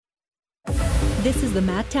This is the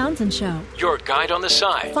Matt Townsend Show. Your guide on the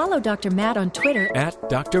side. Follow Dr. Matt on Twitter At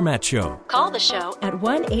Dr. Matt Show. Call the show at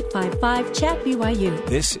 1-855-CHAT-BYU.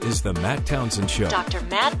 This is the Matt Townsend Show. Dr.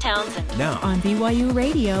 Matt Townsend. Now On BYU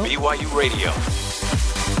Radio. BYU Radio.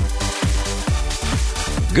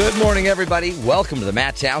 Good morning, everybody. Welcome to the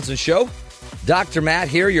Matt Townsend Show. Dr. Matt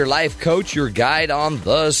here, your life coach, your guide on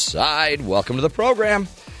the side. Welcome to the program.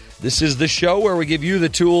 This is the show where we give you the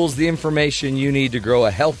tools, the information you need to grow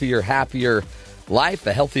a healthier, happier life,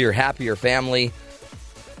 a healthier, happier family.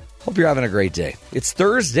 Hope you're having a great day. It's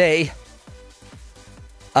Thursday.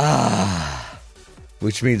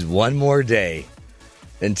 Which means one more day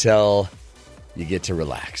until you get to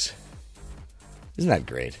relax. Isn't that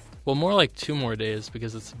great? Well, more like 2 more days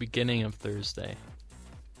because it's the beginning of Thursday.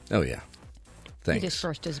 Oh, yeah. Thanks. He just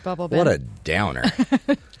burst his bubble bin. What a downer.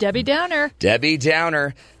 Debbie Downer. Debbie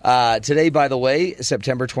Downer. Today, by the way,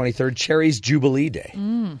 September 23rd, Cherry's Jubilee Day.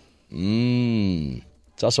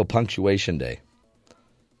 It's also Punctuation Day.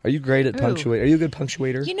 Are you great at punctuate? Are you a good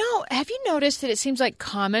punctuator? You know, have you noticed that it seems like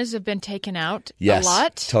commas have been taken out Yes, a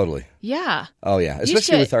lot? totally. Yeah. Oh, yeah.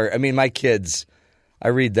 Especially with my kids, I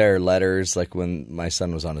read their letters like when my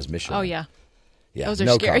son was on his mission. Oh, yeah. Yeah, Those are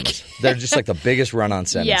no scary. commas. They're just like the biggest run-on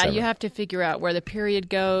sentence Yeah, ever. you have to figure out where the period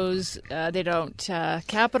goes. They don't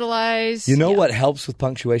capitalize. You know Yeah. what helps with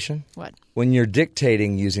punctuation? What? When you're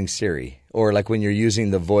dictating using Siri or like when you're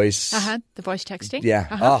using the voice. The voice texting? Yeah.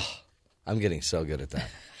 Oh, I'm getting so good at that.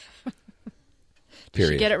 Period.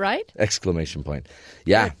 Did you get it right? Exclamation point.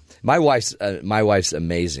 Yeah. My wife's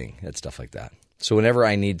amazing at stuff like that. So whenever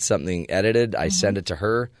I need something edited, I send it to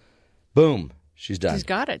her. Boom. She's done. She's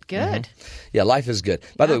got it. Good. Yeah, life is good.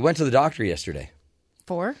 By the way, went to the doctor yesterday.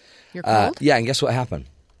 For? You're cold? Yeah, and guess what happened?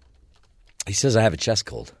 He says I have a chest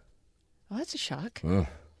cold. Oh, that's a shock.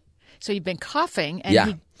 So you've been coughing, and Yeah.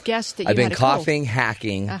 he guessed that you I've been had a cold. coughing,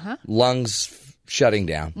 hacking, lungs shutting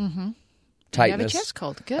down, tightness. You have a chest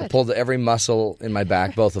cold. Good. I pulled every muscle in my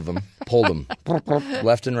back, both of them. Pulled them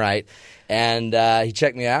left and right. And he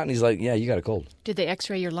checked me out, and he's like, yeah, you got a cold. Did they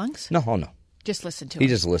x-ray your lungs? No, oh no. Just listen to He him.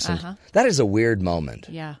 just listened. That is a weird moment.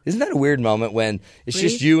 Yeah. Isn't that a weird moment when it's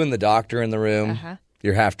Breathe. just you and the doctor in the room,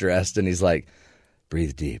 you're half dressed, and he's like,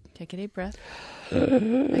 breathe deep. Take a deep breath.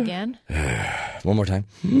 Again. One more time.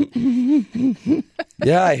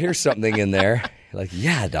 Yeah, I hear something in there. Like,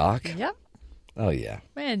 yeah, doc. Yep. Oh, yeah.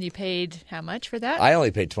 And you paid how much for that? I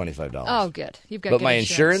only paid $25. Oh, good. You've got But good my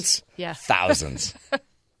insurance, Yeah. thousands. It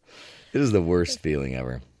is the worst feeling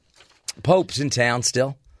ever. Pope's in town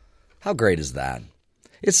still. How great is that?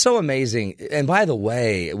 It's so amazing. And by the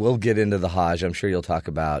way, we'll get into the Hajj. I'm sure you'll talk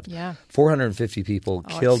about 450 people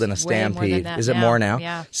killed in a it's way more than stampede. that Is it now. more now?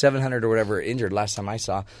 Yeah. 700 or whatever injured last time I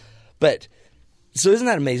saw. But so isn't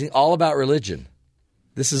that amazing? All about religion.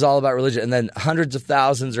 This is all about religion. And then hundreds of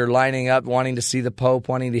thousands are lining up, wanting to see the Pope,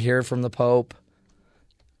 wanting to hear from the Pope.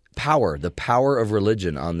 The power of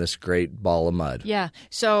religion on this great ball of mud. Yeah.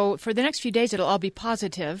 So for the next few days, it'll all be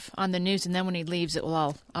positive on the news, and then when he leaves, it will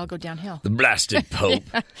all go downhill. The blasted Pope.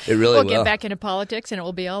 It really We'll will. get back into politics, and it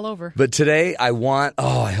will be all over. But today, I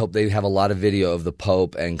hope they have a lot of video of the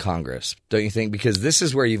Pope and Congress. Don't you think? Because this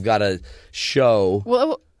is where you've got to show.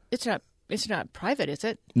 Well, it's not private, is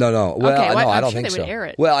it? No. Well, Okay, well, no, I I'm don't sure think they so. would air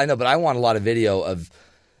it. Well, I know, but I want a lot of video of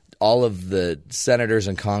all of the senators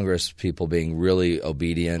and Congress people being really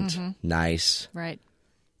obedient, nice. Right.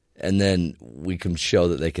 And then we can show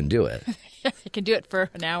that they can do it. You can do it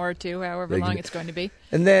for an hour or two, however long it's going to be.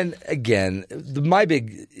 And then, again, my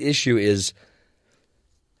big issue is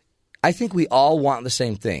I think we all want the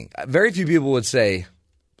same thing. Very few people would say,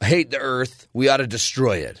 hate the earth, we ought to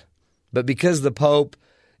destroy it. But because the Pope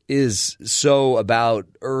is so about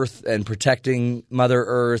earth and protecting Mother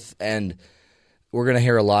Earth, and we're going to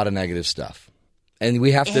hear a lot of negative stuff. And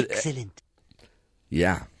we have to... Excellent.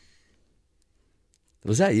 Yeah.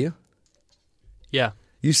 Was that you? Yeah.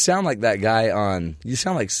 You sound like that guy on... You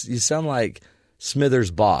sound like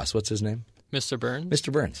Smithers' boss. What's his name? Mr. Burns?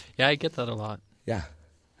 Mr. Burns. Yeah, I get that a lot. Yeah,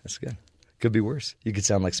 that's good. Could be worse. You could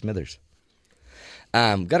sound like Smithers.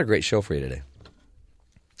 Got a great show for you today.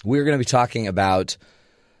 We're going to be talking about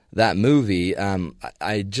that movie.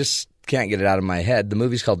 I just can't get it out of my head. The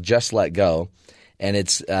movie's called Just Let Go, and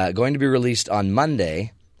it's going to be released on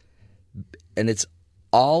Monday, and it's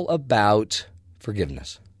all about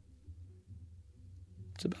forgiveness.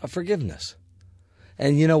 It's about forgiveness.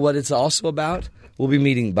 And you know what it's also about? We'll be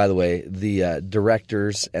meeting, by the way, the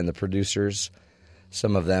directors and the producers,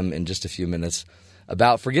 some of them in just a few minutes,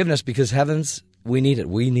 about forgiveness because, heavens, we need it.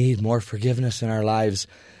 We need more forgiveness in our lives,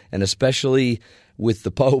 and especially with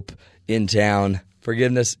the Pope in town,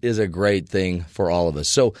 forgiveness is a great thing for all of us.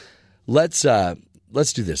 So let's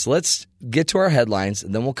let's do this. Let's get to our headlines,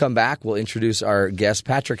 and then we'll come back. We'll introduce our guests,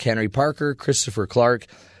 Patrick Henry Parker, Christopher Clark,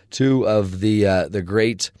 two of the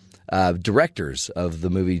great directors of the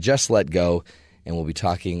movie Just Let Go, and we'll be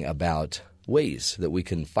talking about ways that we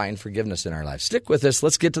can find forgiveness in our lives. Stick with us.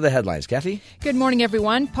 Let's get to the headlines. Kathy? Good morning,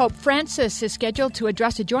 everyone. Pope Francis is scheduled to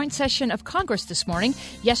address a joint session of Congress this morning.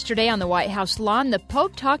 Yesterday on the White House lawn, the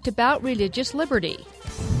Pope talked about religious liberty.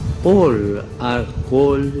 All are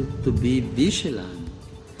called to be vigilant,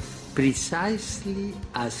 precisely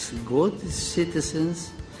as good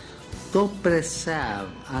citizens, to preserve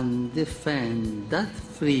and defend that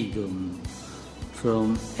freedom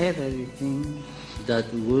from everything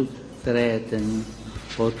that would threaten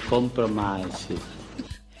or compromise it.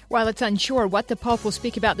 While it's unsure what the Pope will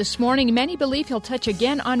speak about this morning, many believe he'll touch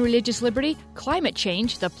again on religious liberty, climate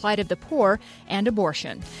change, the plight of the poor, and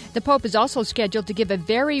abortion. The Pope is also scheduled to give a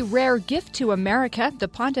very rare gift to America. The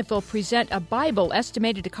pontiff will present a Bible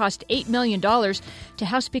estimated to cost $8 million to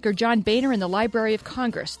House Speaker John Boehner in the Library of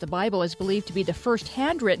Congress. The Bible is believed to be the first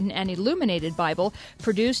handwritten and illuminated Bible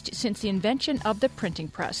produced since the invention of the printing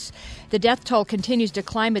press. The death toll continues to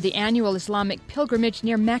climb at the annual Islamic pilgrimage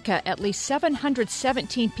near Mecca. At least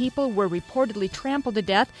 717 people were reportedly trampled to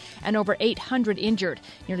death and over 800 injured.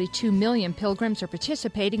 Nearly 2 million pilgrims are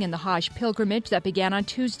participating in the Hajj pilgrimage that began on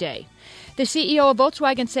Tuesday. The CEO of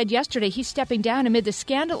Volkswagen said yesterday he's stepping down amid the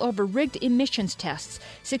scandal over rigged emissions tests.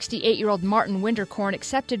 68-year-old Martin Winterkorn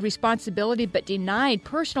accepted responsibility but denied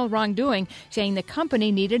personal wrongdoing, saying the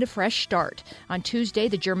company needed a fresh start. On Tuesday,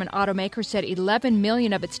 the German automaker said 11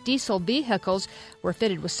 million of its diesel vehicles were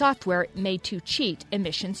fitted with software made to cheat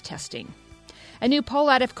emissions testing. A new poll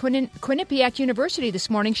out of Quinnipiac University this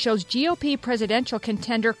morning shows GOP presidential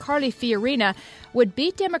contender Carly Fiorina would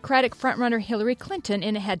beat Democratic frontrunner Hillary Clinton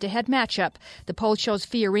in a head-to-head matchup. The poll shows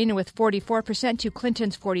Fiorina with 44% to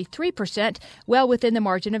Clinton's 43%, well within the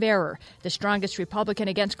margin of error. The strongest Republican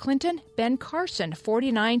against Clinton, Ben Carson,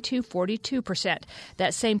 49 to 42%.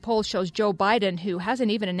 That same poll shows Joe Biden, who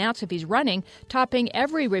hasn't even announced if he's running, topping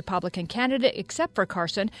every Republican candidate except for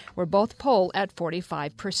Carson, where both poll at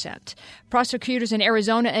 45%. Prosecutors in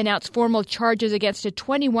Arizona announced formal charges against a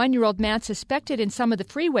 21-year-old man suspected in some of the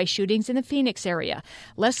freeway shootings in the Phoenix area.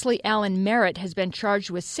 Leslie Allen Merritt has been charged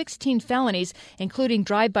with 16 felonies, including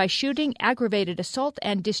drive-by shooting, aggravated assault,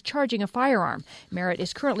 and discharging a firearm. Merritt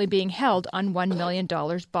is currently being held on $1 million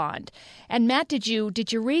bond. And Matt, did you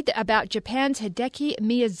read about Japan's Hideki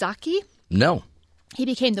Miyazaki? No. He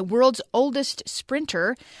became the world's oldest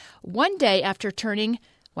sprinter one day after turning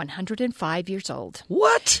 105 years old.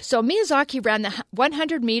 What? So Miyazaki ran the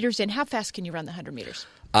 100 meters in. How fast can you run the 100 meters?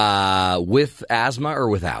 With asthma or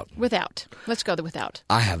without? Without. Let's go the without.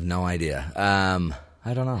 I have no idea.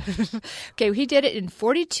 I don't know. Okay, he did it in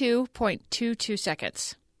 42.22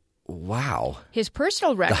 seconds. Wow. His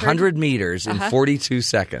personal record... The 100 meters in 42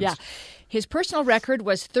 seconds. Yeah. His personal record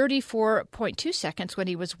was 34.2 seconds when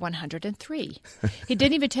he was 103. He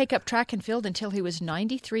didn't even take up track and field until he was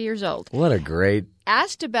 93 years old. What a great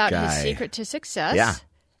Asked about guy. his secret to success. Yeah.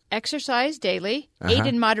 Exercise daily, ate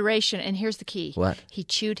in moderation, and here's the key. What? He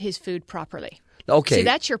chewed his food properly. Okay. See,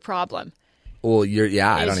 that's your problem. Well,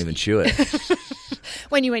 I don't even chew it.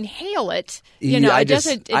 When you inhale it, it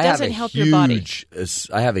doesn't help your body.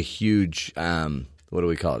 I have a huge, what do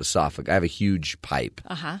we call it, esophagus. I have a huge pipe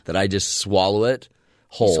that I just swallow it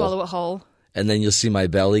whole. You swallow it whole. And then you'll see my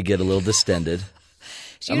belly get a little distended.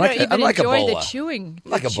 So you don't even enjoy the chewing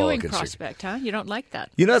constrictor. Prospect, huh? You don't like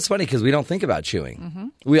that. You know, it's funny because we don't think about chewing.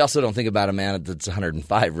 Mm-hmm. We also don't think about a man that's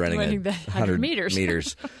 105 running 100 meters. He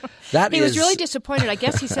was really disappointed. I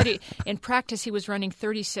guess he said in practice he was running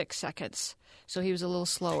 36 seconds. So he was a little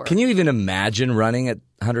slower. Can you even imagine running at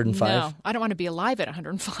 105? No, I don't want to be alive at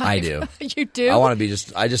 105. I do. You do?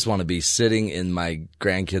 I just want to be sitting in my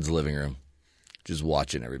grandkids' living room, just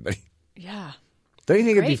watching everybody. Yeah. Don't you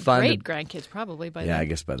think it'd be fun? Great grandkids, probably by then. Yeah, I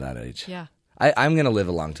guess by that age. Yeah. I'm going to live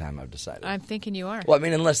a long time, I've decided. I'm thinking you are. Well, I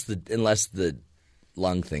mean, unless the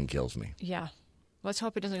lung thing kills me. Yeah. Let's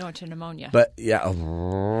hope it doesn't go into pneumonia. But, yeah.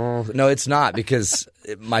 No, it's not because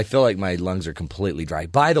I feel like my lungs are completely dry.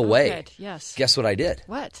 By the way, good. Yes. Guess what I did?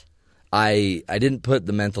 What? I didn't put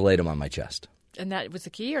the mentholatum on my chest. And that was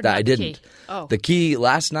the key or not I didn't. Key? Oh. The key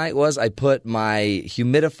last night was I put my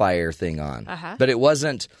humidifier thing on. But it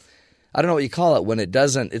wasn't, I don't know what you call it when it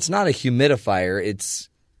doesn't, it's not a humidifier.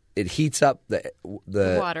 It heats up the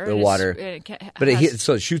water.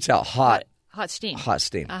 So it shoots out hot steam. Hot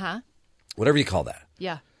steam. Whatever you call that.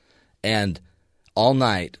 Yeah. And all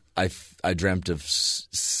night I dreamt of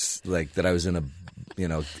like that I was in a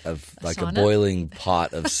sauna? boiling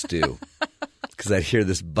pot of stew because I'd hear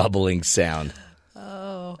this bubbling sound.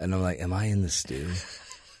 Oh. And I'm like, am I in the stew?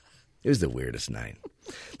 It was the weirdest night.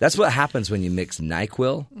 That's what happens when you mix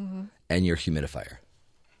NyQuil and your humidifier.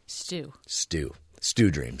 Stew. Stew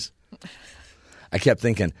dreams. I kept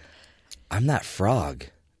thinking, I'm that frog,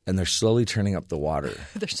 and they're slowly turning up the water.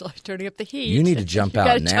 They're slowly turning up the heat. You need to jump You out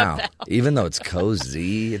gotta now. jump out. Even though it's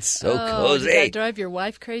cozy. It's so cozy. Did that drive your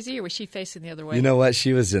wife crazy, or was she facing the other way? You know what?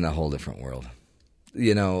 She was in a whole different world.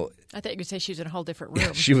 You know, I thought you were going to say she was in a whole different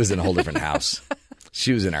room. she was in a whole different house.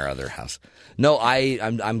 She was in our other house. No,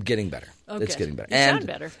 I'm getting better. Okay. It's getting better. You and sound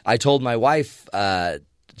better. I told my wife that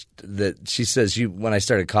she says when I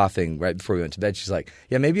started coughing right before we went to bed, she's like,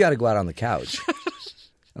 "Yeah, maybe you ought to go out on the couch."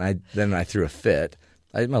 And then I threw a fit.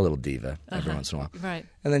 I'm a little diva every once in a while. Right.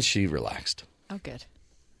 And then she relaxed. Oh, good.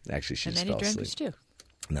 Actually, she And just then fell he dreamed asleep. of stew.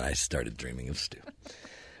 And then I started dreaming of stew.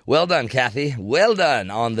 Well done, Kathy. Well done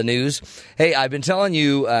on the news. Hey, I've been telling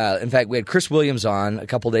you, in fact, we had Chris Williams on a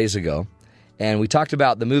couple days ago, and we talked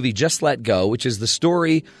about the movie Just Let Go, which is the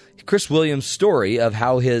story, Chris Williams' story of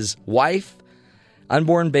how his wife,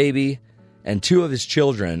 unborn baby, and 2 of his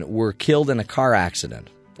children were killed in a car accident,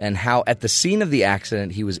 and how at the scene of the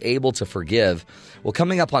accident he was able to forgive. Well,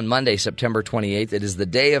 coming up on Monday, September 28th, it is the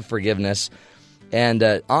Day of Forgiveness. And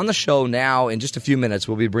on the show now, in just a few minutes,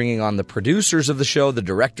 we'll be bringing on the producers of the show, the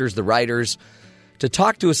directors, the writers, to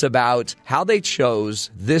talk to us about how they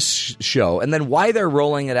chose this show and then why they're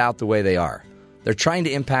rolling it out the way they are. They're trying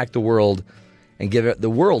to impact the world and give the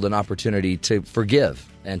world an opportunity to forgive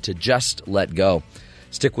and to just let go.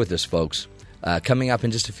 Stick with us, folks. Coming up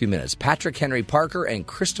in just a few minutes, Patrick Henry Parker and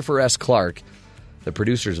Christopher S. Clark, the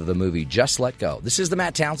producers of the movie Just Let Go. This is the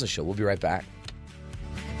Matt Townsend Show. We'll be right back.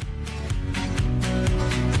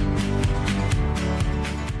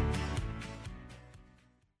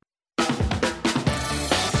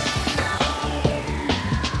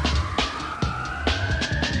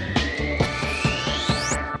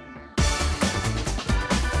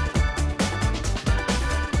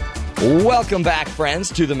 Welcome back, friends,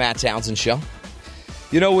 to the Matt Townsend Show.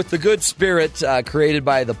 You know, with the good spirit created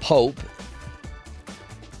by the Pope,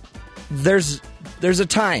 there's a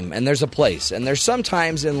time and there's a place. And there's some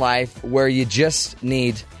times in life where you just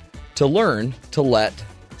need to learn to let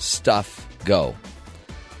stuff go.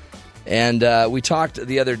 And we talked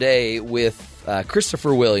the other day with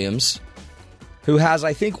Christopher Williams, who has,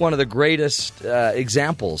 I think, one of the greatest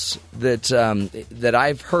examples that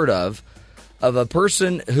I've heard of a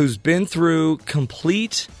person who's been through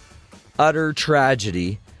complete, utter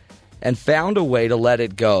tragedy and found a way to let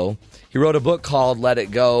it go. He wrote a book called Let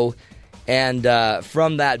It Go, and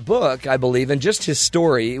from that book, I believe, and just his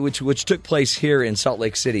story, which took place here in Salt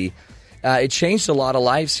Lake City, it changed a lot of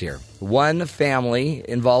lives here. One family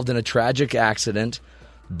involved in a tragic accident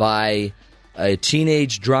by a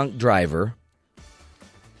teenage drunk driver.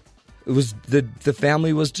 It was the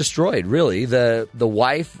family was destroyed, really. The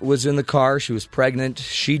wife was in the car. She was pregnant.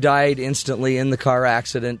 She died instantly in the car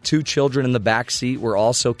accident. 2 children in the back seat were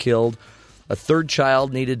also killed. A 3rd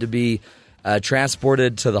child needed to be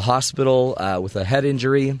transported to the hospital with a head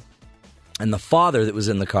injury. And the father that was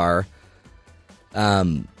in the car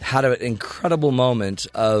had an incredible moment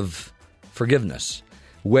of forgiveness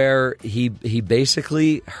where he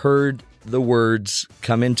basically heard the words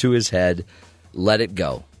come into his head, "Let it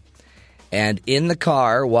go." And in the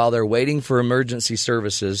car, while they're waiting for emergency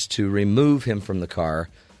services to remove him from the car,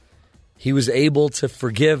 he was able to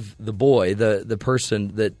forgive the boy, the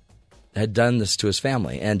person that had done this to his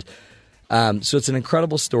family. And so it's an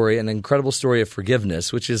incredible story of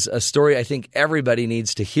forgiveness, which is a story I think everybody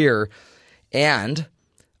needs to hear. And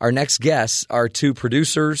our next guests are 2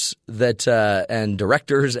 producers and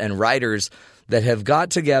directors and writers that have got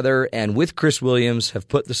together and with Chris Williams have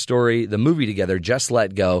put the movie together, Just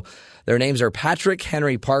Let Go. Their names are Patrick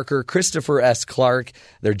Henry Parker, Christopher S. Clark.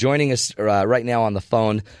 They're joining us right now on the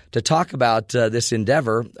phone to talk about this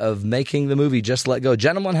endeavor of making the movie Just Let Go.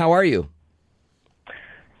 Gentlemen, how are you?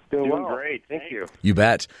 Doing great. Thank you. You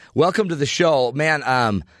bet. Welcome to the show. Man,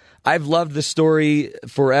 I've loved the story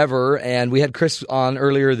forever, and we had Chris on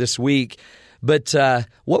earlier this week. But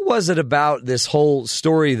what was it about this whole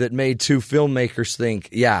story that made 2 filmmakers think,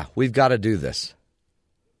 yeah, we've got to do this?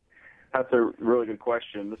 That's a really good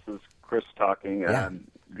question. This is Chris talking. Yeah.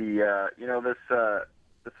 This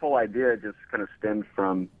whole idea just kind of stemmed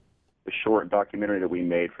from the short documentary that we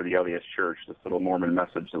made for the LDS Church, this little Mormon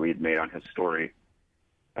message that we had made on his story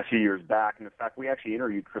a few years back. And in fact, we actually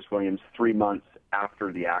interviewed Chris Williams 3 months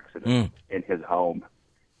after the accident in his home.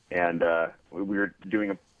 And we were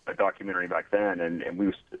doing a documentary back then, and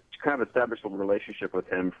we kind of established a relationship with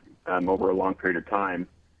him over a long period of time.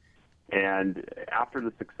 And after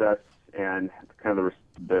the success and kind of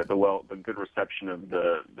the good reception of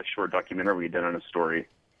the short documentary we did on his story,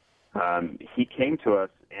 he came to us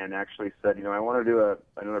and actually said, I want to do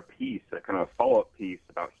another piece, a kind of follow-up piece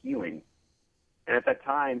about healing. And at that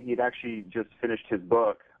time, he'd actually just finished his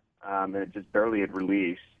book, and it just barely had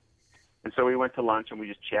released. And so we went to lunch and we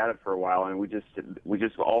just chatted for a while, and we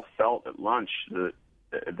just all felt at lunch that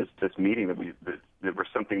this meeting that there was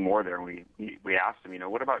something more there. And we asked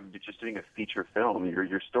him, what about just doing a feature film?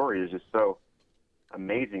 Your story is just so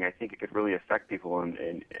amazing. I think it could really affect people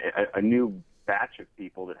and a new batch of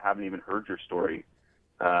people that haven't even heard your story,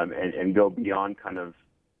 and go beyond kind of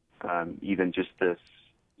even just this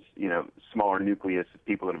smaller nucleus of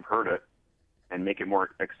people that have heard it, and make it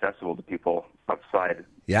more accessible to people outside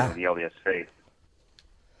the LDS faith.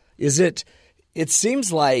 It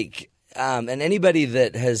seems like, and anybody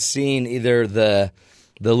that has seen either the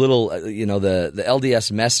little, the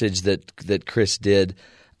LDS message that Chris did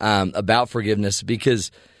about forgiveness,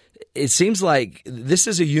 because it seems like this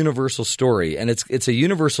is a universal story, and it's a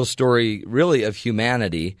universal story really of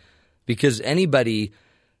humanity, because anybody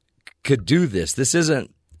could do this. This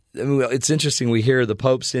isn't. It's interesting. We hear the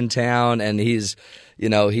Pope's in town, and he's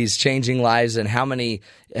changing lives, and how many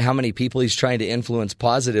people he's trying to influence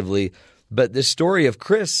positively. But this story of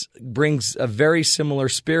Chris brings a very similar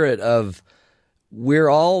spirit of we're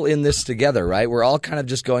all in this together, right? We're all kind of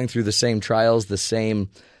just going through the same trials, the same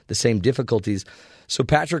difficulties. So,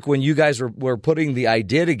 Patrick, when you guys were putting the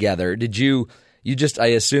idea together, did you just, I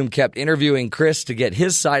assume, kept interviewing Chris to get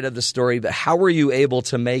his side of the story? But how were you able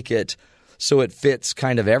to make it so it fits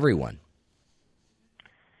kind of everyone?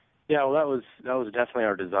 Yeah, well, that was definitely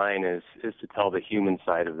our design, is to tell the human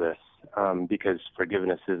side of this, because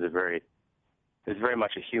forgiveness is very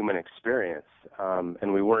much a human experience,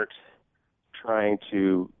 and we weren't trying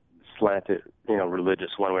to slant it,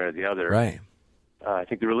 religious one way or the other. Right. I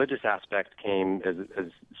think the religious aspect came as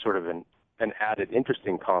sort of an added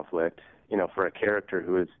interesting conflict, for a character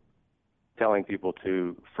who is telling people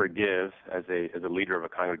to forgive as a leader of a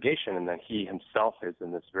congregation, and then he himself is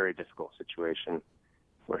in this very difficult situation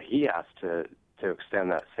where he has to extend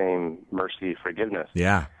that same mercy, forgiveness.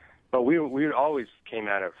 Yeah. But we always came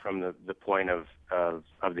at it from the point of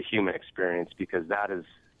the human experience, because that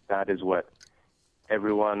is what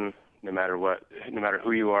everyone, no matter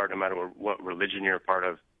who you are, no matter what religion you're a part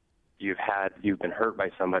of, you've been hurt by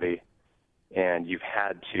somebody, and you've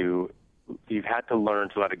had to learn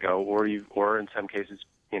to let it go, or in some cases,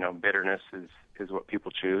 bitterness is what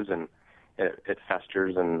people choose, and it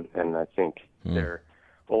festers, and I think they're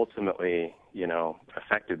ultimately,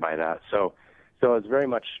 affected by that. So it's very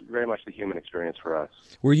much the human experience for us.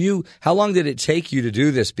 How long did it take you to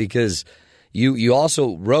do this? Because you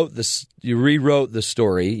also you rewrote the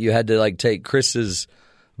story. You had to take Chris's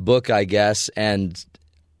book, I guess, and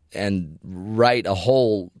write a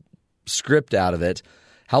whole script out of it.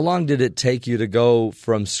 How long did it take you to go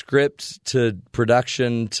from script to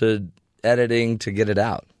production to editing to get it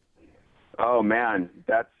out? Oh man,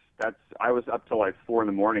 I was up till 4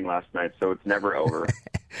 a.m. last night, so it's never over.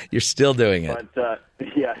 You're still doing it. But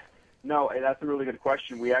yeah, no, that's a really good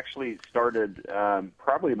question. We actually started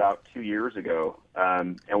probably about 2 years ago,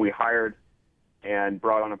 and we hired and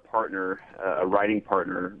brought on a partner, a writing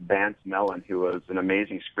partner, Vance Mellon, who was an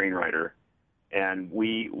amazing screenwriter. And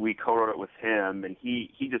we co-wrote it with him, and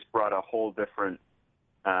he just brought a whole different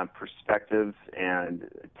perspective and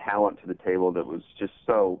talent to the table that was just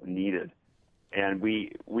so needed. And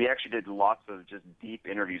we actually did lots of just deep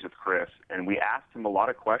interviews with Chris, and we asked him a lot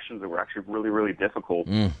of questions that were actually really, really difficult.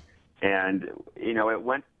 And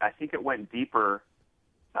I think it went deeper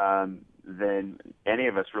than any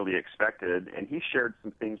of us really expected. And he shared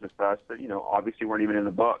some things with us that obviously weren't even in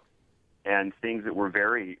the book, and things that were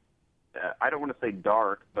very I don't want to say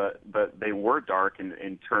dark, but they were dark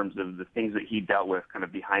in terms of the things that he dealt with kind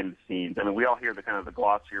of behind the scenes. I mean, we all hear the kind of the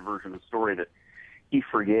glossier version of the story that he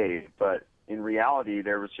forgave, but in reality,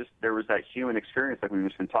 there was that human experience like we've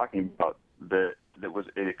just been talking about that was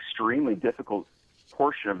an extremely difficult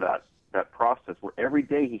portion of that process, where every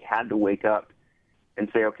day he had to wake up and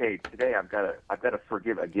say, okay, today I've got to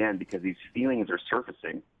forgive again, because these feelings are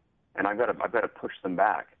surfacing, and I've got to push them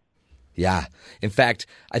back. Yeah. In fact,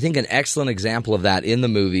 I think an excellent example of that in the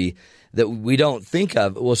movie that we don't think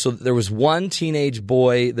of, well, so there was one teenage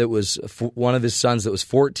boy that was one of his sons that was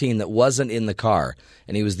 14 that wasn't in the car,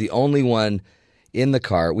 and he was the only one in the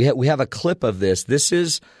car. We have a clip of this. This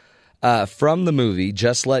is from the movie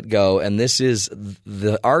Just Let Go, and this is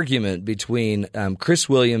the argument between Chris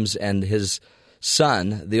Williams and his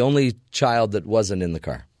son, the only child that wasn't in the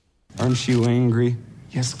car. Aren't you angry?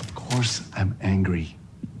 Yes, of course I'm angry.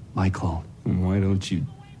 Michael. Why don't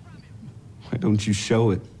you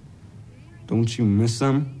show it? Don't you miss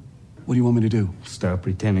them? What do you want me to do? Stop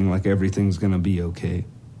pretending like everything's gonna be okay.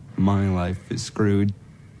 My life is screwed.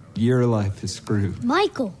 Your life is screwed.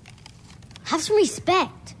 Michael, have some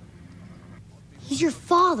respect. He's your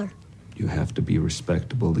father. You have to be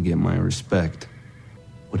respectable to get my respect.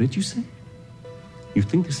 What did you say? You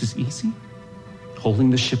think this is easy? Holding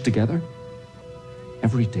this ship together?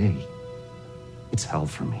 Every day. It's hell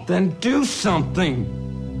for me. Then do something!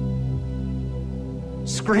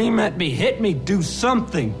 Scream at me, hit me, do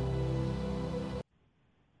something!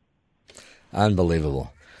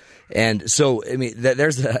 Unbelievable. And so, I mean,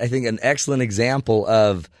 there's, I think, an excellent example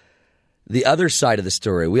of the other side of the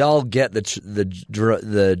story. We all get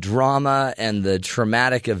the drama and the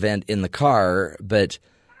traumatic event in the car, but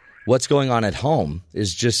what's going on at home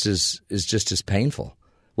is just as painful.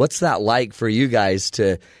 What's that like for you guys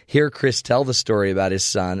to hear Chris tell the story about his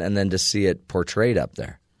son and then to see it portrayed up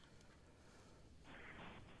there?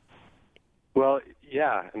 Well,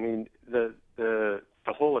 yeah. I mean, the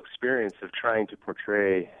whole experience of trying to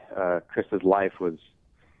portray Chris's life was,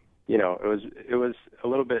 you know, it was a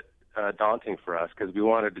little bit daunting for us because we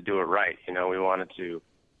wanted to do it right. You know, we wanted to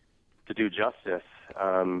do justice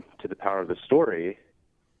to the power of the story,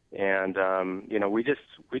 and you know, we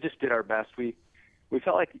just did our best. We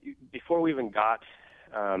felt like before we even got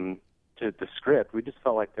to the script, we just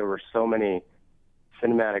felt like there were so many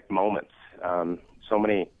cinematic moments, so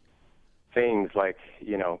many things like,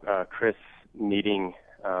 you know, Chris meeting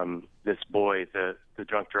this boy, the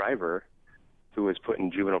drunk driver who was put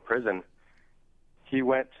in juvenile prison. He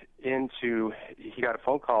got a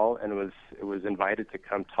phone call and was invited to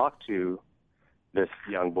come talk to this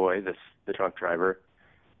young boy, the drunk driver.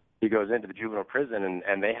 He goes into the juvenile prison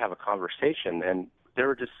and they have a conversation, and there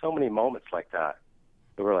were just so many moments like that.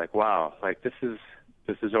 That we're like, wow, like this is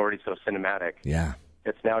already so cinematic. Yeah.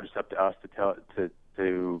 It's now just up to us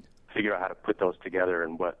to figure out how to put those together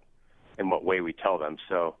and what way we tell them.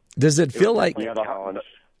 So does it feel like?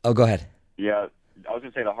 Oh, go ahead. Yeah, I was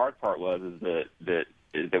going to say the hard part was that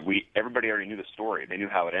everybody already knew the story. They knew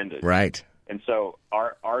how it ended. Right. And so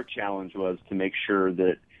our challenge was to make sure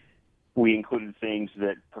that we included things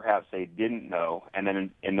that perhaps they didn't know, and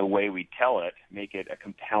then in the way we tell it, make it a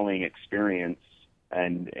compelling experience,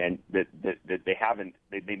 and that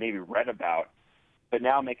they maybe read about, but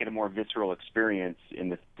now make it a more visceral experience in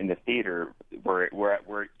the theater, where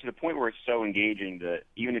to the point where it's so engaging that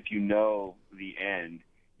even if you know the end,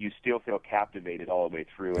 you still feel captivated all the way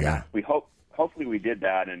through. And yeah. Hopefully we did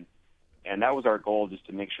that, and that was our goal, just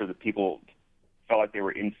to make sure that people felt like they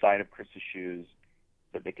were inside of Chris's shoes,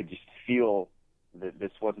 that they could just feel that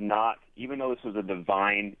this was not, even though this was a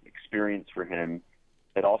divine experience for him,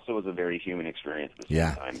 it also was a very human experience at the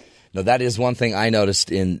same time. No, that is one thing I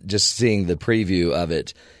noticed in just seeing the preview of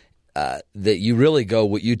it, that you really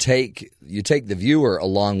you take the viewer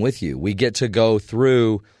along with you. We get to go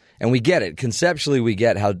through, and we get it. Conceptually, we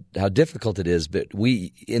get how difficult it is, but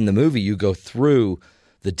in the movie, you go through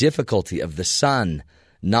the difficulty of the son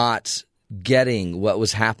not getting what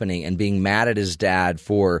was happening and being mad at his dad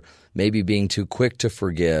for maybe being too quick to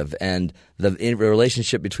forgive, and the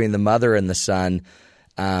relationship between the mother and the son,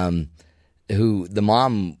 who the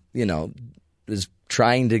mom, you know, is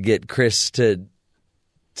trying to get Chris to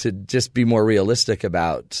just be more realistic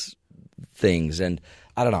about things. And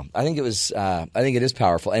I don't know. I think it is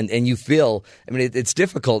powerful, and you feel. I mean, it's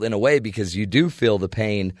difficult in a way because you do feel the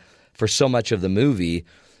pain for so much of the movie.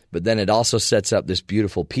 But then it also sets up this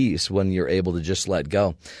beautiful piece when you're able to just let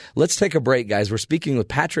go. Let's take a break, guys. We're speaking with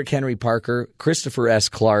Patrick Henry Parker, Christopher S.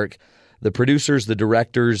 Clark, the producers, the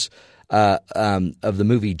directors of the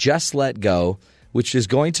movie Just Let Go, which is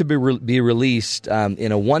going to be released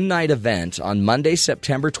in a one-night event on Monday,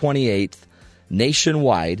 September 28th,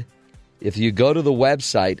 nationwide. If you go to the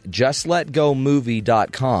website,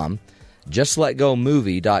 justletgomovie.com,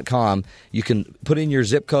 justletgomovie.com, you can put in your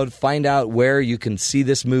zip code, find out where you can see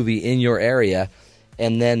this movie in your area,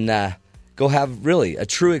 and then go have really a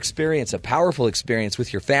true experience, a powerful experience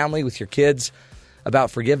with your family, with your kids,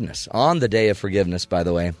 about forgiveness. On the day of forgiveness, by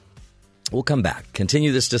the way. We'll come back,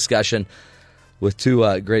 continue this discussion with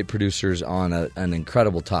two great producers on an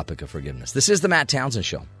incredible topic of forgiveness. This is the Matt Townsend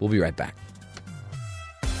Show. We'll be right back.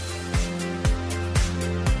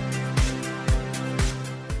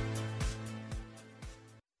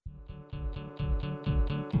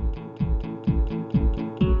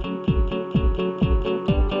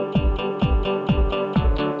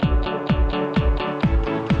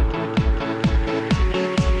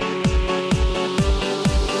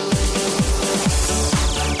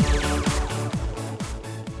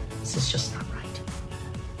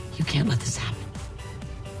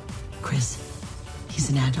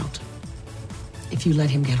 If you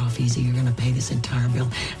let him get off easy, you're going to pay this entire bill.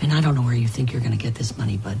 And I don't know where you think you're going to get this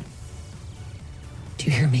money, bud. Do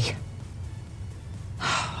you hear me?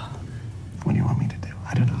 What do you want me to do?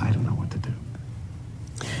 I don't know what to do.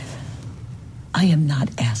 I am not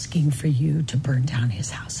asking for you to burn down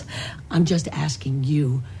his house. I'm just asking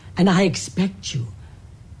you, and I expect you,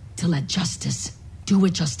 to let justice do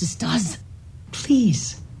what justice does.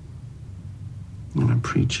 Please. I'm a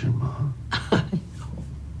preacher, Ma.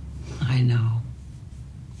 I know.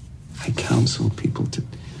 I counsel people to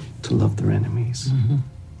love their enemies. Mm-hmm.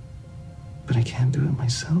 But I can't do it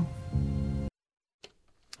myself.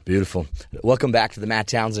 Beautiful. Welcome back to the Matt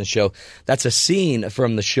Townsend Show. That's a scene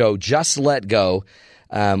from the show Just Let Go,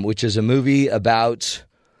 which is a movie about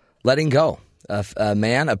letting go. A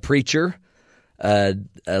man, a preacher, a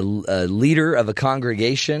leader of a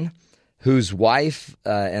congregation whose wife,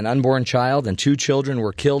 an unborn child, and 2 children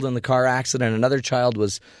were killed in the car accident. Another child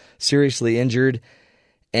was seriously injured,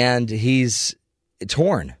 and he's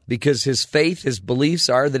torn because his faith, his beliefs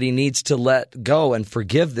are that he needs to let go and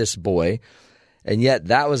forgive this boy. And yet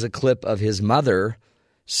that was a clip of his mother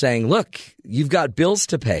saying, look, you've got bills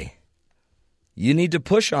to pay. You need to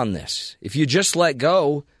push on this. If you just let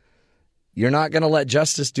go, you're not going to let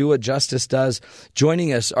justice do what justice does.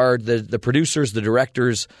 Joining us are the producers, the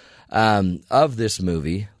directors of this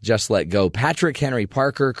movie, Just Let Go, Patrick Henry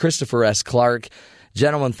Parker, Christopher S. Clark.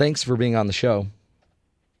 Gentlemen, thanks for being on the show.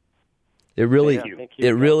 It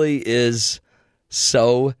really is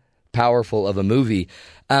so powerful of a movie.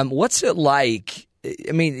 What's it like?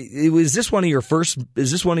 I mean, is this one of your first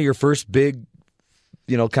big,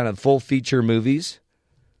 kind of full feature movies?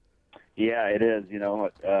 Yeah, it is.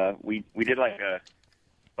 We did kind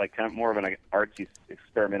of more of an artsy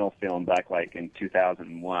experimental film back in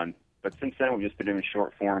 2001. But since then, we've just been doing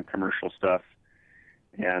short form commercial stuff.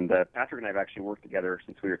 And Patrick and I have actually worked together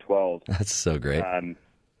since we were 12. That's so great.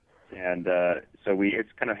 So it's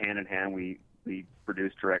kind of hand in hand. We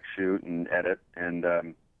produce, direct, shoot, and edit, and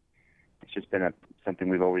it's just been something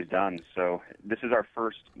we've always done. So this is our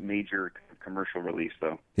first major commercial release,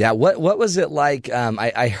 though. Yeah, what was it like?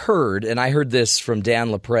 I heard this from Dan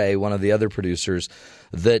Lepre, one of the other producers,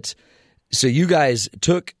 that so you guys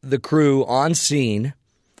took the crew on scene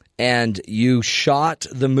and you shot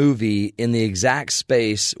the movie in the exact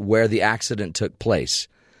space where the accident took place.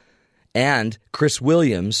 And Chris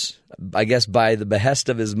Williams, I guess by the behest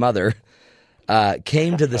of his mother,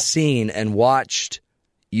 came to the scene and watched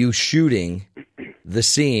you shooting the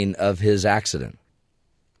scene of his accident.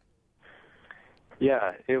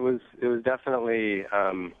 Yeah, it was definitely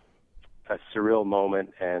a surreal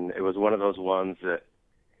moment, and it was one of those ones that,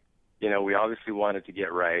 we obviously wanted to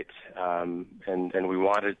get right, and we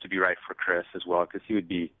wanted it to be right for Chris as well, because he would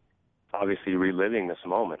be obviously reliving this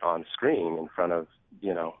moment on screen in front of,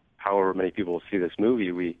 however many people will see this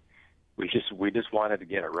movie. We just wanted to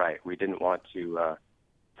get it right. We didn't want to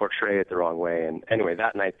portray it the wrong way. And anyway,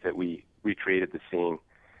 that night that we recreated the scene,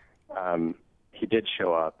 he did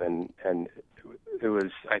show up, and it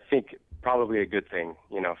was, I think, probably a good thing,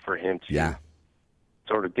 for him to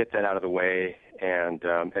sort of get that out of the way and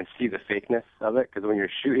see the fakeness of it. Because when you're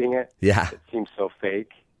shooting it, it seems so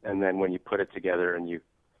fake, and then when you put it together and you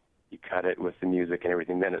cut it with the music and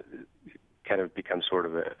everything, then it kind of becomes sort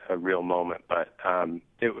of a real moment. But I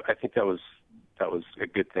think that was a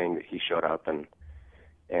good thing that he showed up, and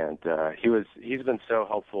he's been so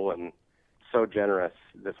helpful and so generous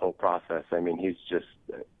this whole process. I mean, he's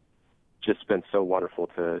just been so wonderful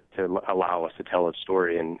to allow us to tell his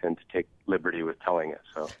story and to take liberty with telling it.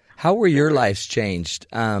 So, how were your lives changed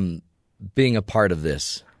being a part of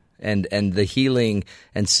this and the healing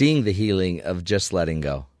and seeing the healing of just letting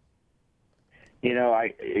go?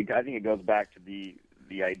 I think it goes back to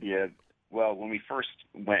the idea. Well, when we first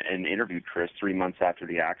went and interviewed Chris 3 months after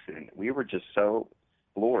the accident, we were just so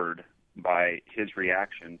floored by his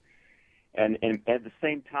reaction. And at the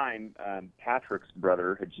same time, Patrick's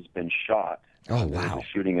brother had just been shot. Oh, wow. Was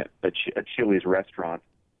shooting at Chili's restaurant.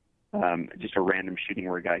 Just a random shooting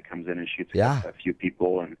where a guy comes in and shoots a few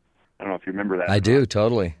people. And I don't know if you remember that. I do,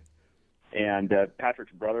 totally. And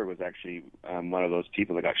Patrick's brother was actually one of those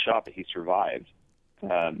people that got shot, but he survived.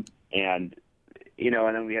 And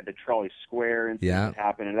then we had the Trolley Square incident that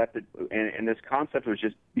happened. And this concept was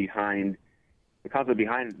just behind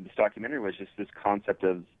this documentary was just this concept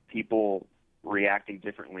of people reacting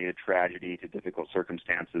differently to tragedy, to difficult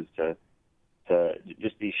circumstances, to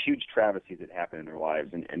just these huge travesties that happen in their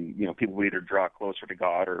lives. And people will either draw closer to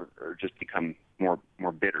God or just become more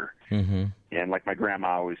bitter. Mm-hmm. And like my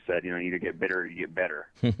grandma always said, you either get bitter or you get better.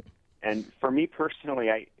 And for me personally,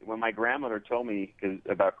 when my grandmother told me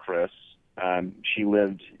about Chris, she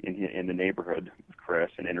lived in the neighborhood of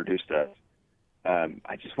Chris and introduced us,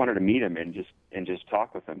 I just wanted to meet him and just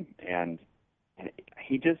talk with him. And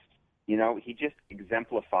he just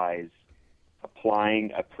exemplifies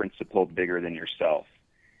applying a principle bigger than yourself.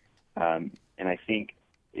 And I think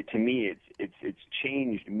to me, it's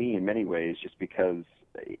changed me in many ways, just because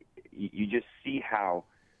you just see how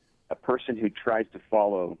a person who tries to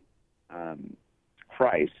follow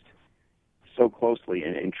Christ so closely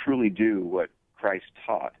and truly do what Christ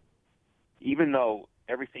taught, even though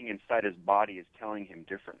everything inside his body is telling him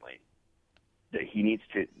differently, that he needs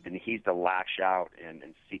to lash out and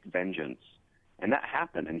seek vengeance. And that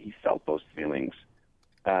happened, and he felt those feelings.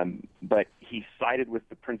 But he sided with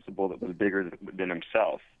the principle that was bigger than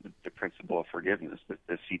himself, the principle of forgiveness,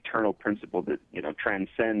 this eternal principle that,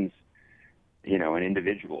 transcends, an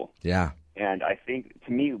individual. Yeah. And I think,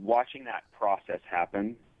 to me, watching that process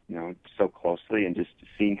happen, so closely, and just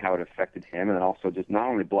seeing how it affected him, and then also just not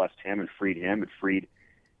only blessed him and freed him, but freed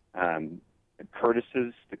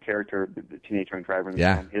Curtis's, the character, the teenage drunk driver in the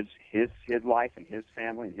film, his life and his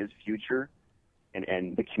family and his future,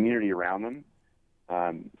 and the community around them.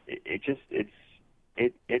 It's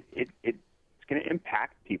going to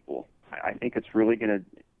impact people. I think it's really going to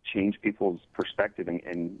change people's perspective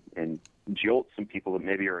and jolt some people that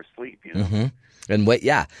maybe are asleep. Mm-hmm. And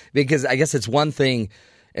because I guess it's one thing,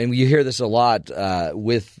 and you hear this a lot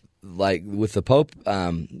with the Pope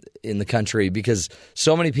in the country, because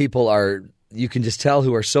so many people you can just tell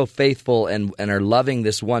who are so faithful and are loving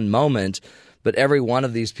this one moment. But every one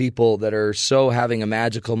of these people that are so having a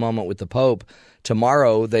magical moment with the Pope,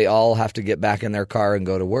 tomorrow they all have to get back in their car and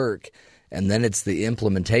go to work. And then it's the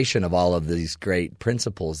implementation of all of these great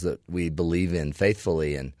principles that we believe in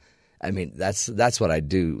faithfully. And I mean, that's what I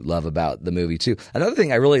do love about the movie too. Another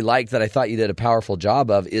thing I really liked that I thought you did a powerful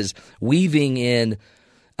job of is weaving in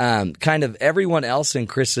kind of everyone else in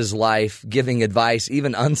Chris's life, giving advice,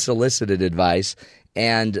 even unsolicited advice,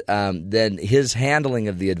 and then his handling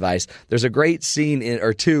of the advice. There's a great scene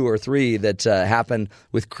or two or three that happen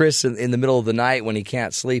with Chris in the middle of the night when he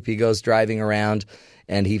can't sleep. He goes driving around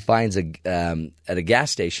and he finds at a gas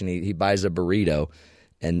station, he buys a burrito,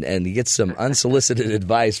 and he gets some unsolicited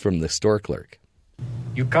advice from the store clerk.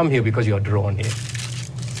 You come here because you are drawn here.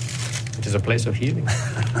 It is a place of healing.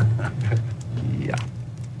 Yeah.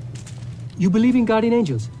 You believe in guardian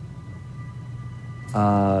angels?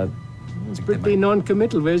 It's pretty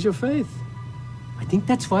non-committal. Where's your faith? I think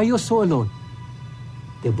that's why you're so alone.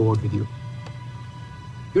 They're bored with you.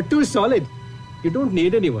 You're too solid. You don't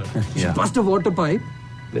need anyone. Just bust a water pipe,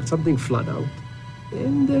 let something flood out,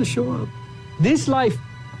 and they'll show up. This life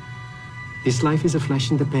is a flash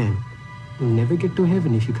in the pan. You'll never get to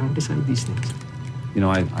heaven if you can't decide these things.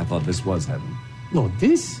 I thought this was heaven. No,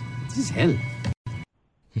 this is hell.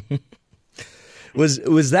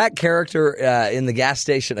 Was that character in the gas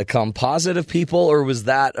station a composite of people, or was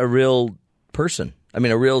that a real person? I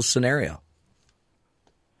mean, a real scenario?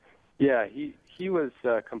 Yeah, he was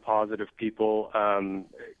a composite of people.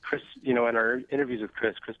 Chris, in our interviews with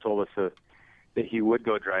Chris told us that he would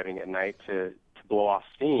go driving at night to blow off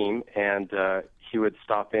steam, and he would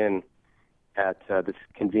stop in at this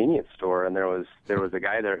convenience store, and there was a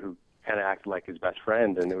guy there who kind of acted like his best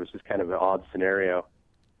friend, and it was just kind of an odd scenario.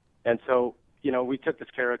 And so, we took this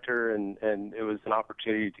character, and it was an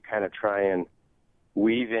opportunity to kind of try and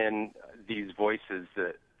weave in these voices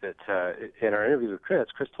that in our interview with Chris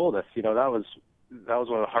told us, that was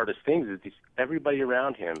one of the hardest things, is everybody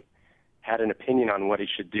around him had an opinion on what he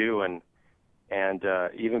should do, and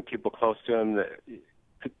even people close to him that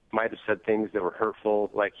might have said things that were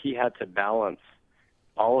hurtful. Like, he had to balance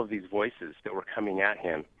all of these voices that were coming at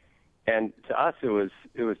him. And to us, it was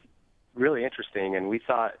really interesting, and we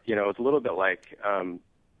thought, it was a little bit like,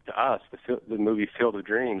 to us, the movie Field of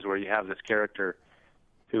Dreams, where you have this character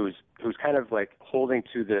who's kind of like holding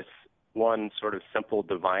to this one sort of simple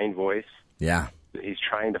divine voice. Yeah. That he's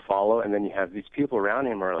trying to follow, and then you have these people around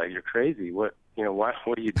him who are like, "You're crazy. What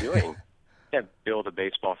are you doing?" Yeah, build a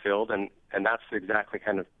baseball field, and that's exactly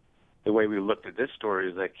kind of the way we looked at this story.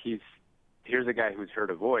 Is like, here's a guy who's heard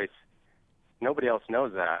a voice. Nobody else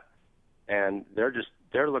knows that, and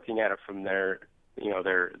they're looking at it from their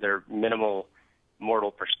minimal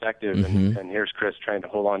mortal perspective, Mm-hmm. and here's Chris trying to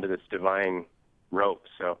hold on to this divine rope.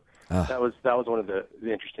 So that was one of the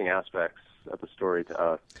interesting aspects of the story to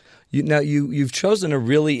us. You've chosen a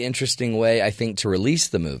really interesting way, I think, to release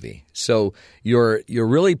the movie. So you're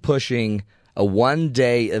really pushing a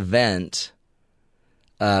one-day event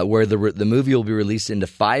where the movie will be released into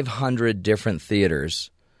 500 different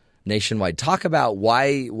theaters nationwide. Talk about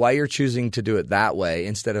why you're choosing to do it that way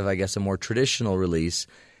instead of, I guess, a more traditional release,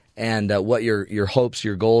 and what your hopes,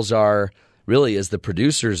 your goals are really as the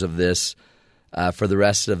producers of this for the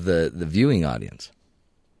rest of the viewing audience?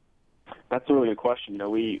 That's a really good question.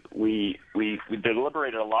 We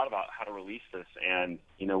deliberated a lot about how to release this, and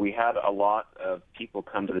we had a lot of people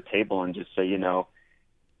come to the table and just say,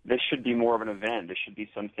 this should be more of an event. This should be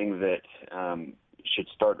something that should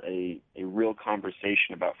start a real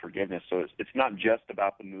conversation about forgiveness. So it's not just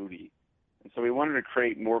about the movie. And so we wanted to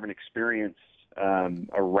create more of an experience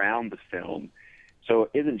around the film. So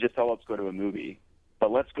it isn't just, let's go to a movie, but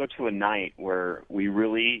let's go to a night where we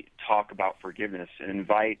really talk about forgiveness and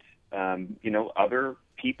invite other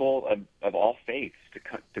people of all faiths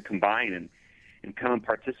to combine and come and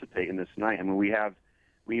participate in this night. I mean, we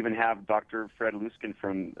even have Dr. Fred Luskin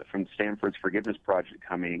from Stanford's Forgiveness Project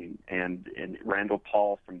coming, and Randall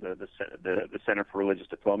Paul from the Center for Religious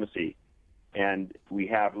Diplomacy, and we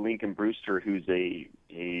have Lincoln Brewster, who's a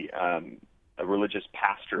religious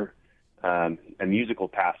pastor, a musical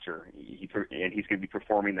pastor, and he's going to be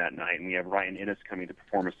performing that night. And we have Ryan Innes coming to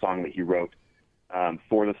perform a song that he wrote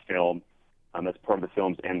for the film. That's part of the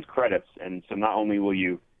film's end credits. And so not only will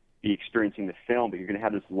you be experiencing the film, but you're going to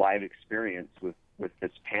have this live experience with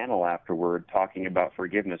this panel afterward talking about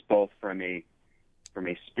forgiveness, both from a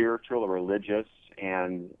spiritual, a religious,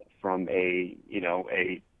 and from a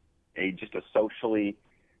just a socially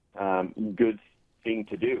good thing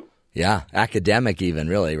to do. Yeah, academic even,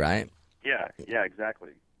 really, right? Yeah,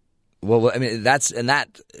 exactly. Well, I mean,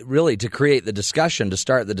 that really to create the discussion, to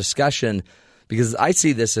start the discussion, because I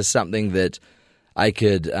see this as something that I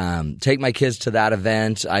could take my kids to that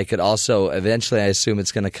event. I could also eventually, I assume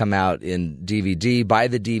it's going to come out in DVD, buy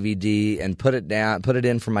the DVD and put it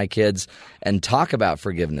in for my kids and talk about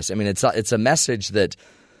forgiveness. I mean, it's a message that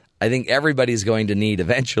I think everybody's going to need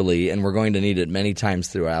eventually, and we're going to need it many times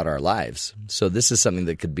throughout our lives. So this is something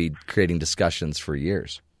that could be creating discussions for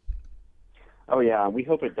years. Oh yeah, we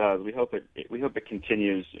hope it does. We hope it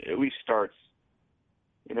continues. At least starts,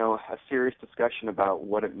 a serious discussion about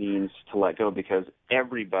what it means to let go, because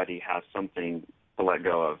everybody has something to let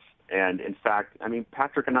go of. And in fact, I mean,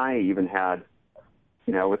 Patrick and I even had,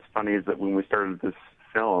 what's funny is that when we started this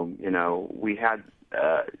film, we had,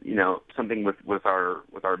 something with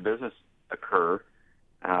our business occur,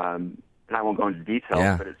 and I won't go into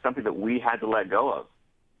detail, but it's something that we had to let go of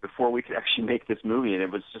before we could actually make this movie. And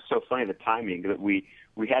it was just so funny, the timing, that we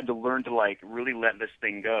had to learn to really let this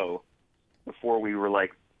thing go before we were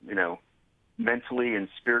mentally and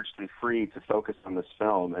spiritually free to focus on this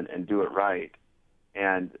film and do it right.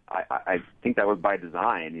 And I think that was by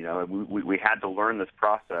design. We had to learn this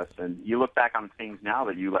process. And you look back on things now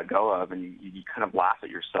that you let go of, and you kind of laugh at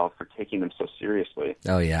yourself for taking them so seriously.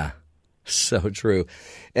 Oh, yeah. So true.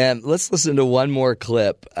 And let's listen to one more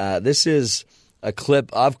clip. This is a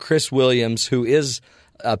clip of Chris Williams, who is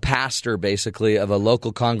a pastor, basically, of a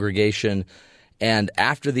local congregation. And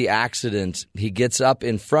after the accident, he gets up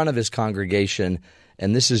in front of his congregation,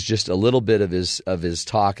 and this is just a little bit of his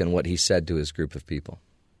talk and what he said to his group of people.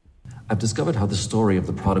 I've discovered how the story of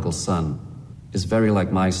the prodigal son is very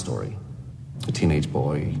like my story. A teenage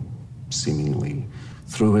boy seemingly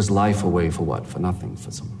threw his life away for what? For nothing, for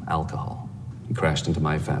some alcohol. He crashed into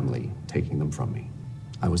my family, taking them from me.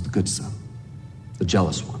 I was the good son, the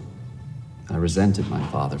jealous one. I resented my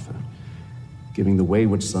father for giving the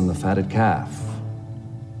wayward son the fatted calf.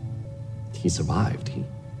 He survived.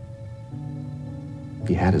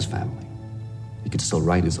 He had his family. He could still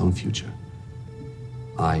write his own future.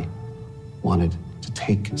 I wanted to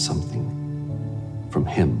take something from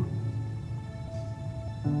him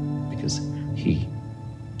because he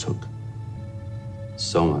took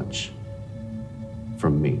so much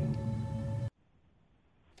from me.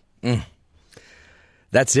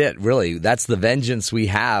 That's it, really. That's the vengeance we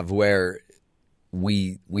have, where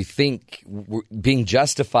we think being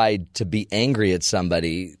justified to be angry at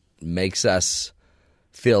somebody makes us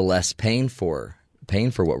feel less pain for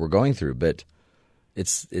what we're going through, but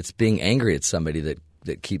it's being angry at somebody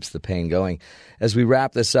that keeps the pain going. As we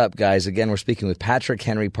wrap this up, guys, again, we're speaking with Patrick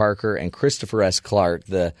Henry Parker and Christopher S. Clark,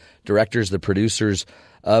 the directors, the producers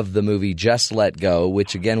of the movie Just Let Go,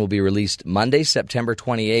 which again will be released Monday, September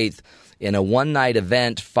 28th in a one-night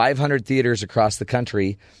event, 500 theaters across the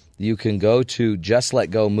country. You can go to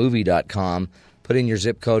justletgomovie.com, put in your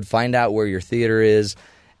zip code, find out where your theater is,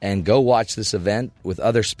 and go watch this event with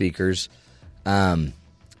other speakers.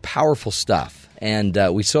 Powerful stuff. And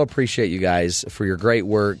we so appreciate you guys for your great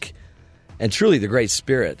work and truly the great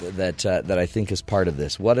spirit that I think is part of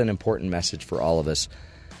this. What an important message for all of us.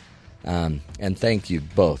 And thank you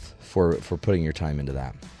both for putting your time into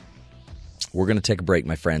that. We're going to take a break,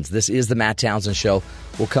 my friends. This is the Matt Townsend Show.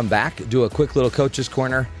 We'll come back, do a quick little Coach's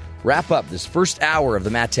Corner, wrap up this first hour of the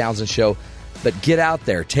Matt Townsend Show. But get out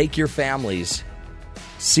there, take your families,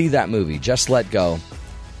 see that movie, Just Let Go,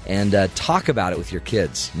 and talk about it with your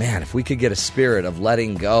kids. Man, if we could get a spirit of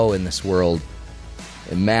letting go in this world,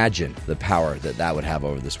 imagine the power that would have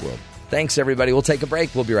over this world. Thanks, everybody. We'll take a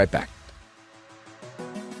break. We'll be right back.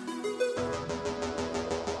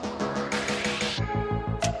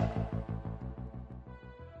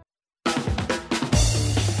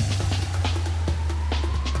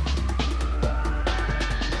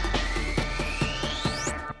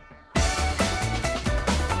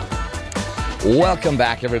 Welcome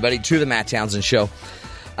back, everybody, to the Matt Townsend Show.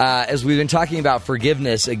 As we've been talking about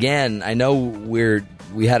forgiveness, again, I know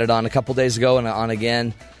we had it on a couple days ago and on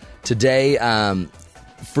again today.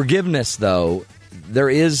 Forgiveness, though, there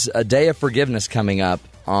is a day of forgiveness coming up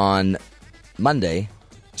on Monday,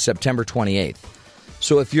 September 28th.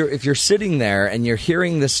 So if you're sitting there and you're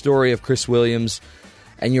hearing this story of Chris Williams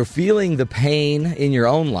and you're feeling the pain in your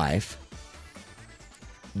own life,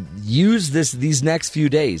 use these next few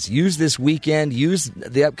days. Use this weekend. Use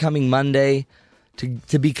the upcoming Monday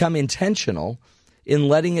to become intentional in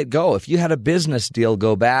letting it go. If you had a business deal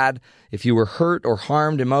go bad, if you were hurt or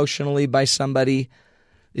harmed emotionally by somebody,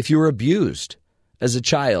 if you were abused as a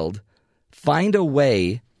child, find a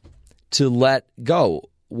way to let go.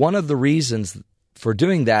 One of the reasons for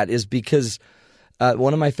doing that is because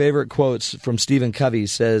one of my favorite quotes from Stephen Covey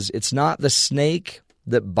says, "It's not the snake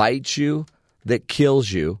that bites you that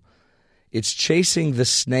kills you. It's chasing the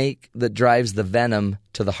snake that drives the venom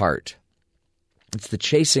to the heart." It's the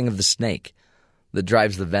chasing of the snake that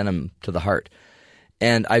drives the venom to the heart.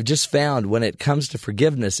 And I've just found when it comes to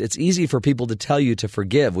forgiveness, it's easy for people to tell you to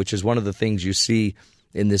forgive, which is one of the things you see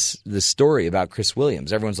in this story about Chris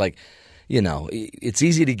Williams. Everyone's like, it's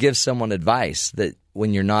easy to give someone advice that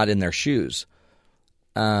when you're not in their shoes.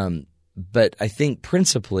 But I think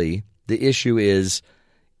principally the issue is,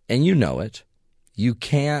 and you know it, you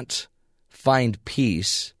can't find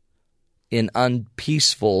peace in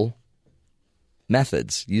unpeaceful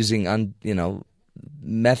methods, using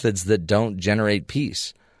methods that don't generate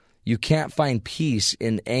peace. You can't find peace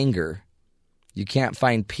in anger. You can't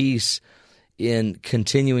find peace in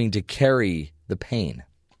continuing to carry the pain.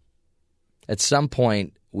 At some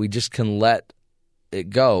point, we just can let it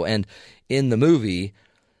go. And in the movie,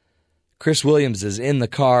 Chris Williams is in the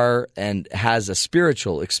car and has a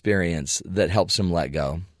spiritual experience that helps him let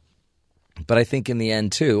go. But I think in the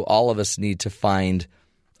end, too, all of us need to find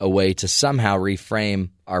a way to somehow reframe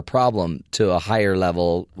our problem to a higher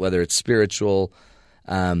level, whether it's spiritual,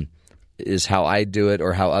 is how I do it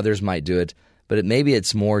or how others might do it. But maybe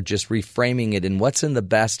it's more just reframing it in what's in the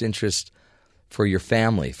best interest for your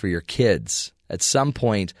family, for your kids. At some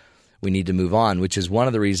point, we need to move on, which is one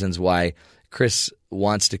of the reasons why Chris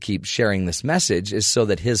wants to keep sharing this message, is so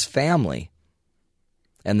that his family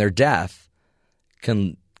and their death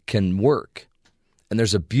can work. And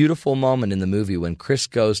there's a beautiful moment in the movie when Chris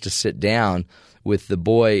goes to sit down with the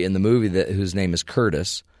boy in the movie whose name is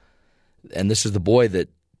Curtis. And this is the boy that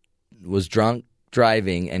was drunk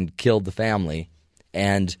driving and killed the family.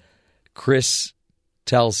 And Chris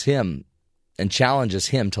tells him and challenges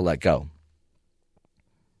him to let go.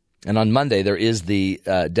 And on Monday, there is the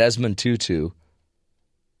Desmond Tutu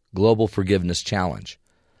Global Forgiveness Challenge.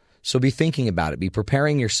 So be thinking about it. Be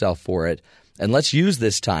preparing yourself for it. And let's use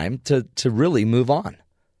this time to really move on.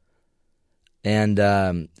 And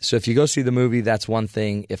so if you go see the movie, that's one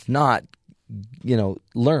thing. If not,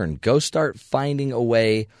 learn. Go start finding a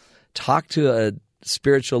way. Talk to a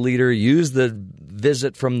spiritual leader. Use the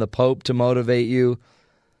visit from the Pope to motivate you.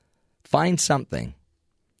 Find something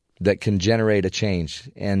that can generate a change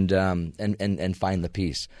and find the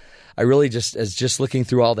peace. I really just looking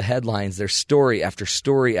through all the headlines, there's story after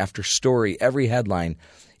story after story. Every headline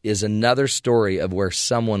is another story of where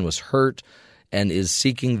someone was hurt and is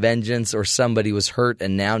seeking vengeance, or somebody was hurt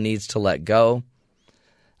and now needs to let go.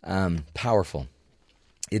 Powerful.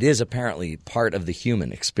 It is apparently part of the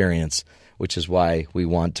human experience, which is why we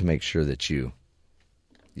want to make sure that you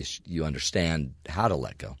understand how to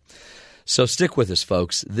let go. So stick with us,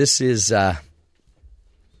 folks. This is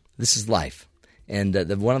life. And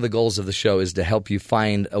one of the goals of the show is to help you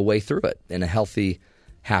find a way through it in a healthy,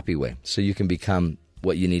 happy way so you can become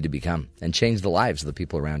what you need to become and change the lives of the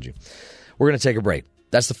people around you. We're going to take a break.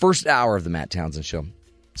 That's the first hour of the Matt Townsend Show.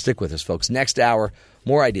 Stick with us, folks. Next hour,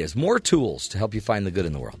 more ideas, more tools to help you find the good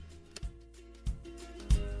in the world.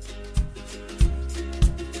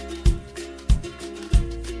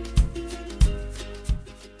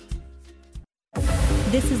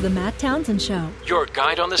 This is the Matt Townsend Show. Your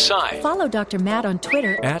guide on the side. Follow Dr. Matt on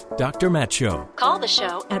Twitter At Dr. Matt Show. Call the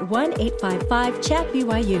show at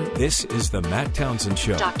 1-855-CHAT-BYU. This is the Matt Townsend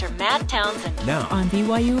Show. Dr. Matt Townsend. Now On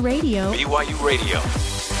BYU Radio. BYU Radio.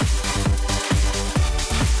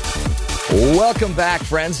 Welcome back,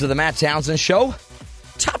 friends, to the Matt Townsend Show.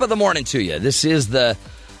 Top of the morning to you. This is the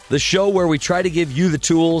show where we try to give you the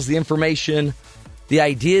tools, the information, the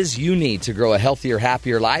ideas you need to grow a healthier,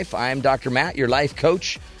 happier life. I am Dr. Matt, your life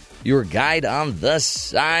coach, your guide on the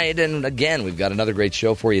side. And again, we've got another great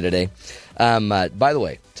show for you today. By the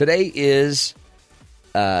way, today is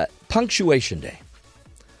Punctuation Day.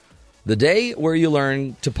 The day where you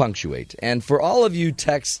learn to punctuate. And for all of you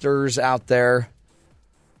texters out there,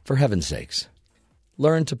 for heaven's sakes,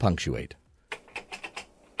 learn to punctuate.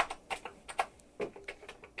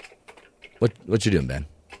 What you doing, Ben?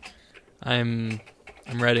 I'm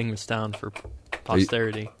writing this down for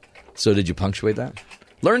posterity. So did you punctuate that?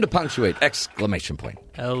 Learn to punctuate! Exclamation point.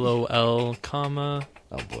 LOL, comma.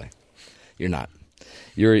 Oh boy, you're not.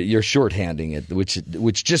 You're shorthanding it,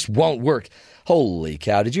 which just won't work. Holy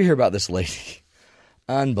cow! Did you hear about this lady?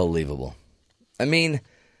 Unbelievable. I mean,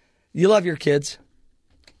 you love your kids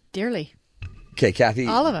Dearly. Okay, Kathy.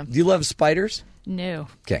 All of them. Do you love spiders? No.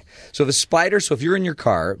 Okay, so if you're in your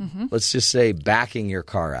car, let's just say backing your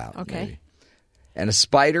car out. Okay. Maybe. And a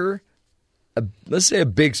spider, let's say a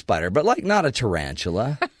big spider, but like not a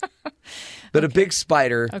tarantula, but a big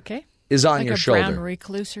spider is on like your a shoulder. Brown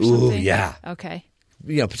recluse or something? Ooh, yeah. Okay.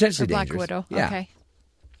 Potentially or Black dangerous. Widow. Yeah. Okay.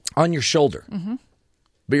 On your shoulder.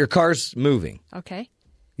 But your car's moving. Okay.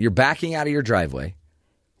 You're backing out of your driveway.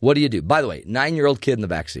 What do you do? By the way, 9-year-old kid in the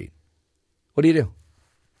back seat. What do you do?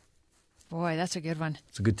 Boy, that's a good one.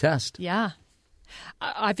 It's a good test. Yeah.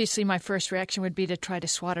 Obviously, my first reaction would be to try to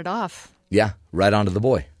swat it off. Yeah, right onto the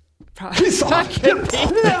boy. That's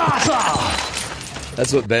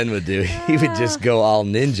what Ben would do. He would just go all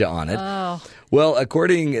ninja on it. Oh. Well,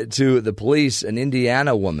 according to the police, an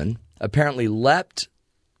Indiana woman apparently leaped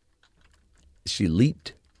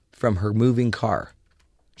from her moving car.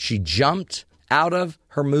 She jumped out of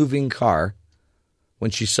her moving car when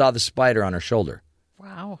she saw the spider on her shoulder.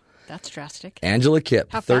 Wow, that's drastic. Angela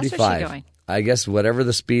Kipp, How 35. fast was she going? I guess whatever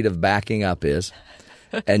the speed of backing up is,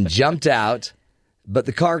 and jumped out, but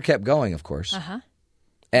the car kept going, of course.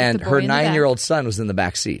 And her 9-year-old son was in the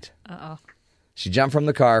back seat. Uh-oh. She jumped from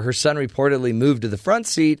the car. Her son reportedly moved to the front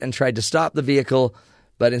seat and tried to stop the vehicle,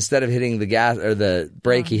 but instead of hitting the gas or the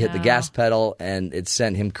brake, he hit the gas pedal, and it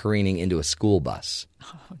sent him careening into a school bus.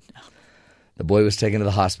 Oh, no. The boy was taken to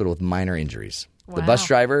the hospital with minor injuries. Wow. The bus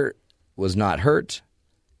driver was not hurt,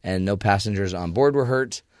 and no passengers on board were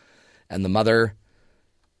hurt, and the mother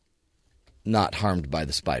not harmed by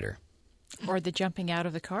the spider. Or the jumping out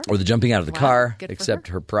of the car? Or the jumping out of the car, Good for except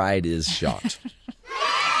her pride is shocked.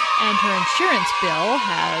 And her insurance bill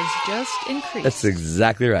has just increased. That's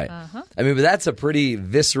exactly right. I mean, but that's a pretty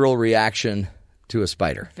visceral reaction to a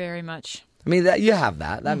spider. Very much. I mean, you have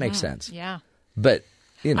that. That makes sense. Yeah. But,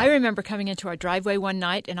 I remember coming into our driveway one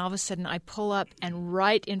night, and all of a sudden I pull up, and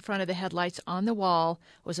right in front of the headlights on the wall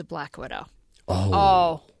was a Black Widow.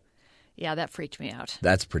 Oh. Yeah, that freaked me out.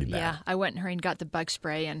 That's pretty bad. Yeah, I went in and got the bug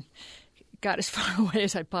spray and got as far away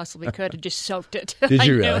as I possibly could and just soaked it. Did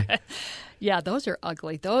you really? Yeah, those are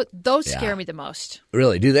ugly. Those scare me the most.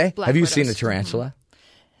 Really? Do they? Black Have you widows. seen a tarantula?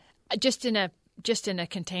 Just in a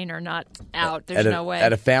container, not out. There's no way.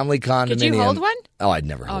 At a family condominium. Could you hold one? Oh, I'd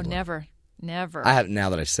never hold one. Never. I have. Now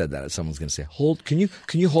that I said that, someone's going to say, "Hold, can you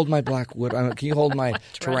hold my black wood? Can you hold my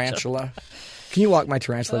tarantula? Can you walk my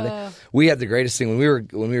tarantula?" We had the greatest thing when we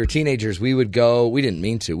were teenagers. We would go. We didn't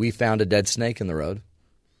mean to. We found a dead snake in the road,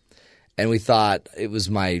 and we thought it was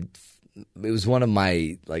one of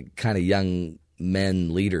my like kind of young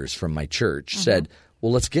men leaders from my church said,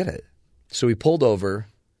 "Well, let's get it." So we pulled over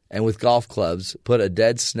and with golf clubs put a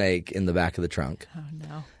dead snake in the back of the trunk. Oh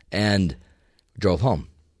no! And drove home.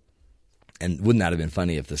 And wouldn't that have been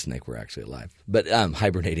funny if the snake were actually alive? But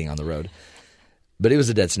hibernating on the road. But it was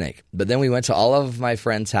a dead snake. But then we went to all of my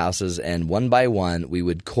friends' houses, and one by one, we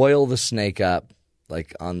would coil the snake up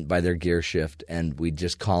like by their gear shift, and we'd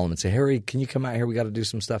just call them and say, "Harry, can you come out here? We got to do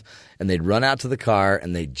some stuff." And they'd run out to the car,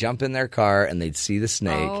 and they'd jump in their car, and they'd see the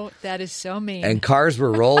snake. Oh, that is so mean. And cars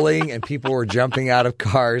were rolling, and people were jumping out of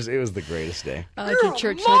cars. It was the greatest day. Did your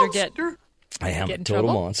church leader get... I am a in total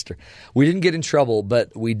trouble? monster. We didn't get in trouble,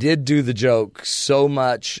 but we did do the joke so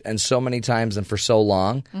much and so many times and for so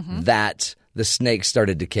long that the snake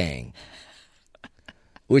started decaying,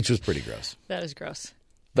 which was pretty gross. That is gross.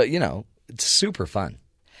 But, it's super fun.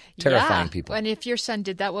 Terrifying people. And if your son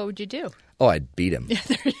did that, what would you do? Oh, I'd beat him.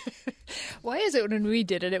 Why is it when we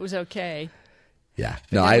did it, it was okay? Yeah.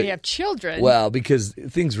 No, we have children. Well, because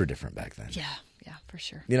things were different back then. Yeah, for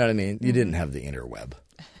sure. You know what I mean? You didn't have the interweb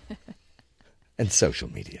and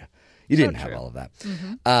social media. You didn't have all of that.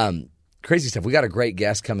 Mm-hmm. Crazy stuff. We got a great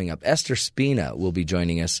guest coming up. Esther Spina will be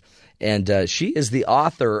joining us, and she is the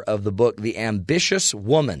author of the book The Ambitious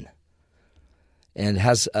Woman, and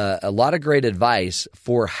has a lot of great advice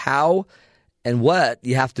for how and what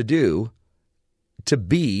you have to do to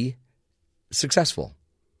be successful,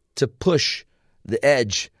 to push the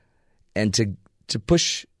edge, and to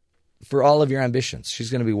push for all of your ambitions.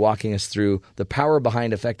 She's going to be walking us through the power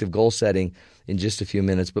behind effective goal setting in just a few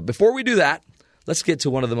minutes. But before we do that, let's get to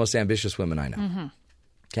one of the most ambitious women I know. Mm-hmm.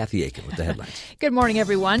 Kathy Aiken with the headlines. Good morning,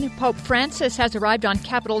 everyone. Pope Francis has arrived on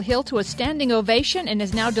Capitol Hill to a standing ovation and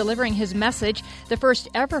is now delivering his message, the first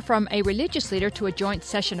ever from a religious leader to a joint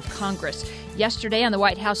session of Congress. Yesterday on the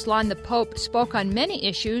White House lawn, the Pope spoke on many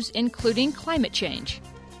issues, including climate change.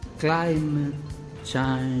 Climate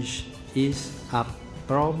change is a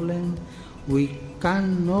problem we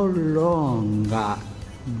can no longer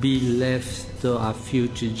be left to a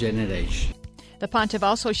future generation. The pontiff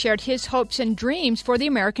also shared his hopes and dreams for the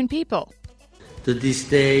American people. To these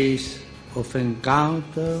days of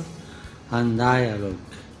encounter and dialogue,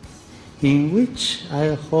 in which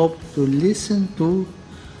I hope to listen to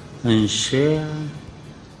and share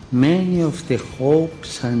many of the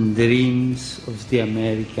hopes and dreams of the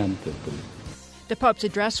American people. The Pope's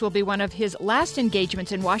address will be one of his last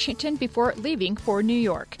engagements in Washington before leaving for New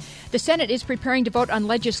York. The Senate is preparing to vote on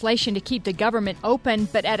legislation to keep the government open,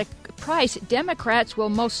 but at a price Democrats will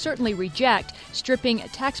most certainly reject, stripping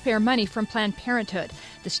taxpayer money from Planned Parenthood.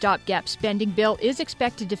 The stopgap spending bill is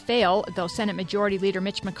expected to fail, though Senate Majority Leader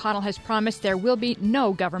Mitch McConnell has promised there will be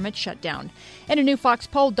no government shutdown. In a new Fox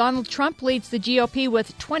poll, Donald Trump leads the GOP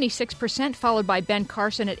with 26%, followed by Ben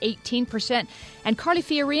Carson at 18%, and Carly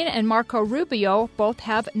Fiorina and Marco Rubio both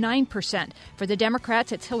have 9%. For the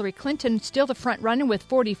Democrats, it's Hillary Clinton still the front-runner with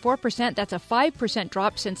 44%. That's a 5%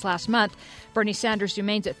 drop since last month. Bernie Sanders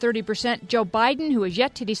remains at 30%. Joe Biden, who is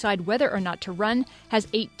yet to decide whether or not to run, has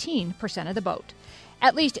 18% of the vote.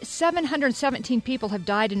 At least 717 people have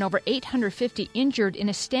died and over 850 injured in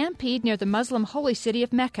a stampede near the Muslim holy city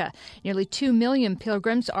of Mecca. Nearly 2 million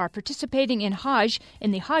pilgrims are participating in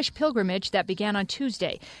the Hajj pilgrimage that began on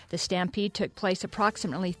Tuesday. The stampede took place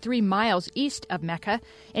approximately 3 miles east of Mecca.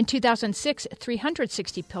 In 2006,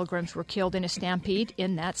 360 pilgrims were killed in a stampede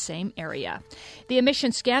in that same area. The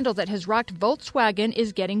emission scandal that has rocked Volkswagen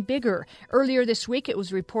is getting bigger. Earlier this week, it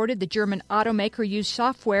was reported the German automaker used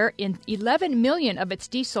software in 11 million of its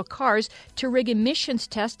diesel cars to rig emissions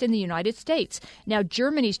tests in the United States. Now,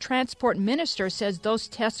 Germany's transport minister says those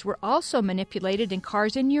tests were also manipulated in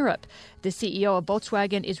cars in Europe. The CEO of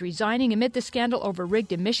Volkswagen is resigning amid the scandal over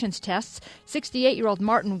rigged emissions tests. 68-year-old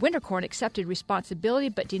Martin Winterkorn accepted responsibility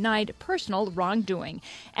but denied personal wrongdoing.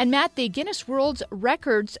 And Matt, the Guinness World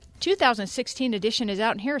Records 2016 edition is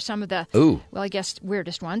out, and here are some of the, well, I guess,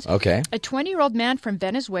 weirdest ones. Okay. A 20-year-old man from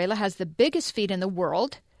Venezuela has the biggest feet in the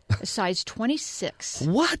world, a size 26.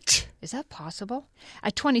 What? Is that possible?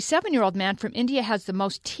 A 27-year-old man from India has the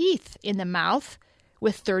most teeth in the mouth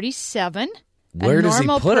with 37. Where does he put them? A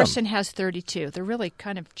normal person has 32. They're really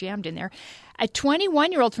kind of jammed in there. A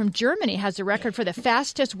 21-year-old from Germany has the record for the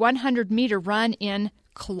fastest 100-meter run in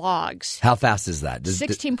clogs. How fast is that?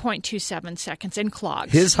 16.27 seconds in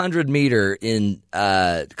clogs. His 100-meter in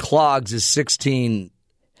clogs is 16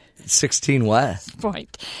 what?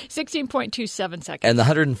 16.27 seconds. And the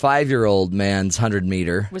 105-year-old man's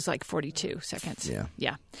 100-meter was like 42 seconds.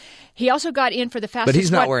 Yeah. He also got in for the fastest. But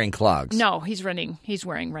he's not wearing clogs. No, he's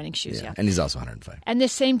wearing running shoes, yeah. And he's also 105. And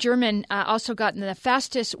this same German also got in the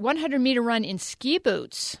fastest 100-meter run in ski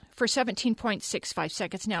boots for 17.65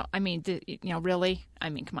 seconds. Now, I mean, really? I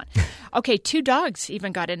mean, come on. Okay, 2 dogs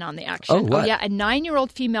even got in on the action. Oh, what? Yeah, a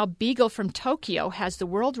 9-year-old female beagle from Tokyo has the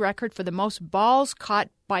world record for the most balls caught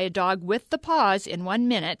by a dog with the paws in 1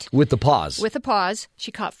 minute. With the paws? With the paws.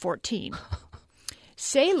 She caught 14.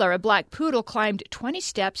 Sailor, a black poodle, climbed 20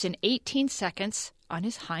 steps in 18 seconds on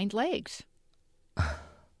his hind legs.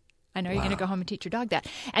 I know you're going to go home and teach your dog that.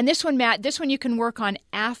 And this one, Matt, you can work on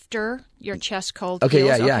after your chest cold okay,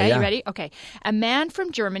 heals. Yeah. You ready? Okay. A man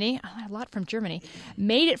from Germany, a lot from Germany,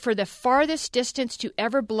 made it for the farthest distance to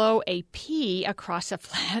ever blow a pea across a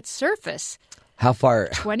flat surface. How far?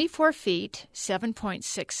 24 feet,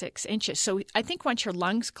 7.66 inches. So I think once your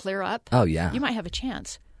lungs clear up, you might have a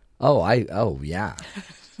chance. Oh, yeah.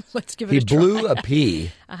 Let's give it a try. He blew a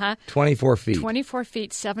pea 24 feet. 24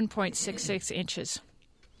 feet, 7.66 inches.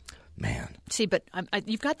 Man. See, but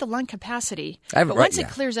you've got the lung capacity. But once it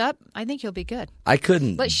clears up, I think you'll be good. I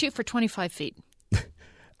couldn't. Let's shoot for 25 feet.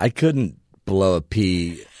 I couldn't below a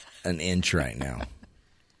pea an inch right now.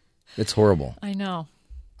 It's horrible. I know.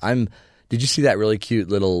 Did you see that really cute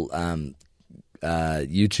little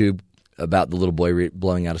YouTube about the little boy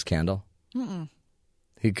blowing out his candle? Mm-mm.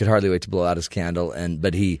 He could hardly wait to blow out his candle,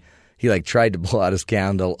 but he like tried to blow out his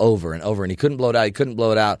candle over and over, and he couldn't blow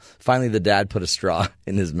it out. Finally, the dad put a straw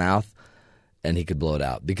in his mouth, and he could blow it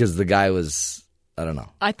out because the guy was, I don't know.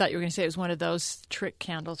 I thought you were going to say it was one of those trick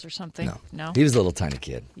candles or something. No? He was a little tiny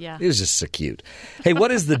kid. Yeah. He was just so cute. Hey,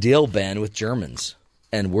 what is the deal, Ben, with Germans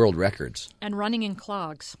and world records? And running in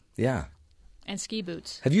clogs. Yeah. And ski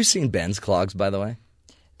boots. Have you seen Ben's clogs, by the way?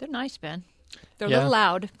 They're nice, Ben. They're a little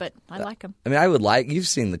loud, but I like them. I mean, you've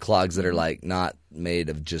seen the clogs that are like not made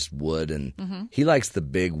of just wood, and he likes the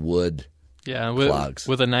big wood clogs.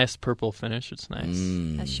 With a nice purple finish. It's nice.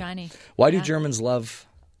 That's shiny. Why do Germans love,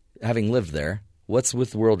 having lived there, what's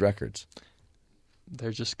with world records?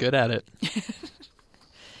 They're just good at it.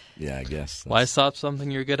 Yeah, I guess. Why stop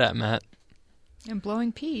something you're good at, Matt? And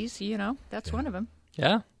blowing peas, that's one of them.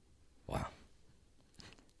 Yeah. Wow.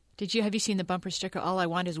 Have you seen the bumper sticker? All I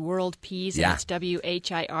want is world peas, Yeah. and it's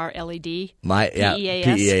WHIRLED. PEAS.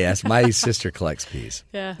 PEAS. My sister collects peas.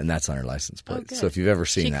 Yeah. And that's on her license plate. good. So if you've ever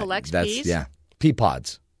seen that. She collects that's, peas? Yeah. Pea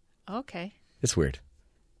pods. Okay. It's weird.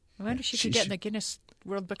 I wonder if she could get in the Guinness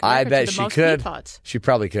World Book of I Records bet for the she most could. pea pods. She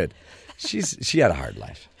probably could. She had a hard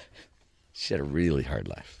life. She had a really hard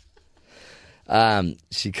life.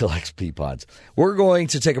 She collects pea pods. We're going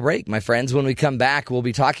to take a break, my friends. When we come back, we'll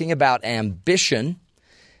be talking about ambition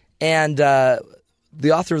and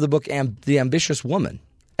the author of the book, The Ambitious Woman,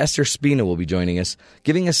 Esther Spina, will be joining us,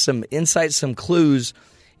 giving us some insights, some clues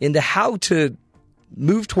into how to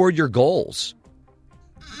move toward your goals.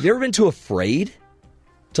 Have you ever been too afraid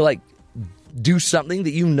to do something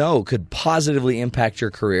that you know could positively impact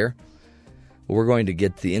your career? Well, we're going to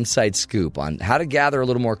get the inside scoop on how to gather a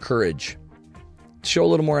little more courage, show a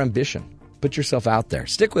little more ambition, put yourself out there.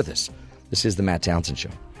 Stick with us. This is the Matt Townsend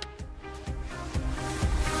Show.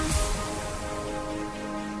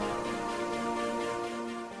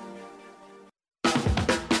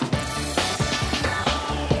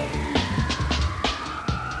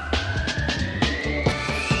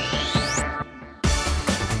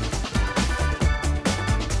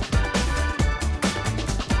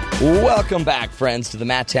 Welcome back, friends, to the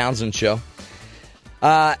Matt Townsend Show.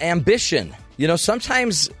 Ambition.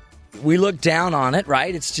 Sometimes we look down on it,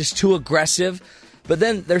 right? It's just too aggressive. But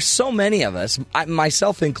then there's so many of us,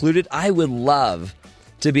 myself included, I would love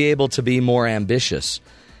to be able to be more ambitious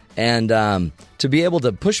and to be able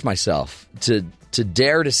to push myself, to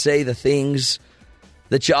dare to say the things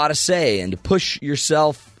that you ought to say and to push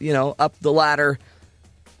yourself, up the ladder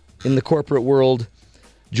in the corporate world.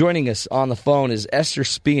 Joining us on the phone is Esther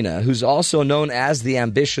Spina, who's also known as The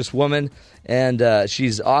Ambitious Woman, and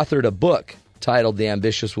she's authored a book titled The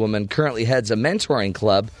Ambitious Woman, currently heads a mentoring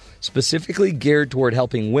club specifically geared toward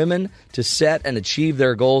helping women to set and achieve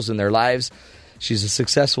their goals in their lives. She's a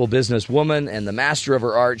successful businesswoman and the master of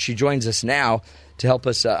her art. She joins us now to help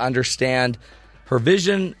us understand her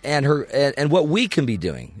vision and and what we can be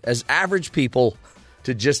doing as average people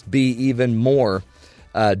to just be even more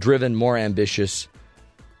driven, more ambitious.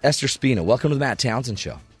 Esther Spina, welcome to the Matt Townsend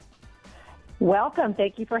Show. Welcome.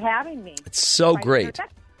 Thank you for having me. It's so great.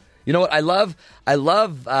 You know what? I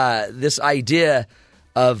love this idea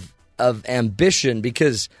of ambition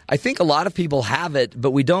because I think a lot of people have it, but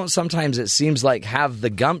we don't sometimes, it seems like, have the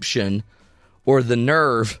gumption or the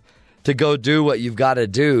nerve to go do what you've got to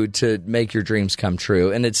do to make your dreams come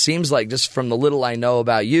true. And it seems like, just from the little I know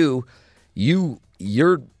about you, you've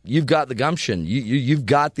got the gumption. You've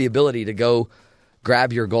got the ability to go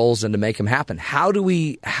grab your goals and to make them happen. How do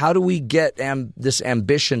we get this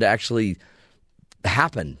ambition to actually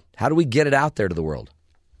happen? How do we get it out there to the world?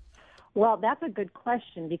 Well, that's a good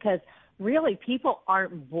question because really people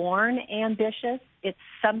aren't born ambitious. It's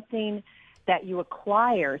something that you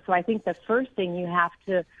acquire. So I think the first thing you have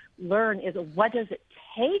to learn is, what does it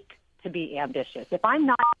take to be ambitious? If I'm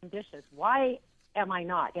not ambitious, why am I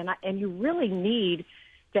not? And you really need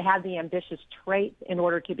to have the ambitious traits in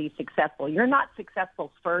order to be successful. You're not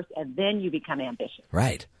successful first, and then you become ambitious.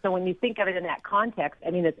 Right. So when you think of it in that context,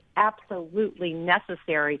 it's absolutely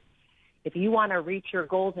necessary if you want to reach your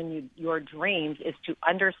goals and your dreams, is to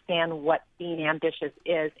understand what being ambitious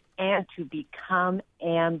is and to become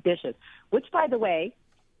ambitious, which, by the way,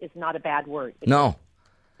 is not a bad word.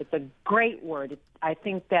 It's a great word. I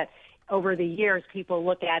think that over the years, people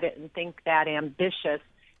look at it and think that ambitious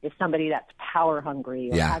is somebody that's power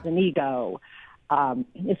hungry or has an ego,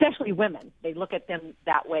 especially women. They look at them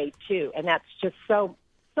that way too, and that's just so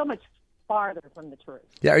much farther from the truth.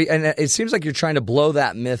 Yeah, and it seems like you're trying to blow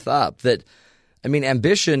that myth up. That, I mean,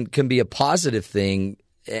 ambition can be a positive thing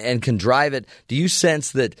and can drive it. Do you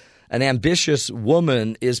sense that an ambitious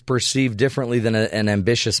woman is perceived differently than an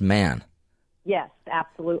ambitious man? Yes,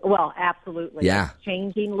 absolutely. Well, absolutely. Yeah. It's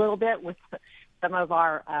changing a little bit with some of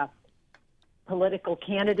our political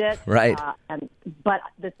candidates. Right. But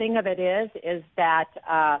the thing of it is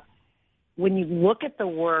that when you look at the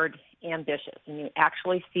word ambitious and you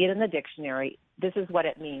actually see it in the dictionary, this is what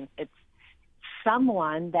it means. It's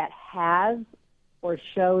someone that has or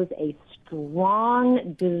shows a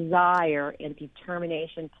strong desire and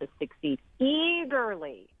determination to succeed,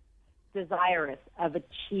 eagerly desirous of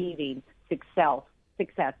achieving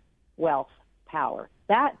success, wealth, power.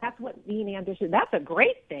 That's what being ambitious, that's a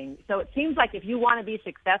great thing. So it seems like if you want to be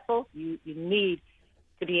successful, you need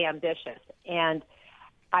to be ambitious. And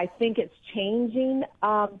I think it's changing.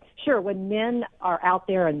 Sure, when men are out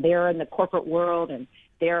there and they're in the corporate world and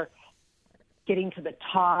they're getting to the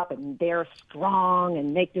top and they're strong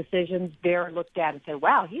and make decisions, they're looked at and say,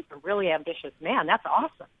 wow, he's a really ambitious man. That's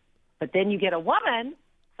awesome. But then you get a woman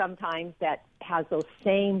sometimes that has those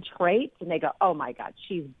same traits and they go, oh, my God,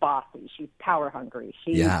 she's bossy. She's power hungry.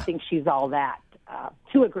 She thinks she's all that,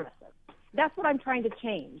 too aggressive. That's what I'm trying to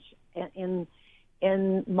change in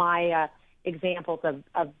my examples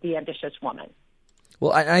of the ambitious woman.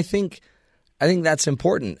 Well, I think that's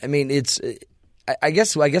important. I mean, I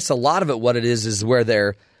guess a lot of it, what it is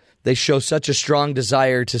where they show such a strong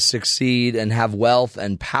desire to succeed and have wealth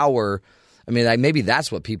and power. I mean, maybe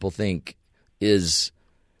that's what people think is,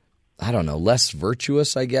 I don't know, less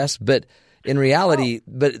virtuous, I guess. But in reality,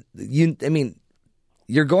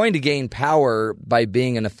 you're going to gain power by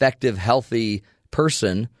being an effective, healthy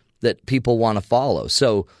person that people want to follow.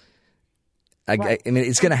 So, I mean,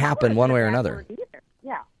 it's going to happen one way or another.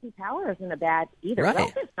 Yeah, power isn't a bad either. Right.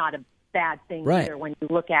 Wealth is not a bad thing Right. either when you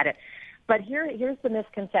look at it. But here's the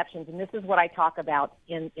misconceptions, and this is what I talk about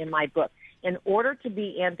in my book. In order to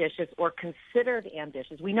be ambitious or considered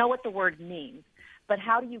ambitious, we know what the word means, but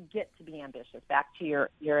how do you get to be ambitious? Back to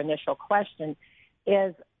your initial question,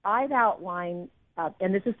 is I've outlined,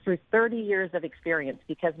 and this is through 30 years of experience,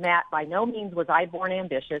 because, Matt, by no means was I born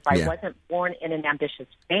ambitious. I wasn't born in an ambitious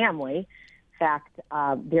family. In fact,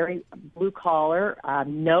 very blue-collar.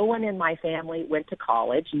 No one in my family went to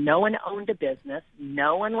college. No one owned a business.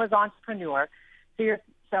 No one was entrepreneur.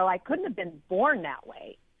 So I couldn't have been born that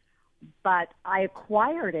way. But I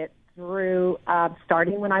acquired it through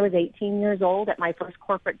starting when I was 18 years old at my first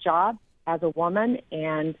corporate job as a woman,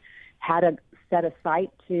 and had a set a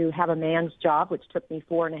sight to have a man's job, which took me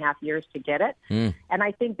 4.5 years to get it. And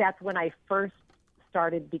I think that's when I first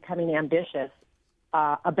started becoming ambitious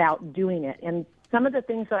about doing it. And some of the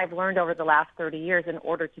things that I've learned over the last 30 years, in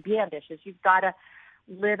order to be ambitious, you've got to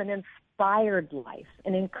live an inspired life,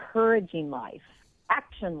 an encouraging life,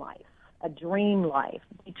 action life, a dream life,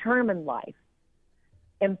 determined life,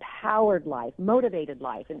 empowered life, motivated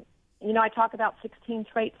life. And, I talk about 16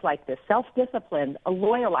 traits like this: self-discipline, a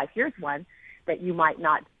loyal life. Here's one that you might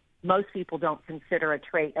not, most people don't consider a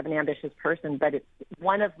trait of an ambitious person, but it's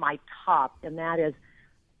one of my top, and that is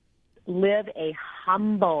live a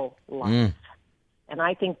humble life. And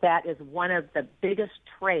I think that is one of the biggest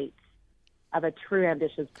traits of a true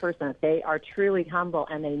ambitious person. They are truly humble,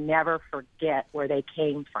 and they never forget where they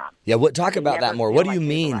came from. Yeah, talk about that more. What do you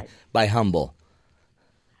mean by humble?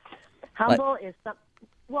 Humble is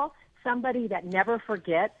somebody that never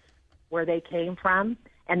forgets where they came from,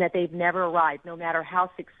 and that they've never arrived. No matter how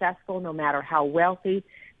successful, no matter how wealthy,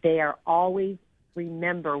 they are always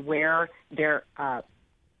remember where their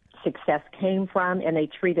success came from, and they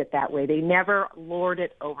treat it that way. They never lord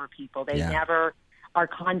it over people. They never are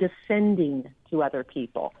condescending to other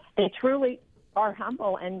people. They truly are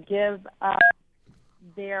humble and give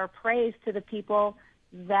their praise to the people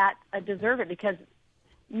that deserve it, because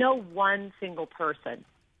no one single person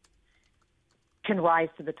can rise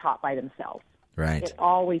to the top by themselves. Right. It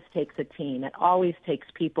always takes a team. It always takes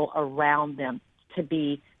people around them to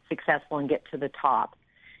be successful and get to the top.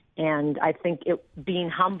 And I think being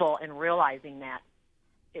humble and realizing that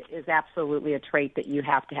is absolutely a trait that you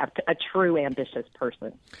have to have, a true ambitious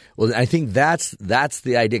person. Well, I think that's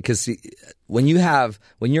the idea, because when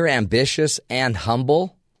you're ambitious and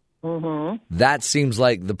humble, that seems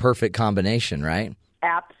like the perfect combination, right?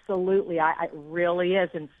 Absolutely. It really is.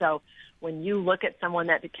 And so when you look at someone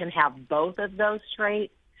that can have both of those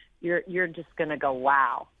traits, you're just going to go,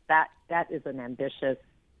 wow, that is an ambitious,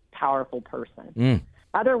 powerful person.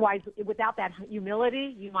 Otherwise, without that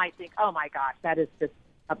humility, you might think, oh, my gosh, that is just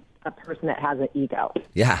a person that has an ego.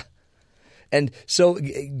 Yeah. And so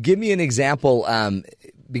give me an example,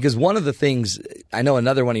 because one of the things, I know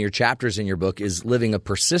another one of your chapters in your book is living a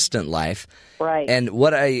persistent life. Right. And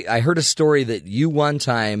what I heard a story that you one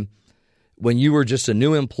time, when you were just a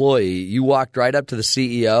new employee, you walked right up to the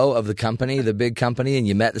CEO of the company, the big company, and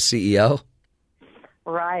you met the CEO.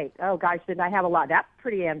 Right. Oh, gosh, didn't I have a lot? That's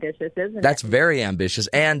pretty ambitious, isn't it? That's very ambitious,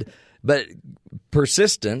 but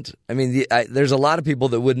persistent. I mean, there's a lot of people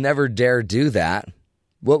that would never dare do that.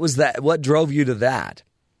 What was that? What drove you to that?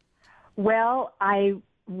 Well,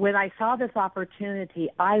 when I saw this opportunity,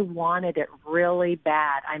 I wanted it really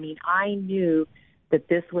bad. I mean, I knew that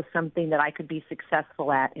this was something that I could be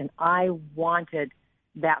successful at, and I wanted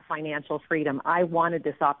that financial freedom. I wanted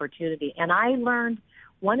this opportunity. And I learned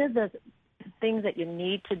one of the things that you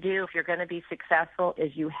need to do if you're going to be successful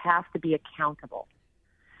is you have to be accountable.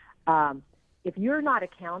 If you're not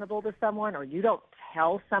accountable to someone, or you don't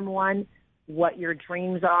tell someone what your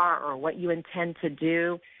dreams are or what you intend to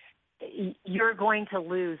do, you're going to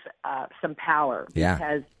lose some power. Yeah.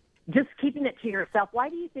 Because just keeping it to yourself, why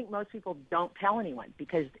do you think most people don't tell anyone?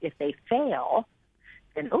 Because if they fail,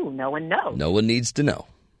 then, no one knows. No one needs to know.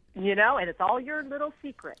 You know, and it's all your little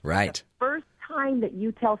secret. Right. The first time that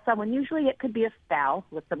you tell someone, usually it could be a spouse,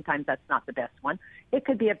 but sometimes that's not the best one. It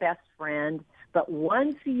could be a best friend. But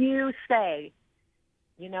once you say,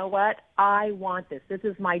 you know what, I want this. This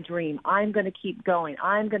is my dream. I'm going to keep going.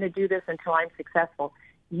 I'm going to do this until I'm successful.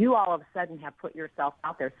 You all of a sudden have put yourself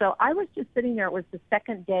out there. So I was just sitting there. It was the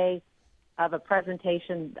second day of a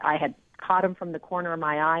presentation. I had caught him from the corner of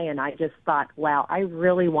my eye, and I just thought, wow, I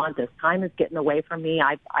really want this. Time is getting away from me.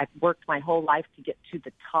 I've worked my whole life to get to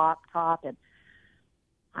the top, and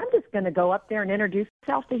I'm just going to go up there and introduce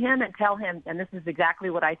myself to him and tell him, and this is exactly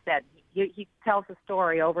what I said. He tells the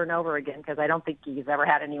story over and over again because I don't think he's ever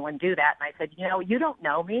had anyone do that. And I said, you don't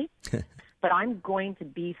know me, but I'm going to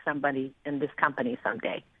be somebody in this company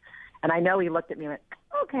someday. And I know he looked at me and went,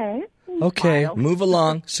 okay, move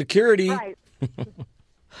along. Security. Right.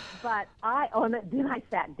 But then I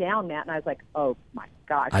sat down, Matt, and I was like, oh, my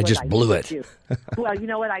gosh. I just blew it. Well, you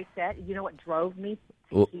know what I said? You know what drove me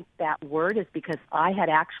to keep that word is because I had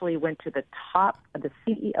actually went to the top of the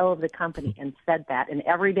CEO of the company and said that. And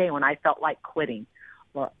every day when I felt like quitting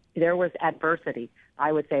or there was adversity,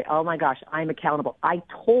 I would say, oh, my gosh, I'm accountable. I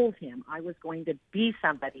told him I was going to be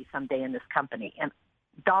somebody someday in this company. And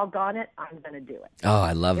doggone it, I'm going to do it. Oh,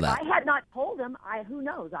 I love that. If I had not told him, who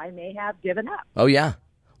knows, I may have given up. Oh, yeah.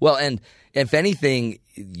 Well, and if anything,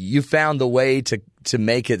 you found the way to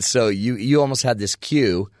make it so you almost had this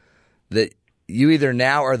cue that you either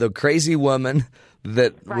now are the crazy woman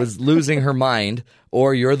that was losing her mind,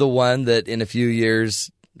 or you're the one that in a few years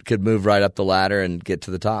could move right up the ladder and get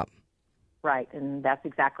to the top. Right, and that's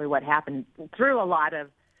exactly what happened through a lot of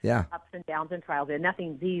ups and downs and trials. And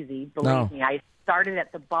nothing's easy, believe me. I started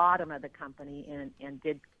at the bottom of the company and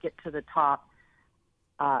did get to the top.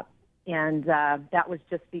 And that was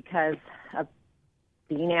just because of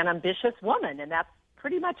being an ambitious woman, and that's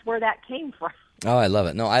pretty much where that came from. Oh, I love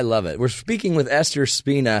it. No, I love it. We're speaking with Esther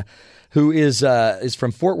Spina, who is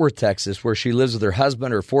from Fort Worth, Texas, where she lives with her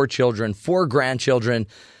husband, her 4 children, 4 grandchildren,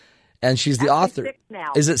 and she's the author. 6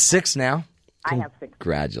 now. Is it 6 now? I have 6.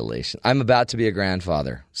 Congratulations. I'm about to be a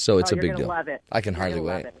grandfather, so it's a big deal. You're going to love it. I can hardly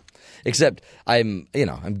wait. Except I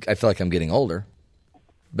feel like I'm getting older.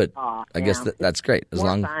 But I guess that's great, as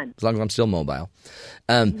long as I'm still mobile.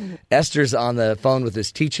 Esther's on the phone with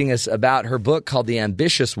us teaching us about her book called The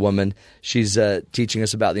Ambitious Woman. She's teaching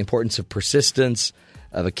us about the importance of persistence,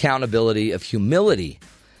 of accountability, of humility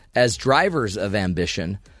as drivers of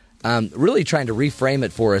ambition, really trying to reframe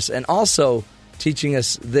it for us, and also teaching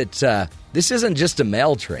us that this isn't just a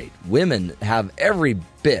male trait. Women have every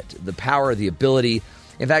bit the power, the ability.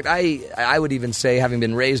 In fact, I would even say, having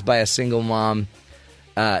been raised by a single mom,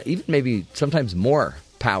 even maybe sometimes more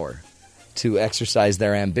power to exercise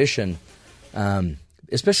their ambition,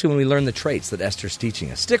 especially when we learn the traits that Esther's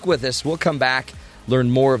teaching us. Stick with us. We'll come back,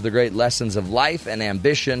 learn more of the great lessons of life and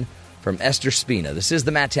ambition from Esther Spina. This is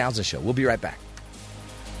The Matt Townsend Show. We'll be right back.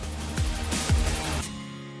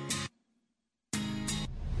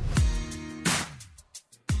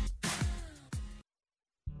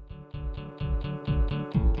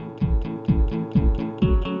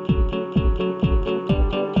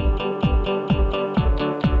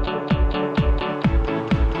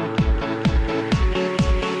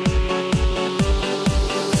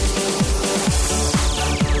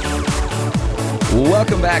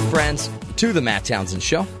 Welcome back, friends, to the Matt Townsend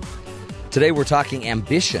Show. Today we're talking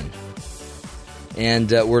ambition, and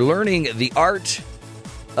we're learning the art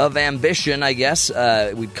of ambition, I guess.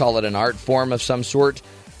 We'd call it an art form of some sort,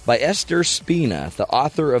 by Esther Spina, the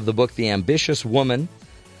author of the book The Ambitious Woman.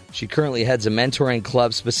 She currently heads a mentoring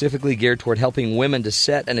club specifically geared toward helping women to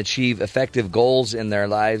set and achieve effective goals in their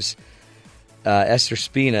lives. Esther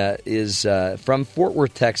Spina is from Fort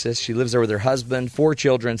Worth, Texas. She lives there with her husband, 4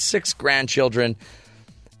 children, 6 grandchildren,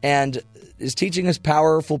 and is teaching us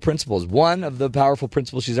powerful principles. One of the powerful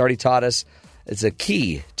principles she's already taught us, it's a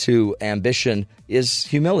key to ambition, is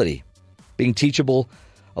humility, being teachable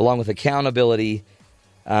along with accountability.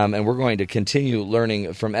 And we're going to continue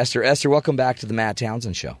learning from Esther. Esther, welcome back to the Matt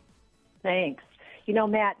Townsend Show. Thanks. You know,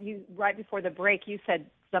 Matt, you right before the break, you said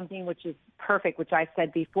something which is perfect, which I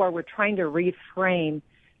said before. We're trying to reframe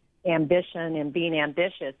ambition and being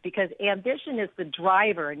ambitious, because ambition is the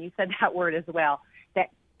driver, and you said that word as well,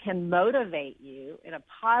 that can motivate you in a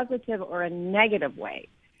positive or a negative way.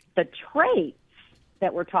 The traits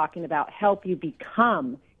that we're talking about help you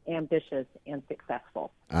become ambitious and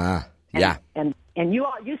successful. Yeah. And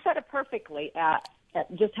you said it perfectly,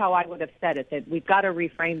 just how I would have said it, that we've got to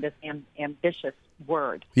reframe this ambitious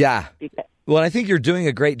word. Yeah. Well, I think you're doing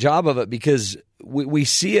a great job of it, because we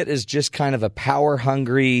see it as just kind of a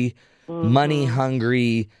power-hungry,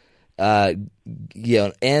 money-hungry,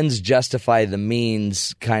 ends justify the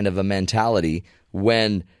means kind of a mentality,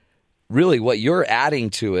 when really what you're adding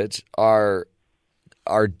to it are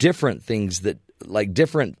different things that, like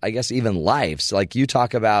different, I guess, even lives. Like you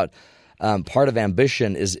talk about part of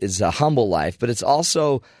ambition is a humble life, but it's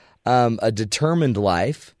also a determined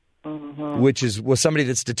life, which was somebody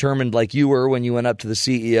that's determined like you were when you went up to the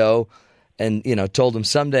CEO and, told him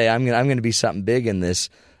someday I'm going to be something big in this.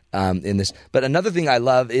 But another thing I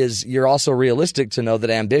love is you're also realistic to know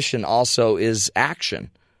that ambition also is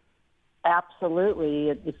action.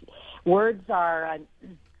 Absolutely. Words are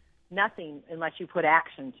nothing unless you put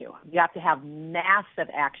action to them. You have to have massive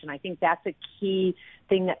action. I think that's a key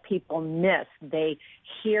thing that people miss. They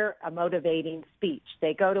hear a motivating speech.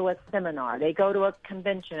 They go to a seminar. They go to a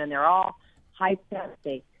convention, and they're all hyped up.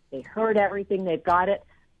 They heard everything. They've got it.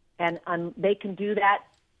 And they can do that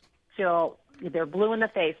till they're blue in the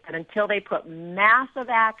face. But until they put massive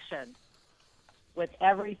action with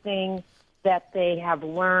everything that they have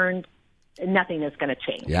learned, nothing is going to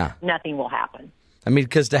change. Yeah. Nothing will happen. I mean,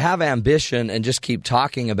 because to have ambition and just keep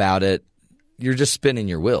talking about it, you're just spinning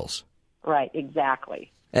your wheels. Right,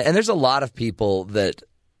 exactly. And there's a lot of people that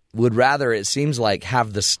would rather, it seems like,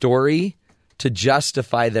 have the story to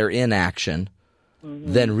justify their inaction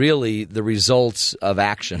than really the results of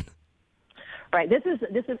action. Right. This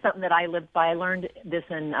is something that I lived by. I learned this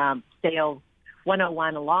in Sales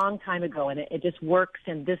 101 a long time ago, and it just works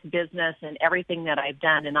in this business and everything that I've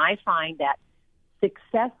done. And I find that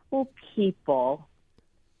successful people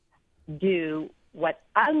do what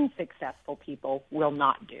unsuccessful people will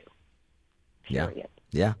not do. Period.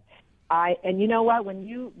 Yeah. And you know what?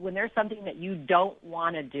 When there's something that you don't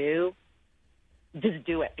want to do, just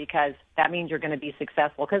do it, because that means you're going to be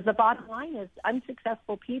successful. Because the bottom line is,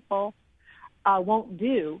 unsuccessful people won't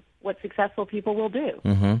do what successful people will do.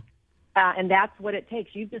 And that's what it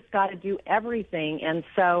takes. You've just got to do everything. And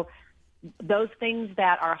so those things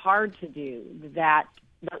that are hard to do, that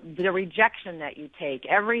the rejection that you take,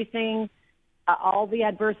 everything, all the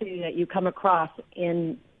adversity that you come across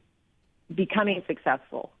in becoming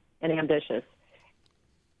successful and ambitious,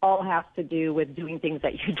 all has to do with doing things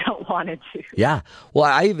that you don't want to do. Yeah. Well,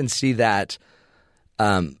 I even see that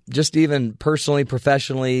just even personally,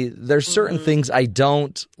 professionally, there's certain things I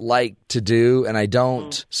don't like to do, and I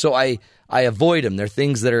don't. So I avoid them. They're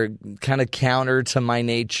things that are kind of counter to my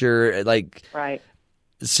nature. Right.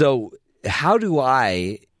 So how do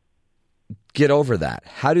I get over that?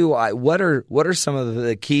 What are some of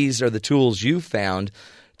the keys or the tools you found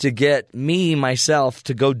to get myself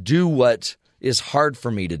to go do what is hard for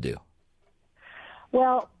me to do?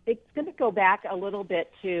 Well, it's going to go back a little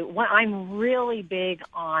bit to when I'm really big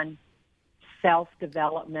on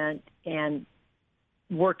self-development and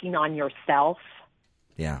working on yourself.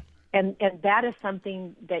 Yeah. And that is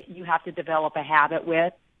something that you have to develop a habit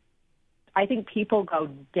with. I think people go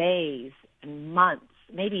days and months,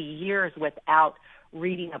 maybe years, without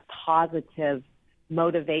reading a positive,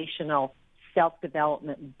 motivational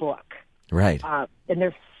self-development book. Right. And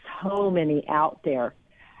there's so many out there.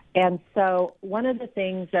 And so one of the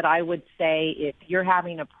things that I would say, if you're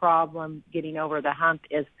having a problem getting over the hump,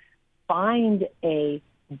 is find a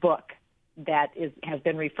book that has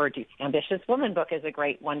been referred to. Ambitious Woman book is a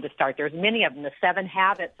great one to start. There's many of them. The 7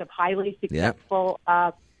 Habits of Highly Successful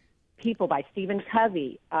People by Stephen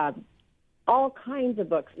Covey. All kinds of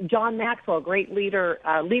books. John Maxwell, a great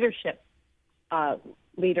leadership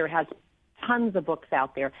leader, has tons of books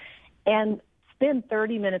out there. And spend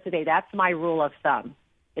 30 minutes a day. That's my rule of thumb,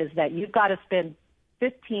 is that you've got to spend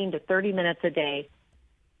 15 to 30 minutes a day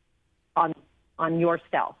on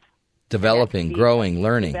yourself. Developing, growing,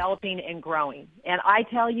 learning. Developing and growing. And I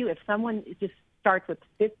tell you, if someone just starts with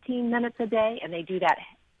 15 minutes a day and they do that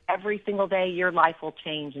every single day, your life will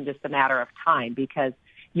change in just a matter of time, because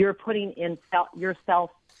you're putting in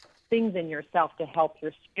things in yourself to help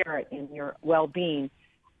your spirit and your well-being,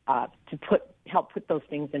 to help put those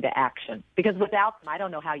things into action. Because without them, I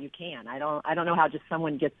don't know how you can. I don't know how just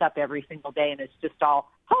someone gets up every single day and it's just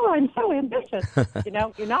all, oh, I'm so ambitious.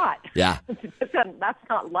 You're not. Yeah. That's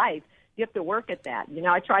not life. You have to work at that.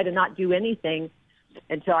 I try to not do anything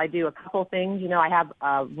until I do a couple things. I have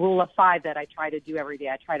a rule of 5 that I try to do every day.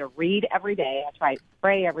 I try to read every day. I try to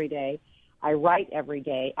pray every day. I write every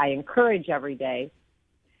day. I encourage every day.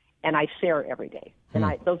 And I share every day. And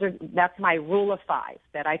that's my rule of 5,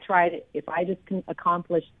 that I try to, if I just can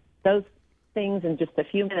accomplish those things in just a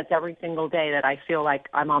few minutes every single day, that I feel like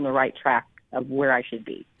I'm on the right track of where I should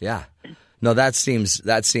be. Yeah. No, that seems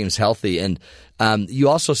healthy. And you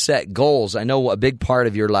also set goals. I know a big part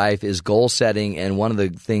of your life is goal setting, and one of the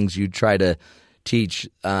things you try to teach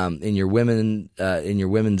in your women's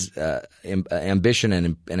ambition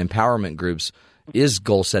and empowerment groups is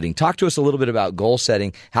goal setting. Talk to us a little bit about goal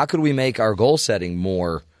setting. How could we make our goal setting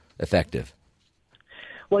more effective?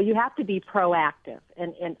 Well, you have to be proactive.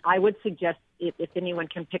 And I would suggest if anyone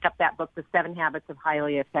can pick up that book, The 7 Habits of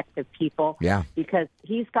Highly Effective People. Yeah. Because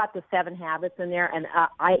he's got the 7 habits in there. And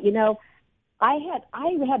I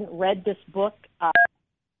hadn't read this book.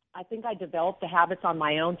 I think I developed the habits on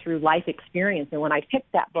my own through life experience. And when I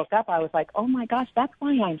picked that book up, I was like, oh my gosh, that's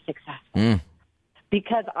why I'm successful.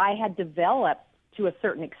 Because I had developed, to a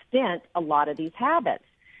certain extent, a lot of these habits.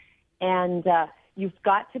 And you've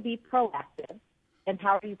got to be proactive. And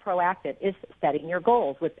how are you proactive? Is setting your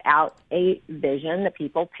goals. Without a vision, the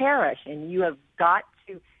people perish. And you have got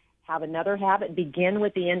to have another habit. Begin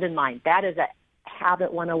with the end in mind. That is a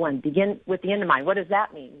habit 101. Begin with the end in mind. What does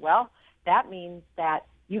that mean? Well, that means that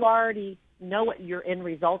you already know what your end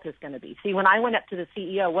result is going to be. See, when I went up to the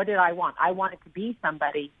CEO, what did I want? I wanted to be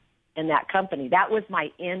somebody in that company. That was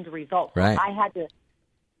my end result. Right. Did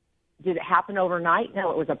it happen overnight?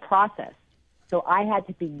 No, it was a process. So I had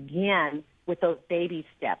to begin with those baby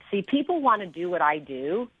steps. See, people want to do what I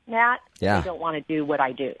do, Matt. Yeah. They don't want to do what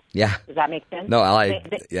I do. Yeah. Does that make sense? No, I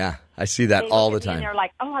see that all the time. And they're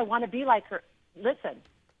like, oh, I want to be like her. Listen,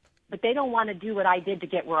 but they don't want to do what I did to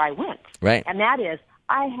get where I went. Right. And that is,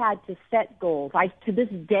 I had to set goals. To this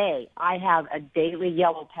day, I have a daily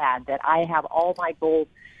yellow pad that I have all my goals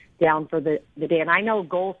down for the day. And I know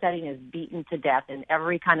goal setting is beaten to death in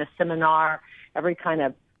every kind of seminar, every kind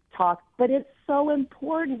of talk, but it's so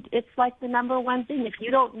important. It's like the number one thing. If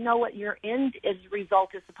you don't know what your end result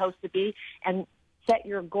is supposed to be and set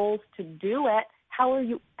your goals to do it, how are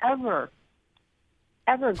you ever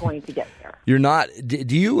going to get there? You're not.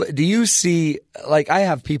 Do you see, like, I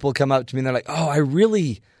have people come up to me and they're like, oh, I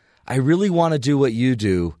really want to do what you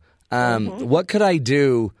do. What could I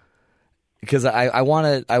do? Because I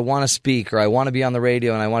want to speak, or I want to be on the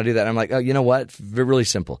radio, and I want to do that. And I'm like, oh, you know what? Really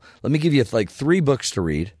simple. Let me give you like 3 books to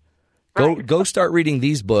read. Go start reading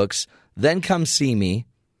these books. Then come see me.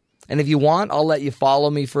 And if you want, I'll let you follow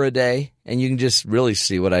me for a day, and you can just really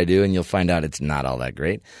see what I do, and you'll find out it's not all that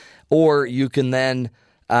great. Or you can then,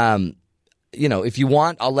 if you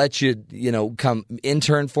want, I'll let you, come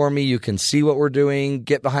intern for me. You can see what we're doing,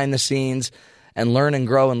 get behind the scenes, and learn and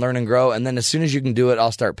grow and learn and grow. And then as soon as you can do it,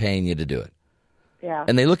 I'll start paying you to do it. Yeah.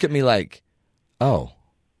 And they look at me like, oh,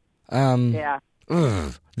 yeah.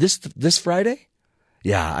 This Friday?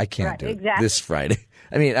 Yeah, I can't do it this Friday.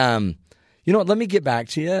 I mean, you know what? Let me get back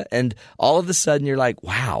to you. And all of a sudden you're like,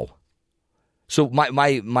 wow. So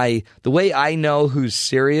the way I know who's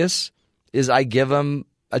serious is I give them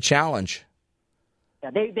a challenge.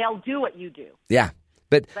 Yeah, they'll do what you do. Yeah.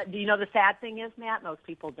 But do you know the sad thing is, Matt? Most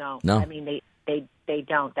people don't. No. I mean, they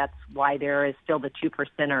don't. That's why there is still the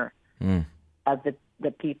 2%er of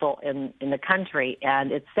the people in the country.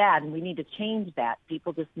 And it's sad, and we need to change that.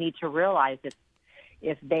 People just need to realize that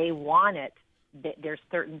if they want it, there's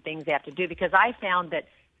certain things they have to do. Because I found that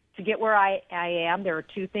to get where I am, there are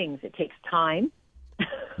 2 things. It takes time.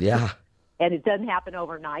 Yeah. And it doesn't happen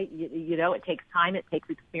overnight. It takes time. It takes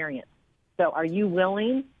experience. So are you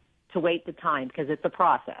willing to wait the time? Because it's a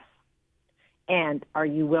process. And are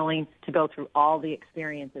you willing to go through all the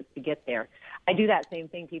experiences to get there? I do that same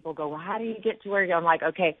thing. People go, well, how do you get to where you go? I'm like,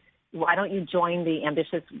 okay, why don't you join the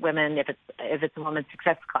Ambitious Women if it's a Women's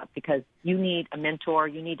Success Club? Because you need a mentor.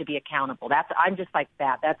 You need to be accountable. I'm just like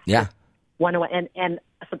that. That's one of and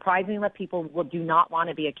surprisingly, people do not want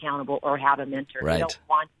to be accountable or have a mentor. Right. They don't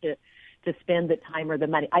want to spend the time or the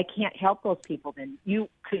money. I can't help those people. Then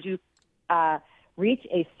could you reach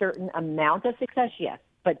a certain amount of success, yes.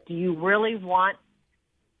 But do you really want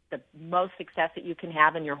the most success that you can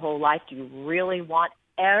have in your whole life? Do you really want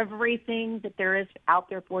everything that there is out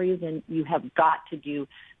there for you? Then you have got to do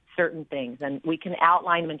certain things. And we can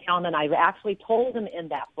outline them and tell them. And I've actually told them in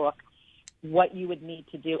that book what you would need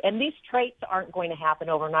to do. And these traits aren't going to happen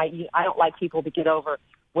overnight. I don't like people to get overwhelmed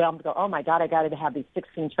and go, oh, my God, I got to have these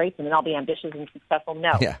 16 traits and then I'll be ambitious and successful.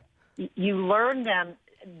 No. Yeah. You learn them.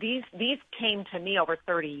 These came to me over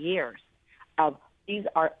 30 years of these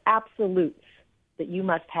are absolutes that you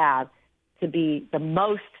must have to be the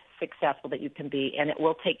most successful that you can be, and it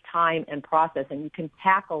will take time and process, and you can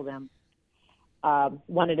tackle them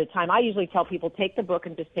one at a time. I usually tell people, take the book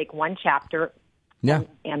and just take one chapter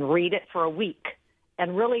and read it for a week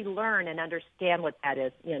and really learn and understand what that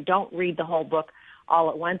is. You know, don't read the whole book all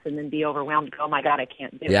at once and then be overwhelmed and go, oh, my God, I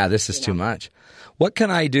can't do it. Yeah, this is too much. What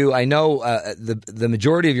can I do? I know the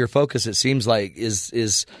majority of your focus, it seems like,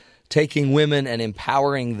 is taking women and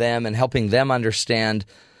empowering them and helping them understand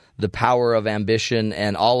the power of ambition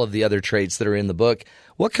and all of the other traits that are in the book.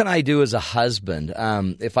 What can I do as a husband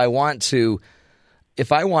if I want to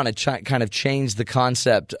kind of change the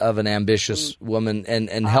concept of an ambitious woman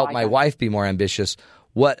and help my wife be more ambitious?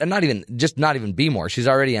 And not even be more. She's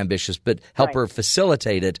already ambitious, but help her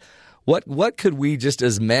facilitate it. What could we just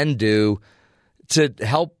as men do to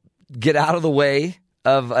help get out of the way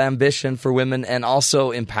of ambition for women and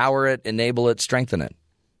also empower it, enable it, strengthen it?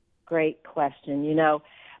 Great question. You know,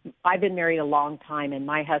 I've been married a long time, and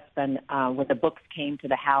my husband, when the books came to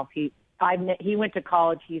the house, he went to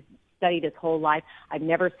college. He's studied his whole life. I've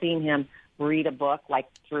never seen him read a book like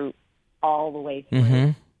through all the way through.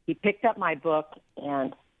 Mm-hmm. He picked up my book,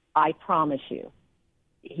 and I promise you,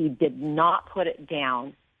 he did not put it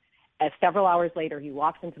down. As several hours later, he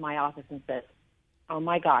walks into my office and says, oh,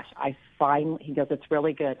 my gosh, he goes, it's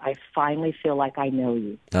really good. I finally feel like I know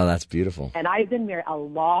you. Oh, that's beautiful. And I've been married a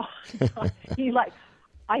long time.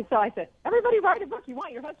 I said, everybody write a book. You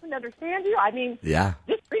want your husband to understand you? I mean,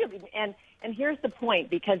 just read it. And here's the point,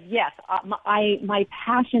 because, yes, my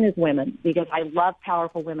passion is women, because I love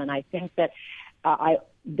powerful women. I think that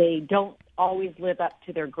they don't always live up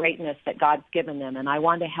to their greatness that God's given them, and I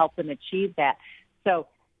want to help them achieve that. So,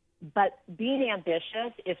 but being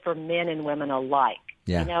ambitious is for men and women alike.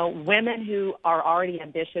 Yeah. You know, women who are already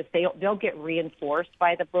ambitious, they'll get reinforced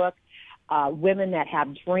by the book. Women that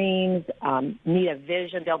have dreams, need a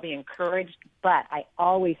vision, they'll be encouraged. But I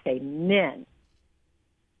always say men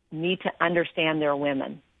need to understand their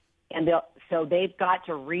women. And so they've got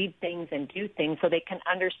to read things and do things so they can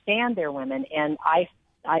understand their women. And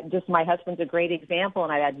my husband's a great example,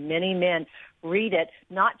 and I've had many men read it,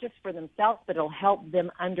 not just for themselves, but it'll help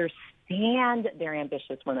them understand their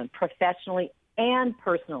ambitious women professionally and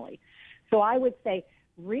personally. So I would say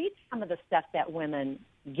read some of the stuff that women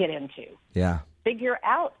get into. Yeah. Figure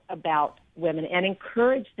out about women and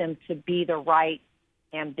encourage them to be the right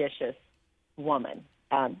ambitious woman.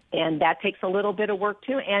 And that takes a little bit of work,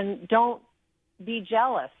 too. And don't be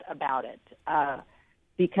jealous about it,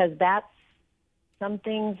 because that's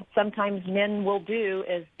something sometimes men will do,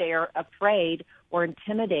 is they're afraid or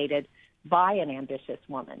intimidated by an ambitious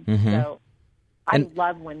woman. Mm-hmm. So I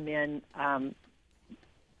love when men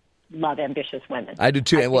love ambitious women. I do,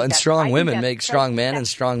 too. And strong women make strong men, and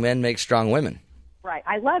strong men make strong women. Right.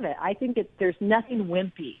 I love it. I think there's nothing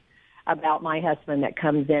wimpy about my husband that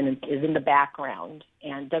comes in and is in the background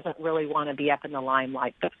and doesn't really want to be up in the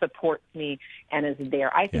limelight, but supports me and is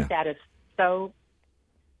there. I think that is so,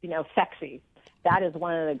 sexy. That is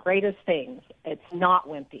one of the greatest things. It's not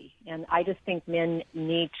wimpy. And I just think men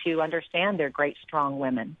need to understand they're great, strong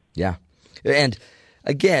women. Yeah. And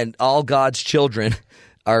again, all God's children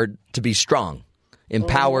are to be strong,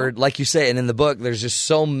 empowered, like you say. And in the book, there's just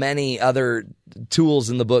so many other tools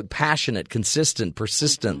in the book: passionate, consistent,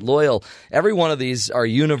 persistent, loyal. Every one of these are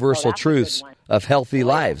universal truths of healthy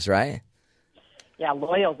lives, right? Yeah,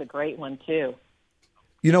 loyal's a great one, too.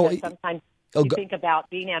 Sometimes you think about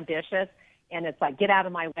being ambitious, and it's like, get out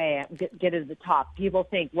of my way, get to the top. People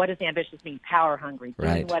think, what does ambitious mean? Power hungry,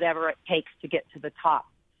 doing whatever it takes to get to the top.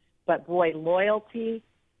 But boy, loyalty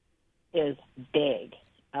is big.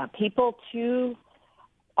 People too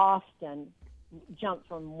often jump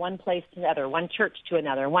from one place to another, one church to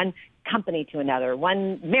another, one company to another,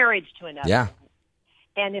 one marriage to another. Yeah.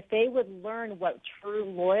 And if they would learn what true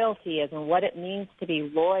loyalty is and what it means to be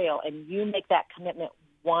loyal, and you make that commitment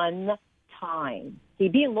one time. See,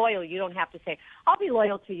 being loyal, you don't have to say, I'll be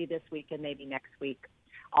loyal to you this week and maybe next week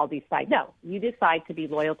I'll decide. No, you decide to be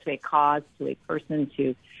loyal to a cause, to a person,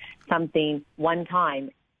 to something one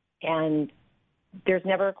time, and there's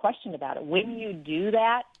never a question about it. When you do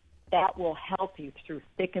that, that will help you through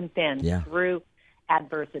thick and thin, Yeah. through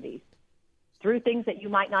adversities, through things that you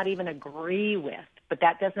might not even agree with. But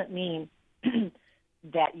that doesn't mean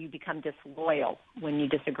that you become disloyal when you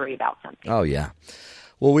disagree about something. Oh, yeah.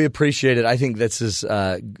 Well, we appreciate it. I think this is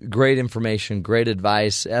great information, great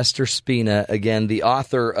advice. Esther Spina, again, the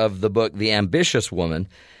author of the book, The Ambitious Woman.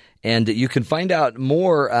 And you can find out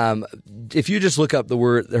more if you just look up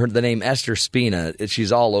the name Esther Spina.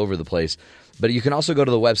 She's all over the place. But you can also go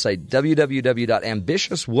to the website,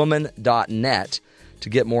 www.ambitiouswoman.net, to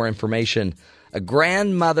get more information. A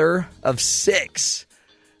grandmother of 6,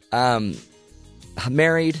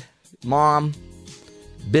 married, mom,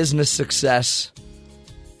 business success,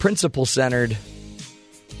 principle-centered,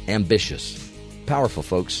 ambitious. Powerful,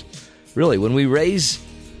 folks. Really, when we raise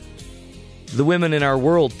the women in our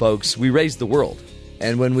world, folks, we raise the world.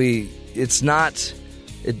 And when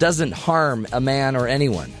it doesn't harm a man or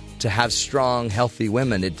anyone to have strong, healthy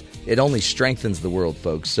women. It only strengthens the world,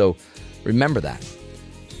 folks. So remember that.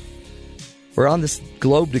 We're on this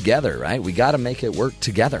globe together, right? We got to make it work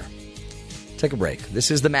together. Take a break.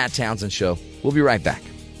 This is the Matt Townsend Show. We'll be right back.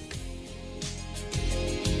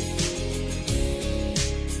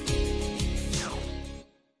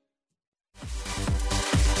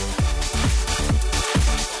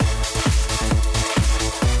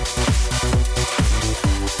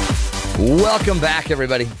 Welcome back,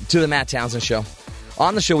 everybody, to the Matt Townsend Show.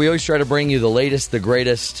 On the show, we always try to bring you the latest, the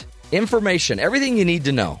greatest information, everything you need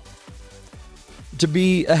to know to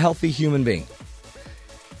be a healthy human being.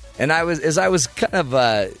 And as I was kind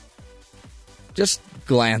of just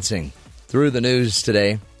glancing through the news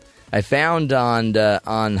today, I found on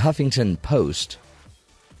Huffington Post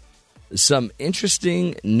some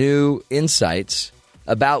interesting new insights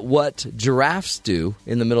about what giraffes do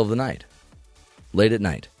in the middle of the night, late at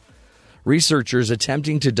night. Researchers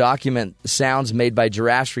attempting to document sounds made by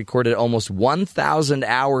giraffes recorded almost 1,000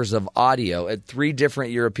 hours of audio at 3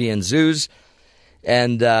 different European zoos.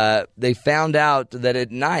 And they found out that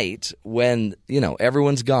at night, when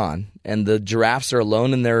everyone's gone and the giraffes are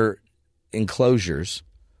alone in their enclosures,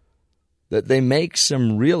 that they make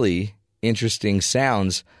some really interesting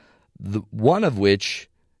sounds, one of which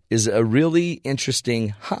is a really interesting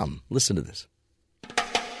hum. Listen to this.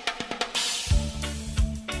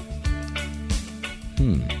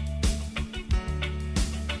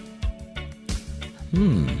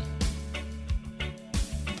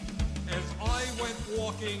 As I went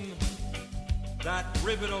walking that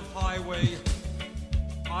ribbon of highway,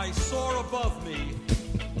 I saw above me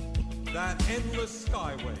that endless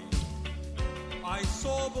skyway. I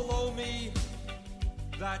saw below me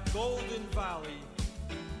that golden valley.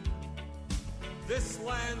 This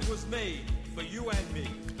land was made for you and me.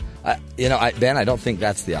 Ben, I don't think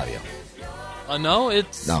that's the audio. No,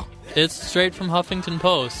 it's straight from Huffington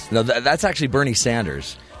Post. No, that's actually Bernie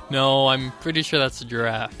Sanders. No, I'm pretty sure that's a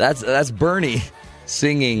giraffe. That's Bernie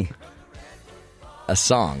singing a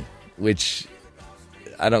song, which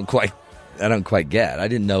I don't quite get. I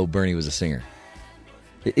didn't know Bernie was a singer.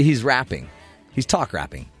 He's rapping. He's talk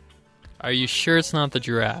rapping. Are you sure it's not the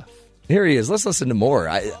giraffe? Here he is. Let's listen to more.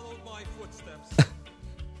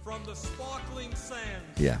 From the sparkling sand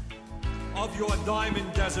Yeah. of your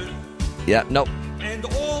diamond desert. Yeah, nope. And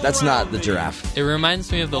all that's around not the me, giraffe. It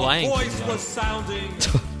reminds me of the Lion King. voice was sounding.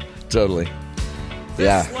 Totally. This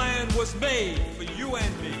Yeah. land was made for you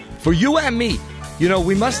and me. For you and me.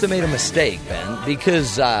 We must have made a mistake, Ben,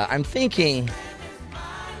 because I'm thinking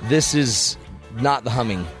this is not the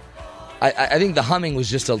humming. I think the humming was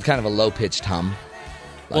just a kind of a low-pitched hum.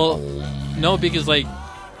 No, because,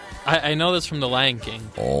 I know this from the Lion King.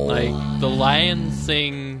 The lions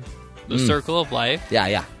sing the circle of life.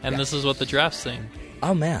 Yeah. And this is what the giraffes sing.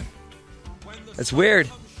 Oh, man. That's weird.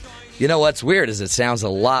 You know what's weird is it sounds a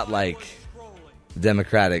lot like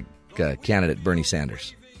Democratic candidate Bernie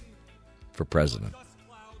Sanders for president.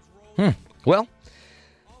 Well,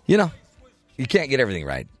 you can't get everything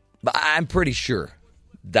right. But I'm pretty sure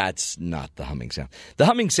that's not the humming sound. The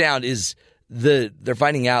humming sound is they're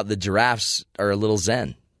finding out the giraffes are a little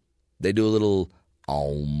zen. They do a little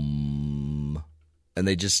om, and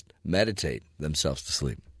they just meditate themselves to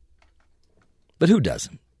sleep. But who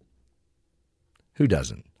doesn't? Who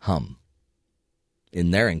doesn't hum in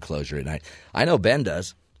their enclosure at night? I know Ben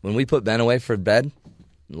does. When we put Ben away for bed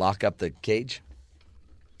and lock up the cage,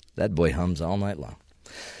 that boy hums all night long.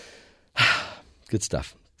 Good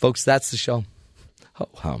stuff. Folks, that's the show. Oh,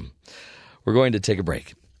 hum. We're going to take a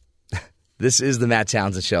break. This is the Matt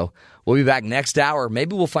Townsend Show. We'll be back next hour.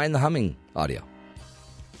 Maybe we'll find the humming audio.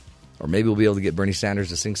 Or maybe we'll be able to get Bernie Sanders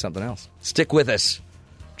to sing something else. Stick with us.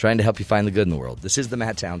 Trying to help you find the good in the world. This is the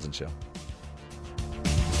Matt Townsend Show.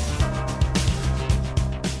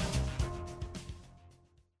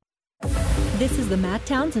 This is the Matt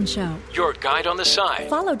Townsend Show. Your guide on the side.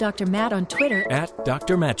 Follow Dr. Matt on Twitter At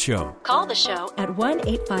Dr. Matt Show. Call the show at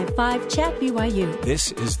 1-855-CHAT-BYU.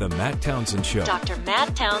 This is the Matt Townsend Show. Dr.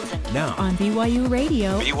 Matt Townsend. Now On BYU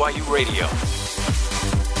Radio. BYU Radio.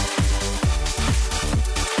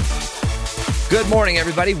 Good morning,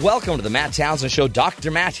 everybody. Welcome to the Matt Townsend Show.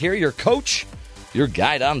 Dr. Matt here, your coach, your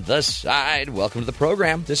guide on the side. Welcome to the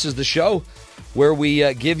program. This is the show where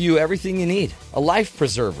we give you everything you need, a life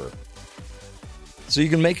preserver, so you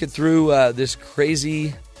can make it through this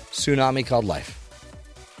crazy tsunami called life.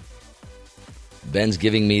 Ben's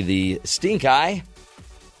giving me the stink eye,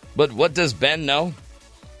 but what does Ben know?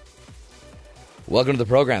 Welcome to the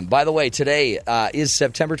program. By the way, today is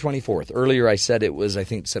September 24th. Earlier I said it was, I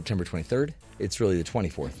think, September 23rd. It's really the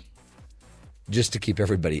 24th, just to keep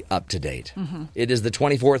everybody up to date. Mm-hmm. It is the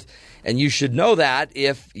 24th, and you should know that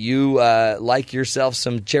if you like yourself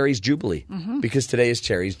some Cherries Jubilee, because today is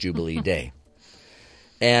Cherries Jubilee Day.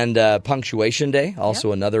 And Punctuation Day,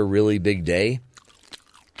 also another really big day.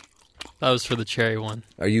 That was for the cherry one.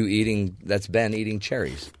 Are you eating, that's Ben eating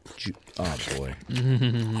cherries. Oh, boy.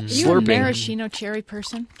 Are you a maraschino cherry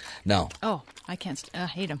person? No. Oh, I can't. I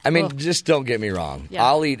hate them. I mean, just don't get me wrong. Yeah.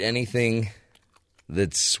 I'll eat anything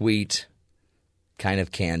that's sweet, kind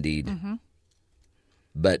of candied,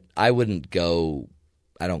 but I wouldn't go,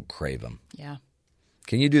 I don't crave them. Yeah.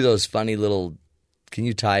 Can you do those funny little, can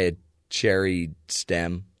you tie a cherry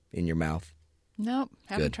stem in your mouth? Nope,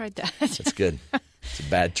 haven't Good. tried that. That's good. It's a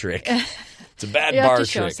bad trick. It's a bad You bar have to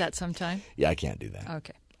show trick. us that sometime. Yeah, I can't do that.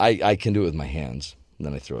 Okay. I can do it with my hands, and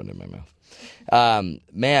then I throw it in my mouth.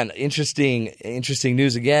 Man, interesting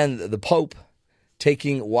news again. The Pope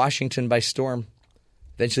taking Washington by storm.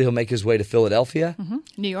 Eventually he'll make his way to Philadelphia.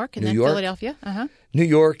 New York and New then York? Philadelphia. New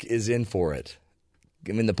York is in for it.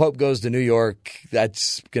 I mean, the Pope goes to New York,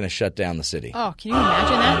 that's going to shut down the city. Oh, can you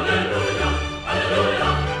imagine that?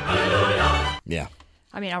 Yeah.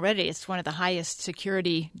 I mean, already it's one of the highest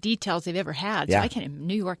security details they've ever had. So Yeah. I can't.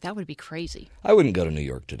 New York, that would be crazy. I wouldn't go to New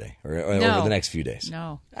York today or No. over the next few days.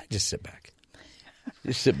 No. I just sit back.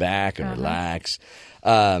 Just sit back and relax.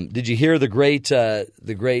 Did you hear the great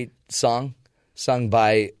song sung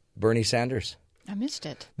by Bernie Sanders? I missed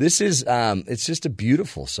it. This is it's just a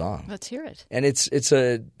beautiful song. Let's hear it. And it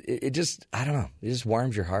just, I don't know, it just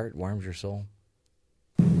warms your heart, warms your soul.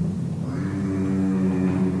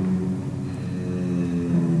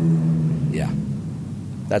 Yeah.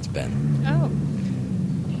 That's Ben. Oh.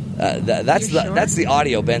 That's the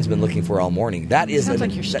audio Ben's been looking for all morning. That is Sounds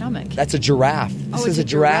like your stomach. That's a giraffe. This Oh, is it's a a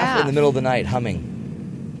giraffe in the giraffe. middle of the night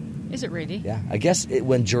humming. Is it really? Yeah. I guess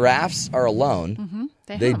when giraffes are alone,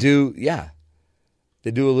 they hum. do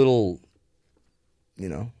a little,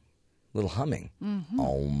 little humming.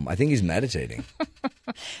 I think he's meditating.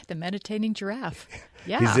 The meditating giraffe.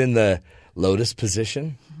 Yeah. He's in the lotus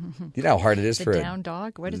position. You know how hard it is the for down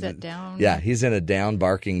dog. What is that down? Yeah, he's in a down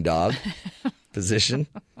barking dog position.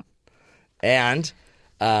 And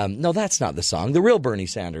no, that's not the song. The real Bernie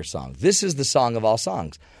Sanders song. This is the song of all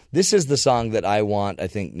songs. This is the song that I want, I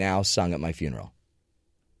think, now sung at my funeral.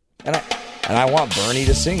 And I want Bernie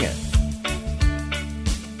to sing it.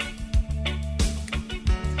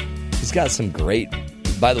 He's got some great,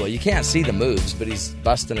 by the way, you can't see the moves, but he's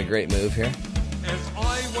busting a great move here. As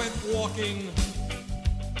I went walking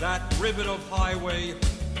that ribbon of highway,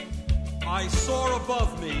 I saw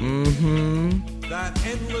above me that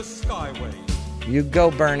endless skyway. You go,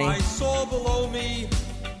 Bernie. I saw below me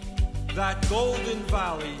that golden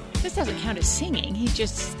valley. This doesn't count as singing. He's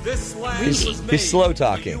just This land reading. was made He's slow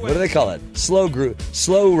talking. What do they call it? Slow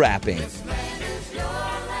rapping.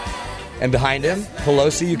 And behind him,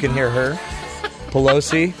 Pelosi, you can hear her.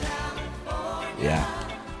 Pelosi. Yeah.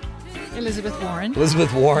 Elizabeth Warren.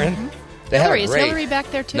 Elizabeth Warren. They had a Hillary. Is great- Hillary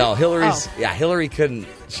back there too? No, Hillary's. Oh. Yeah, Hillary couldn't.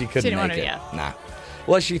 She couldn't didn't make want to, it. yeah. Nah.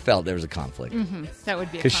 Well, she felt there was a conflict That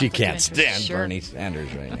would be a because she conflict of can't interest. stand Sure. Bernie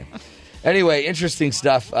Sanders right now. Anyway, interesting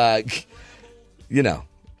stuff. What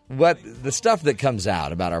the stuff that comes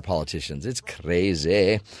out about our politicians, it's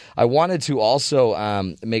crazy. I wanted to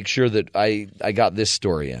also make sure that I got this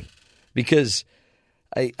story in because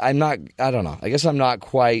I don't know. I guess I'm not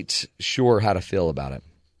quite sure how to feel about it.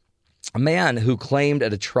 A man who claimed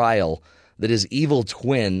at a trial that his evil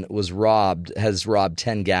twin has robbed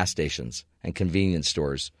 10 gas stations and convenience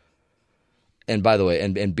stores. And by the way,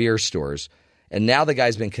 and beer stores. And now the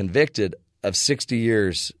guy's been convicted of 60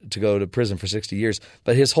 years to go to prison for 60 years.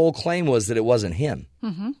 But his whole claim was that it wasn't him.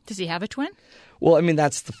 Mm-hmm. Does he have a twin? Well, I mean,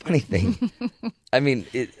 that's the funny thing. I mean,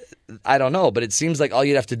 I don't know, but it seems like all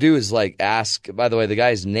you'd have to do is like ask. By the way, the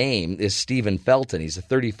guy's name is Stephen Felton. He's a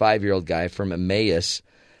 35-year-old guy from Emmaus,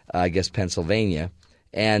 I guess, Pennsylvania.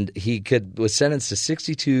 And he was sentenced to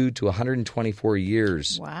 62 to 124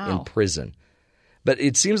 years in prison. But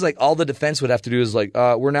it seems like all the defense would have to do is like,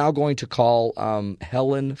 we're now going to call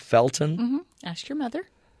Helen Felton. Mm-hmm. Ask your mother.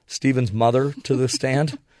 Stephen's mother to the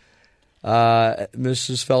stand.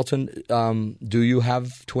 Mrs. Felton, do you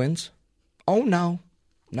have twins? Oh, no.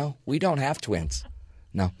 No, we don't have twins.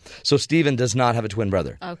 No. So Stephen does not have a twin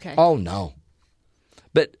brother. Okay. Oh, no.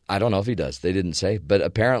 But I don't know if he does. They didn't say. But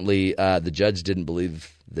apparently the judge didn't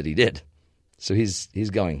believe that he did. So he's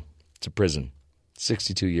going to prison.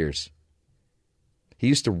 62 years. He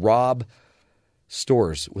used to rob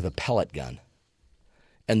stores with a pellet gun.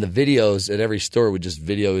 And the videos at every store would just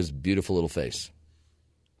video his beautiful little face.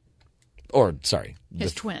 Or, sorry.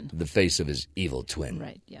 His twin. The face of his evil twin.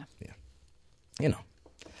 Right, yeah. You know,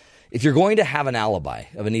 if you're going to have an alibi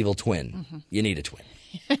of an evil twin, you need a twin.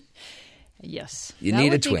 Yes. You that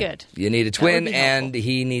need would a be twin. Good. You need a twin, be and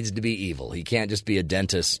he needs to be evil. He can't just be a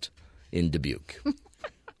dentist in Dubuque.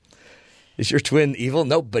 Is your twin evil?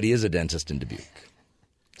 Nope, but he is a dentist in Dubuque.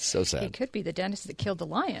 So sad. He could be the dentist that killed the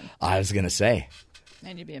lion. I was going to say.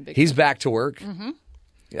 And you'd be in big He's trouble. back to work. Mm-hmm.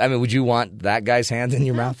 I mean, would you want that guy's hand in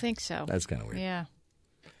your mouth? I don't think so. That's kind of weird. Yeah.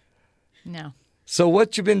 No. So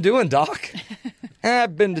what you been doing, Doc?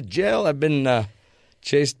 I've been to jail. I've been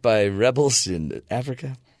chased by rebels in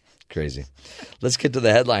Africa. Crazy. Let's get to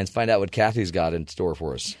the headlines, find out what Kathy's got in store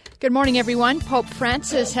for us. Good morning, everyone. Pope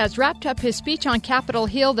Francis has wrapped up his speech on Capitol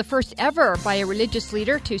Hill, the first ever by a religious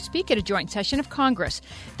leader to speak at a joint session of Congress.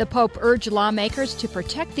 The Pope urged lawmakers to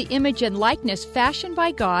protect the image and likeness fashioned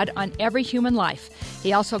by God on every human life.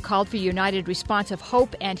 He also called for a united response of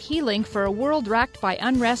hope and healing for a world racked by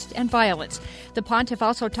unrest and violence. The pontiff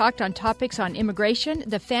also talked on topics on immigration,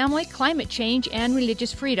 the family, climate change, and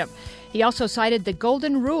religious freedom. He also cited the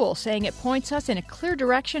Golden Rule, saying it points us in a clear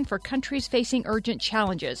direction for countries facing urgent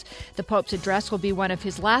challenges. The Pope's address will be one of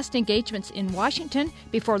his last engagements in Washington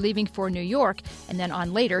before leaving for New York and then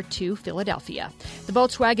on later to Philadelphia. The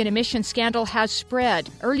Volkswagen emission scandal has spread.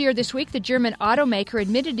 Earlier this week, the German automaker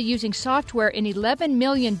admitted to using software in 11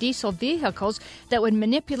 million diesel vehicles that would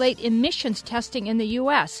manipulate emissions testing in the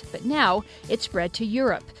U.S., but now it's spread to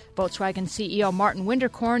Europe. Volkswagen CEO Martin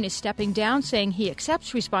Winterkorn is stepping down, saying he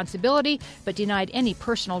accepts responsibility but denied any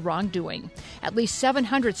personal wrongdoing. At least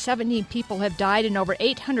 717 people have died and over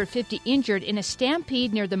 850 injured in a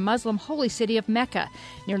stampede near the Muslim holy city of Mecca.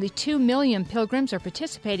 Nearly 2 million pilgrims are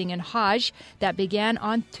participating in Hajj that began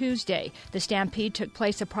on Tuesday. The stampede took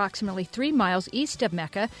place approximately 3 miles east of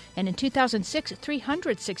Mecca, and in 2006,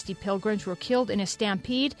 360 pilgrims were killed in a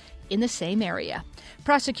stampede in the same area.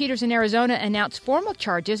 Prosecutors in Arizona announced formal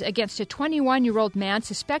charges against a 21-year-old man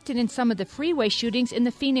suspected in some of the freeway shootings in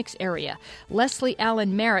the Phoenix area. Leslie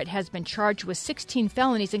Allen Merritt has been charged with 16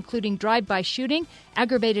 felonies, including drive-by shooting,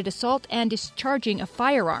 aggravated assault, and discharging a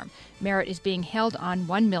firearm. Merritt is being held on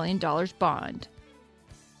 $1 million bond.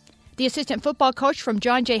 The assistant football coach from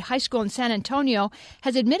John Jay High School in San Antonio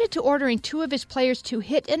has admitted to ordering 2 of his players to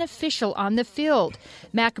hit an official on the field.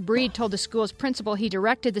 Mac Breed told the school's principal he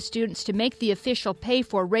directed the students to make the official pay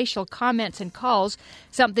for racial comments and calls,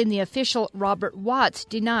 something the official Robert Watts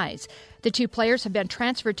denies. The 2 players have been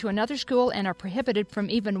transferred to another school and are prohibited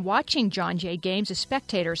from even watching John Jay games as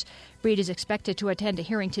spectators. Breed is expected to attend a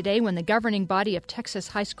hearing today when the governing body of Texas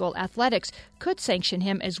high school athletics could sanction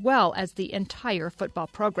him as well as the entire football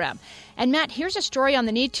program. And Matt, here's a story on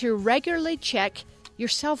the need to regularly check your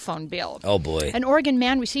cell phone bill. Oh, boy. An Oregon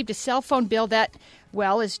man received a cell phone bill that,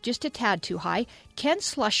 well, is just a tad too high. Ken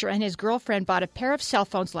Slusher and his girlfriend bought a pair of cell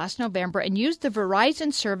phones last November and used the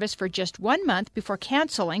Verizon service for just 1 month before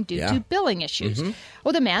canceling due to billing issues.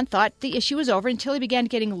 Well, the man thought the issue was over until he began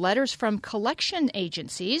getting letters from collection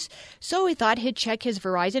agencies. So he thought he'd check his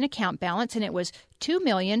Verizon account balance, and it was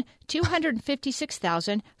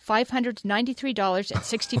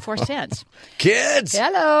 $2,256,593.64. Kids!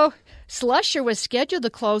 Hello! Slusher was scheduled to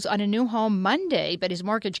close on a new home Monday, but his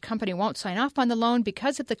mortgage company won't sign off on the loan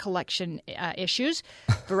because of the collection issues.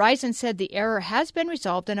 Verizon said the error has been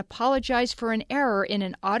resolved and apologized for an error in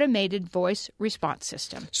an automated voice response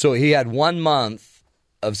system. So he had 1 month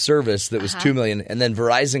of service that was $2 million, and then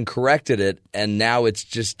Verizon corrected it, and now it's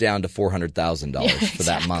just down to $400,000 for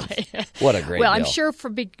that month. What a great Well, deal. I'm sure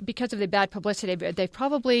because of the bad publicity, they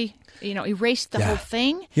probably erased the whole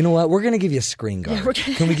thing. You know what? We're going to give you a screen guard.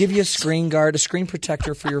 Yeah, Can we give you a screen guard, a screen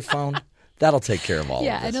protector for your phone? That'll take care of all of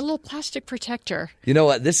this. Yeah, and a little plastic protector. You know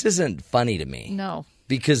what? This isn't funny to me. No.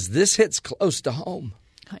 Because this hits close to home.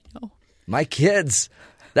 I know. My kids,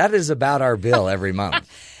 that is about our bill every month.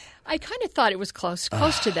 I kind of thought it was close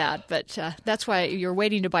to that, but that's why you're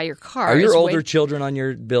waiting to buy your car. Are your older children on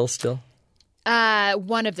your bill still?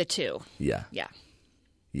 One of the 2. Yeah. Yeah.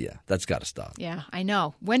 Yeah, that's got to stop. Yeah, I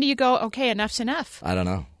know. When do you go, okay, enough's enough? I don't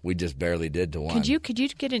know. We just barely did to one. Could you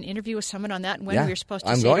get an interview with someone on that? And when Yeah, we're supposed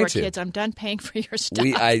to I'm say going to our to. kids, I'm done paying for your stuff?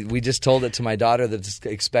 We just told it to my daughter that's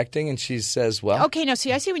expecting, and she says, well. Okay, now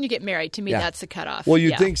see, I see when you get married. To me, Yeah. that's the cutoff. Well,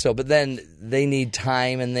 you'd Yeah. think so, but then they need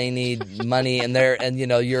time and they need money, and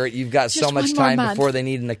you've got so Just much one more time month. before they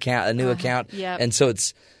need a new account. Yep. And so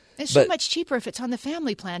it's so much cheaper if it's on the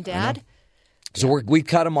family plan, Dad. So we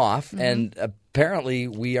cut them off, Mm-hmm. and apparently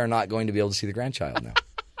we are not going to be able to see the grandchild now.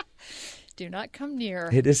 Do not come near.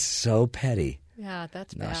 It is so petty. Yeah,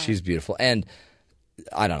 that's No, bad. she's beautiful, and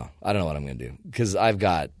I don't know what I'm going to do because I've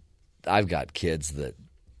got kids that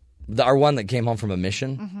our one that came home from a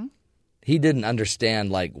mission. Mm-hmm. He didn't understand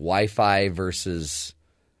like Wi-Fi versus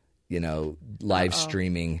live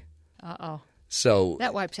streaming. Uh-oh. So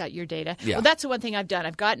That wipes out your data. Yeah. Well, that's the one thing I've done.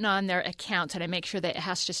 I've gotten on their accounts, and I make sure that it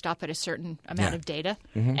has to stop at a certain amount of data.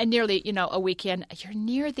 Mhm. And nearly, a weekend, you're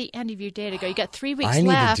near the end of your data. You got 3 weeks I need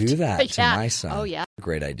left. to do that to Yeah. my son. Oh, yeah.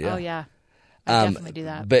 Great idea. Oh, yeah. I definitely do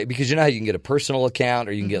that. But because you know how you can get a personal account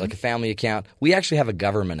or you can get like a family account, we actually have a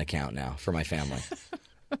government account now for my family.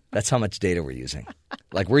 That's how much data we're using.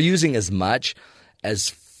 Like we're using as much as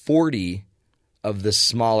 40 of the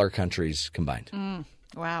smaller countries combined.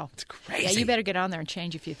 Wow. It's crazy. Yeah, you better get on there and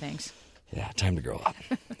change a few things. Yeah, time to grow up.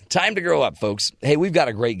 Time to grow up, folks. Hey, we've got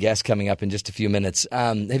a great guest coming up in just a few minutes.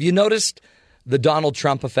 Have you noticed the Donald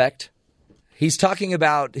Trump effect? He's talking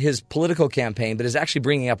about his political campaign, but is actually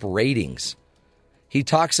bringing up ratings. He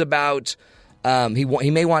talks about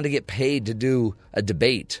he may want to get paid to do a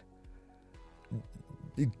debate.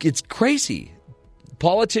 It's crazy.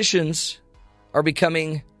 Politicians are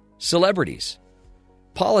becoming celebrities.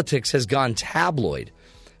 Politics has gone tabloid.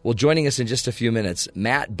 Well, joining us in just a few minutes,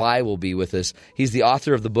 Matt Bai will be with us. He's the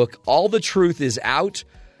author of the book, All the Truth is Out,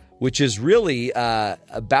 which is really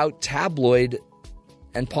about tabloid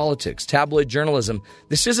and politics, tabloid journalism.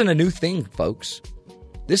 This isn't a new thing, folks.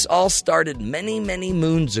 This all started many, many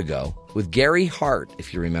moons ago with Gary Hart,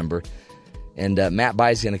 if you remember. And Matt Bai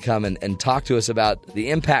is going to come and talk to us about the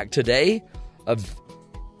impact today of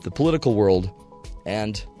the political world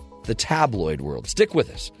and the tabloid world. Stick with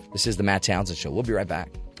us. This is the Matt Townsend Show. We'll be right back.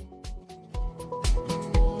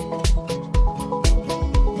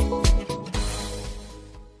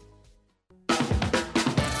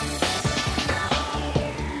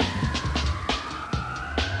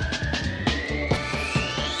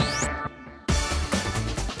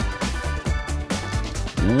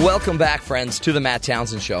 Welcome back, friends, to the Matt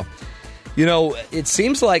Townsend Show. You know, it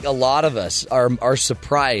seems like a lot of us are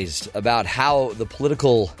surprised about how the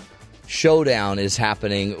political showdown is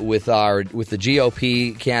happening with the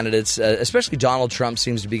GOP candidates, especially Donald Trump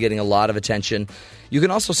seems to be getting a lot of attention. You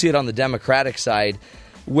can also see it on the Democratic side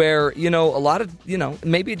where, a lot of,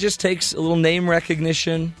 maybe it just takes a little name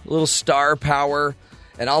recognition, a little star power,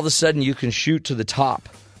 and all of a sudden you can shoot to the top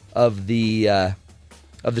of the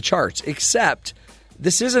charts. Except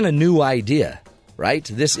this isn't a new idea, right?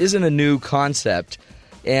 This isn't a new concept.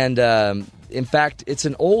 And in fact, it's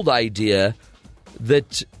an old idea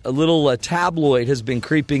that a little tabloid has been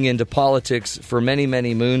creeping into politics for many,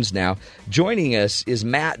 many moons now. Joining us is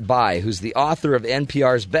Matt Bai, who's the author of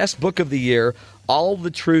NPR's best book of the year, All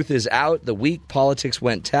the Truth is Out, The Week Politics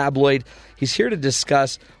Went Tabloid. He's here to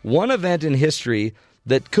discuss one event in history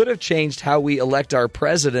that could have changed how we elect our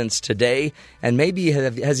presidents today and maybe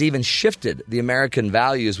has even shifted the American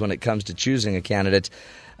values when it comes to choosing a candidate.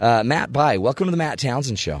 Matt Bai, welcome to the Matt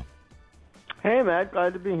Townsend Show. Hey, Matt.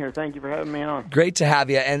 Glad to be here. Thank you for having me on. Great to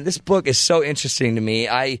have you. And this book is so interesting to me.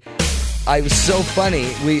 I was so funny.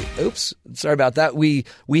 Sorry about that. We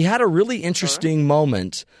had a really interesting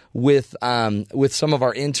moment with some of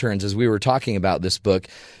our interns as we were talking about this book,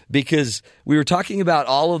 because we were talking about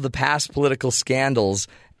all of the past political scandals.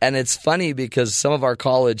 And it's funny because some of our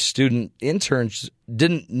college student interns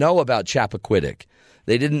didn't know about Chappaquiddick.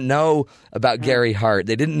 They didn't know about Gary Hart.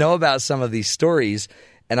 They didn't know about some of these stories.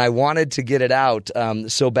 And I wanted to get it out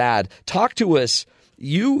so bad. Talk to us.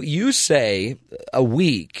 You say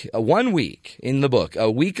 1 week in the book, a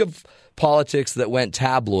week of politics that went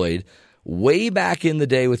tabloid way back in the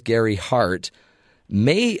day with Gary Hart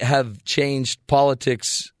may have changed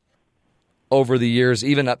politics over the years,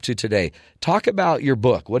 even up to today. Talk about your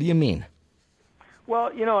book. What do you mean? Well,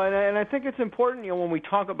 and I think it's important, when we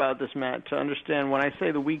talk about this, Matt, to understand when I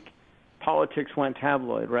say the week politics went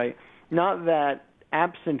tabloid, right? Not that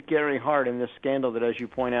absent Gary Hart in this scandal that, as you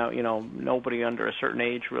point out, nobody under a certain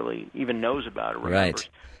age really even knows about or remembers.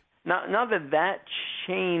 Right. Not that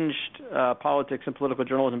changed politics and political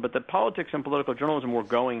journalism, but that politics and political journalism were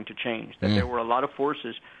going to change, that there were a lot of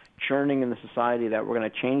forces churning in the society that were going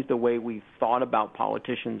to change the way we thought about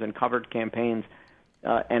politicians and covered campaigns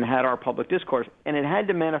and had our public discourse. And it had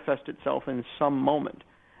to manifest itself in some moment.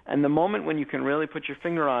 And the moment when you can really put your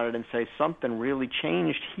finger on it and say something really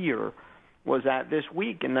changed here was at this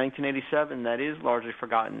week in 1987 that is largely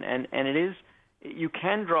forgotten. And it is, you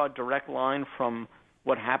can draw a direct line from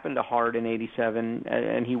what happened to Hart in 87,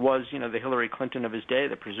 and he was, the Hillary Clinton of his day,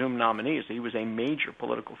 the presumed nominee, so he was a major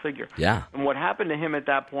political figure. Yeah. And what happened to him at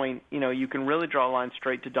that point, you can really draw a line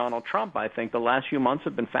straight to Donald Trump, I think. The last few months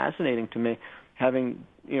have been fascinating to me, having,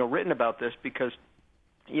 written about this, because,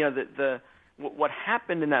 what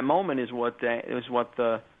happened in that moment is what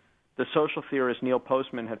the social theorist Neil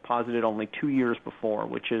Postman had posited only 2 years before,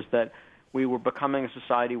 which is that we were becoming a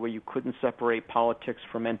society where you couldn't separate politics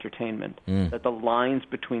from entertainment, that the lines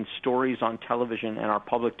between stories on television and our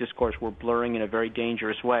public discourse were blurring in a very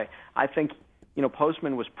dangerous way. I think,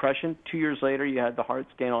 Postman was prescient. 2 years later, you had the Hart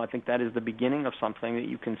scandal. I think that is the beginning of something that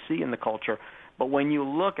you can see in the culture. But when you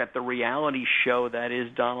look at the reality show that is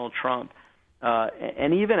Donald Trump,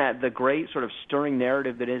 and even at the great sort of stirring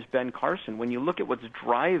narrative that is Ben Carson, when you look at what's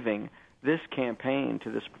driving this campaign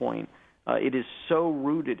to this point, it is so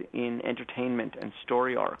rooted in entertainment and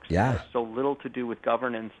story arcs. Yeah. It has so little to do with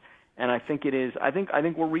governance. And I think it is. I think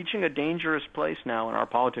we're reaching a dangerous place now in our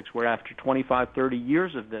politics, where after 25, 30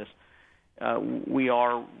 years of this, we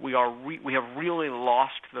have really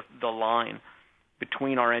lost the line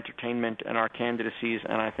between our entertainment and our candidacies.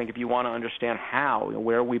 And I think if you want to understand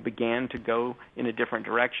where we began to go in a different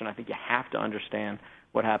direction, I think you have to understand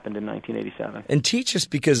what happened in 1987. And teach us,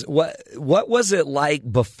 because what was it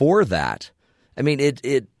like before that? I mean,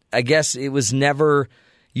 I guess it was never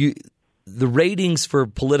the ratings for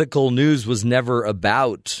political news was never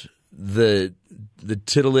about the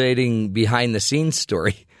titillating behind the scenes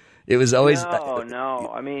story. It was always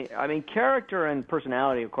no. I mean, character and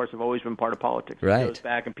personality, of course, have always been part of politics. Right. It goes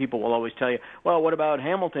back, and people will always tell you, well, what about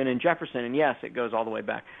Hamilton and Jefferson? And yes, it goes all the way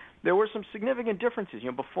back. There were some significant differences,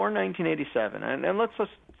 before 1987, and let's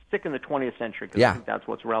just stick in the 20th century, because I think that's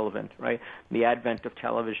what's relevant, right? The advent of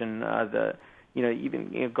television,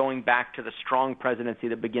 going back to the strong presidency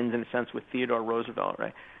that begins in a sense with Theodore Roosevelt,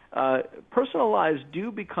 right? Personal lives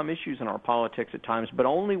do become issues in our politics at times, but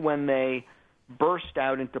only when they burst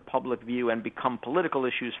out into public view and become political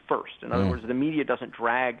issues first. In other words, the media doesn't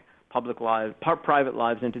drag private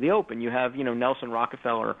lives into the open. You have, Nelson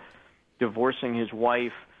Rockefeller divorcing his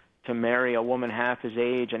wife to marry a woman half his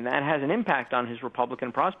age, and that has an impact on his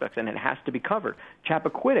Republican prospects, and it has to be covered.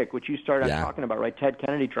 Chappaquiddick, which you started talking about, right? Ted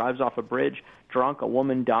Kennedy drives off a bridge drunk, a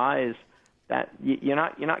woman dies. That you're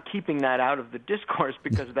not keeping that out of the discourse,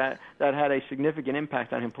 because that had a significant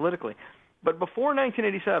impact on him politically. But before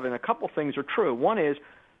 1987, a couple things are true. One is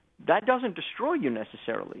that doesn't destroy you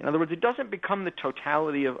necessarily. In other words, it doesn't become the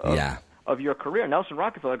totality of your career. Nelson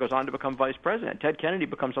Rockefeller goes on to become vice president. Ted Kennedy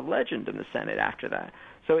becomes a legend in the Senate after that.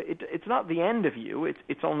 So it's not the end of you.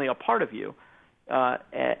 It's only a part of you.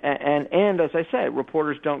 And as I said,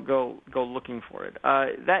 reporters don't go looking for it.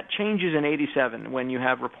 That changes in 87 when you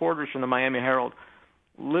have reporters from the Miami Herald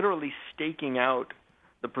literally staking out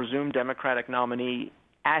the presumed Democratic nominee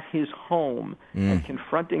at his home and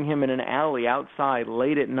confronting him in an alley outside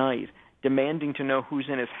late at night, demanding to know who's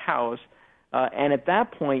in his house. And at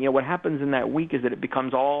that point, what happens in that week is that it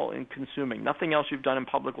becomes all-consuming. Nothing else you've done in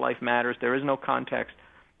public life matters. There is no context.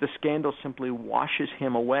 The scandal simply washes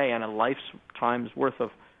him away on a lifetime's worth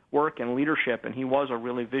of work and leadership, and he was a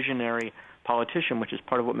really visionary politician, which is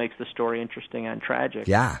part of what makes the story interesting and tragic.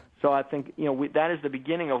 Yeah. So I think that is the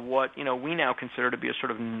beginning of what we now consider to be a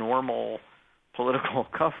sort of normal political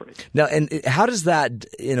coverage. Now, and how does that,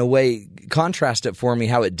 in a way, contrast it for me,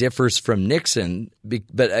 how it differs from Nixon?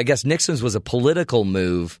 But I guess Nixon's was a political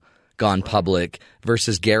move gone public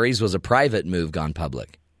versus Gary's was a private move gone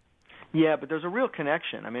public. Yeah, but there's a real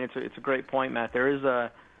connection. I mean, it's a great point, Matt. There is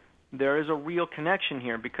a real connection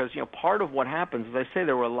here because part of what happens, as I say,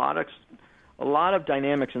 there were a lot of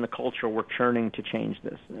dynamics in the culture were churning to change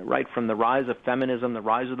this. Right from the rise of feminism, the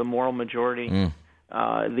rise of the moral majority.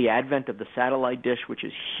 The advent of the satellite dish, which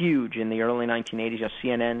is huge in the early 1980s.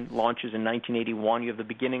 CNN launches in 1981. You have the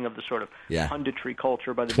beginning of the sort of punditry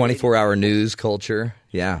culture by the 24-hour news culture.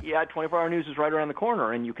 Yeah, 24-hour news is right around the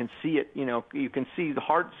corner, and you can see it. You can see the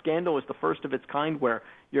Hart scandal is the first of its kind, where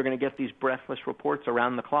you're going to get these breathless reports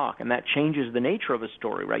around the clock, and that changes the nature of a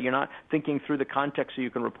story. Right, you're not thinking through the context so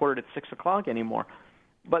you can report it at 6 o'clock anymore.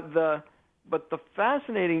 But the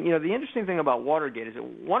fascinating, the interesting thing about Watergate is that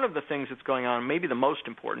one of the things that's going on, maybe the most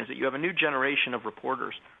important, is that you have a new generation of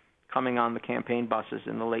reporters coming on the campaign buses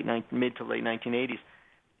in the mid to late 1980s.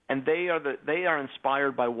 and they are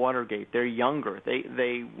inspired by Watergate. They're younger. They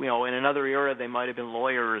in another era they might have been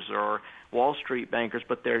lawyers or Wall Street bankers,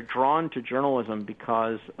 but they're drawn to journalism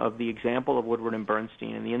because of the example of Woodward and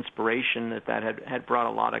Bernstein and the inspiration that had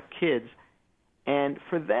brought a lot of kids. And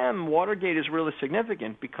for them, Watergate is really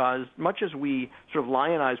significant because much as we sort of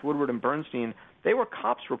lionize Woodward and Bernstein, they were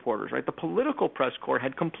cops reporters, right? The political press corps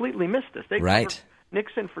had completely missed this. They covered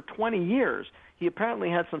Nixon for 20 years. He apparently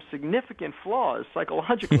had some significant flaws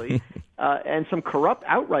psychologically and some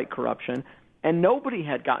outright corruption, and nobody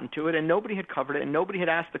had gotten to it, and nobody had covered it, and nobody had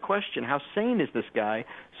asked the question, how sane is this guy?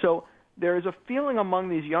 So there is a feeling among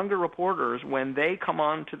these younger reporters when they come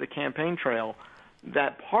on to the campaign trail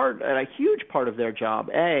that a huge part of their job,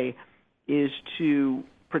 is to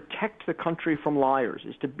protect the country from liars,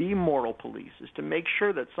 is to be moral police, is to make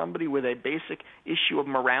sure that somebody with a basic issue of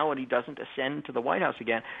morality doesn't ascend to the White House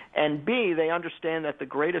again. And B, they understand that the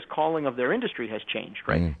greatest calling of their industry has changed,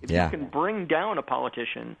 right? If you can bring down a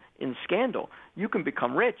politician in scandal, you can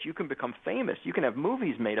become rich, you can become famous, you can have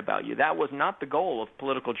movies made about you. That was not the goal of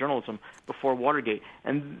political journalism before Watergate.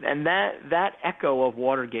 And that echo of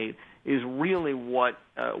Watergate is really what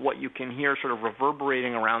you can hear sort of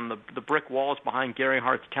reverberating around the brick walls behind Gary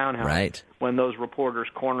Hart's townhouse when those reporters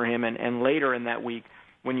corner him, and later in that week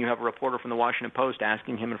when you have a reporter from the Washington Post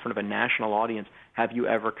asking him in front of a national audience, have you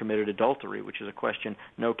ever committed adultery, which is a question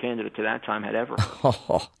no candidate to that time had ever heard.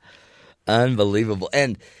 Oh, unbelievable.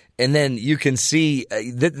 And then you can see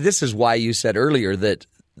this is why you said earlier that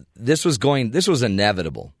this was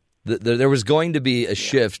inevitable. There was going to be a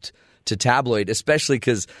shift to tabloid, especially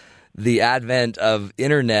because the advent of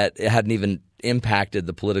internet hadn't even impacted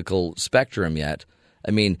the political spectrum yet.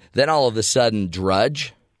 I mean, then all of a sudden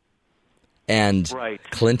Drudge and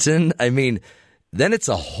Clinton, I mean, then it's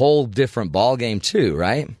a whole different ballgame too,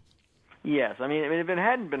 right? Yes. I mean, if it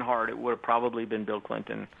hadn't been hard, it would have probably been Bill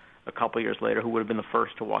Clinton a couple years later who would have been the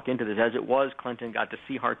first to walk into this. As it was, Clinton got to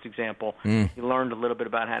see Hart's example. He learned a little bit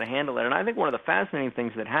about how to handle it. And I think one of the fascinating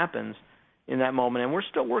things that happens in that moment, and we're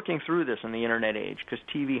still working through this in the internet age because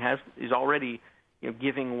TV is already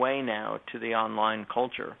giving way now to the online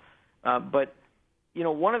culture. But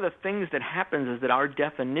one of the things that happens is that our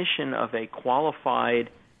definition of a qualified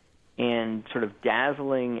and sort of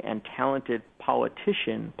dazzling and talented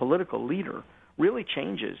political leader, really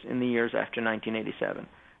changes in the years after 1987.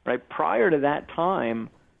 Right? Prior to that time,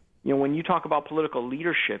 when you talk about political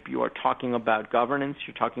leadership, you are talking about governance,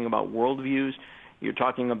 you're talking about worldviews. You're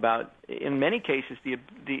talking about, in many cases, the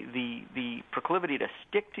proclivity to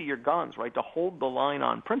stick to your guns, right? To hold the line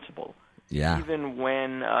on principle, even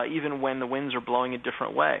when the winds are blowing a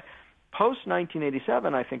different way. Post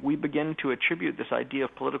 1987, I think we begin to attribute this idea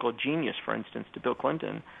of political genius, for instance, to Bill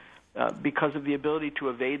Clinton, because of the ability to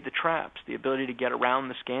evade the traps, the ability to get around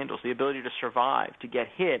the scandals, the ability to survive, to get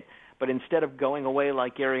hit, but instead of going away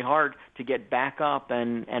like Gary Hart, to get back up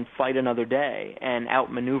and fight another day and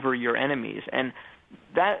outmaneuver your enemies. And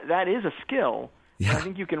that is a skill. Yeah. I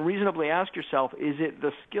think you can reasonably ask yourself, is it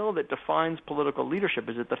the skill that defines political leadership?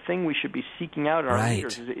 Is it the thing we should be seeking out in our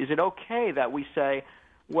leaders? Is it okay that we say,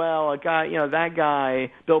 well, that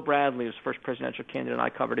guy, Bill Bradley, was the first presidential candidate I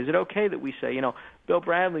covered. Is it okay that we say, Bill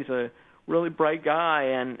Bradley's a really bright guy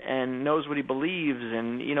and knows what he believes,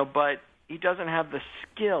 and but he doesn't have the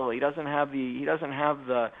skill. He doesn't have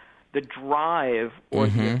the drive or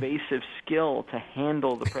the evasive skill to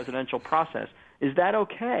handle the presidential process. Is that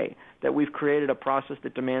okay that we've created a process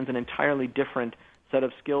that demands an entirely different set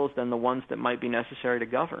of skills than the ones that might be necessary to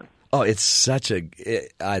govern? Oh, it's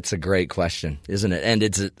a great question, isn't it?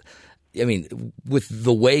 And with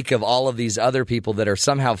the wake of all of these other people that are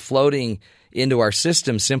somehow floating into our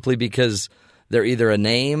system simply because they're either a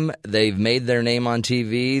name, they've made their name on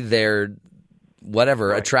TV, they're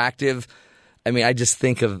whatever, attractive. I mean, I just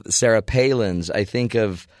think of Sarah Palin's. I think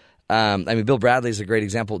of Bill Bradley's a great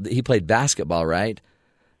example. He played basketball, right?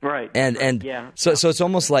 Right. So it's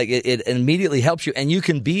almost like it immediately helps you, and you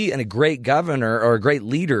can be a great governor or a great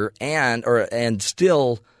leader and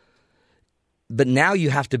still, but now you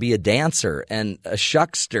have to be a dancer and a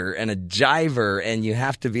shuckster and a jiver, and you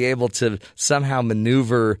have to be able to somehow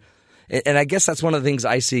maneuver. And I guess that's one of the things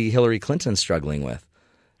I see Hillary Clinton struggling with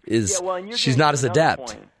is she's not as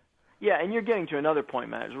adept. Point. Yeah, and you're getting to another point,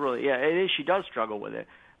 Matt. It's really, it is. She does struggle with it.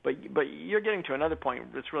 But you're getting to another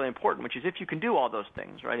point that's really important, which is if you can do all those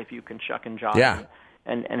things, right? If you can shuck and jive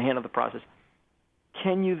and handle the process,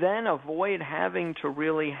 can you then avoid having to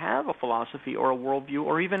really have a philosophy or a worldview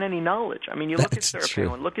or even any knowledge? I mean, you look at Sarah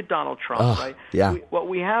Palin, look at Donald Trump, right? Yeah. What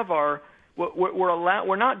we have are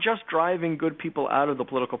we're not just driving good people out of the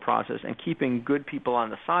political process and keeping good people on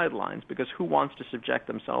the sidelines, because who wants to subject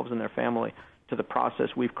themselves and their family to the process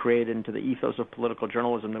we've created and to the ethos of political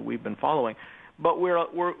journalism that we've been following. But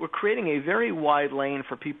we're creating a very wide lane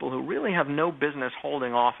for people who really have no business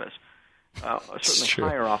holding office, certainly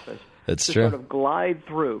higher office. That's to true. Sort of glide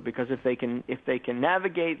through, because if they can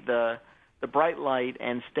navigate the bright light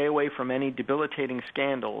and stay away from any debilitating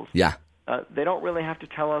scandals, they don't really have to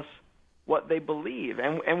tell us what they believe.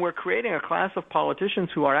 And we're creating a class of politicians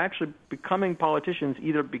who are actually becoming politicians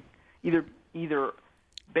either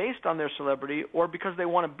based on their celebrity or because they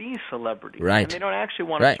want to be celebrities. Right. And they don't actually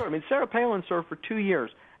want to serve. I mean, Sarah Palin served for 2 years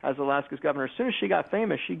as Alaska's governor. As soon as she got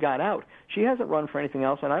famous, she got out. She hasn't run for anything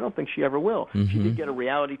else, and I don't think she ever will. She did get a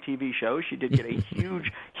reality TV show. She did get a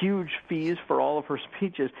huge fees for all of her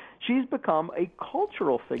speeches. She's become a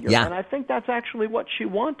cultural figure, and I think that's actually what she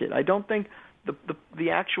wanted. I don't think the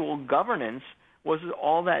actual governance was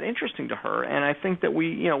all that interesting to her, and I think that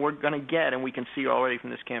we're going to get, and we can see already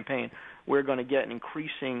from this campaign, we're going to get an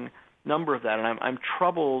increasing number of that, and I'm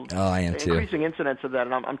troubled. Oh, I am too. Increasing incidents of that,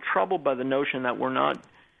 and I'm troubled by the notion that we're not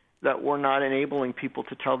enabling people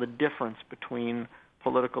to tell the difference between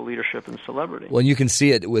political leadership and celebrity. Well, you can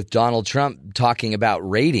see it with Donald Trump talking about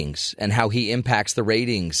ratings and how he impacts the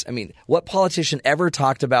ratings. I mean, what politician ever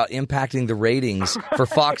talked about impacting the ratings for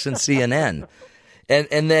Fox and CNN?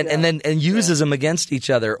 And uses them against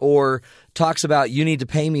each other, or talks about, you need to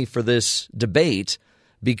pay me for this debate,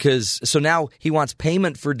 so now he wants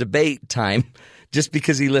payment for debate time just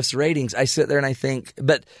because he lifts ratings. I sit there and I think,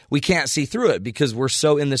 but we can't see through it because we're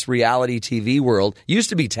so in this reality TV world. It used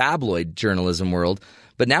to be tabloid journalism world,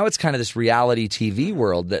 but now it's kind of this reality TV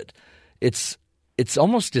world that it's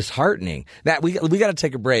almost disheartening. Matt, we got to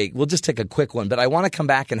take a break. We'll just take a quick one, but I want to come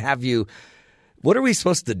back and have you. What are we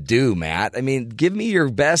supposed to do, Matt? I mean, give me your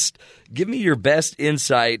best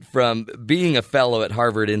insight from being a fellow at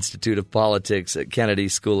Harvard Institute of Politics at Kennedy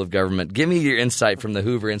School of Government. Give me your insight from the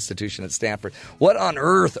Hoover Institution at Stanford. What on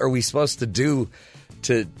earth are we supposed to do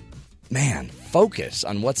to, focus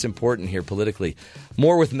on what's important here politically?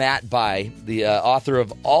 More with Matt Bai, the author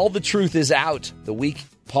of All the Truth Is Out, The Week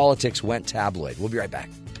Politics Went Tabloid. We'll be right back.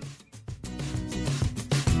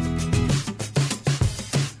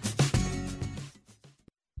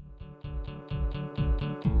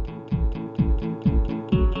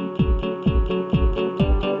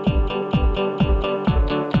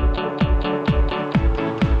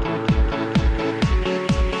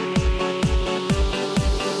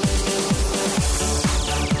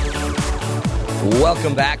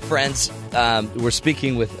 Welcome back, friends. We're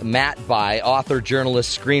speaking with Matt Bai, author,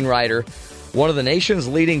 journalist, screenwriter, one of the nation's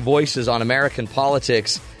leading voices on American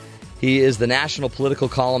politics. He is the national political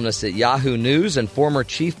columnist at Yahoo News and former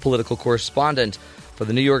chief political correspondent for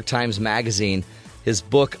the New York Times Magazine. His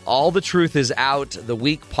book, All the Truth Is Out, The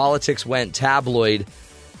Week Politics Went Tabloid.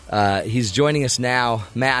 He's joining us now.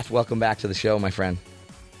 Matt, welcome back to the show, my friend.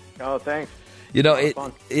 Oh, thanks. You know, it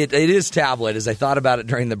is tabloid, as I thought about it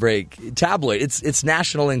during the break. Tabloid, it's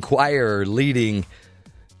National Enquirer leading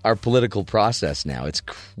our political process now. It's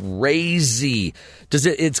crazy.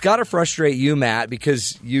 It's got to frustrate you, Matt,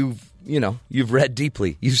 because you've read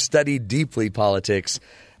deeply. You've studied deeply politics.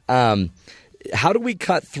 How do we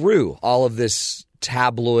cut through all of this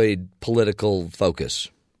tabloid political focus?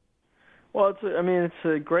 Well, it's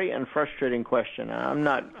a great and frustrating question. I'm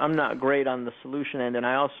not great on the solution end, and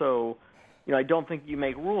I also, I don't think you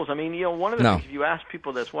make rules. I mean, one of the things, if you ask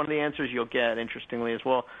people this, one of the answers you'll get, interestingly, is,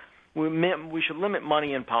 well, we should limit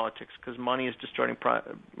money in politics because money is distorting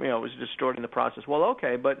the process. Well,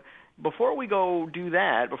 okay, but before we go do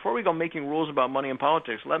that, before we go making rules about money in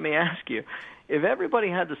politics, let me ask you, if everybody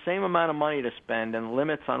had the same amount of money to spend and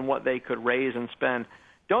limits on what they could raise and spend,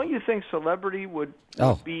 don't you think celebrity would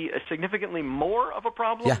be significantly more of a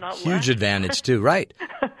problem? Yeah, not huge less? advantage too. Right.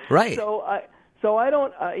 So I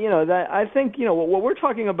don't, I think, what we're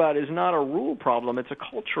talking about is not a rule problem. It's a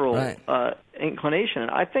cultural inclination.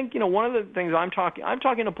 I think, one of the things I'm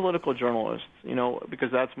talking to political journalists, because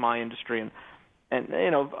that's my industry, and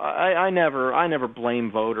I never blame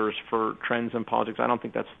voters for trends in politics. I don't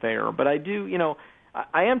think that's fair. But I do,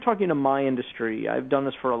 I am talking to my industry. I've done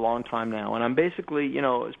this for a long time now, and I'm basically,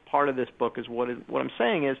 as part of this book is what I'm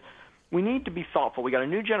saying is, we need to be thoughtful. We got a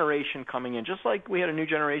new generation coming in, just like we had a new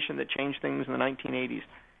generation that changed things in the 1980s.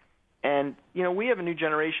 And, we have a new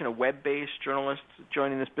generation of web-based journalists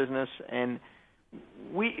joining this business, and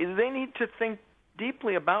they need to think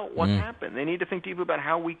deeply about what happened. They need to think deeply about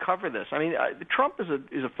how we cover this. I mean, Trump is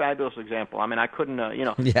a fabulous example. I mean, I couldn't,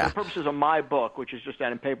 for the purposes of my book, which is just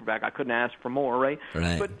out in paperback, I couldn't ask for more, right?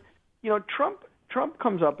 But, Trump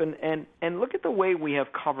comes up and look at the way we have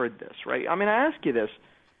covered this, right? I mean, I ask you this.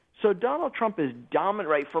 So Donald Trump is dominant,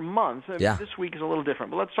 right, for months. This week is a little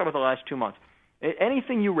different, but let's start with the last 2 months.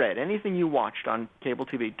 Anything you read, anything you watched on cable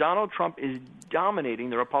TV, Donald Trump is dominating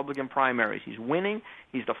the Republican primaries. He's winning.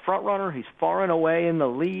 He's the front runner. He's far and away in the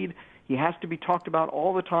lead. He has to be talked about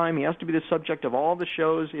all the time. He has to be the subject of all the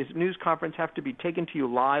shows. His news conference have to be taken to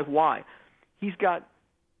you live. Why? He's got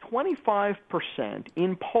 25%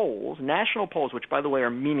 in polls, national polls, which, by the way, are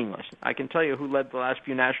meaningless. I can tell you who led the last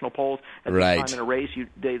few national polls at this time in a race.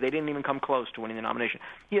 They didn't even come close to winning the nomination.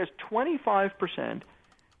 He has 25%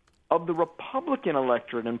 of the Republican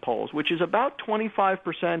electorate in polls, which is about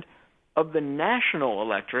 25% of the national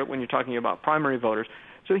electorate when you're talking about primary voters.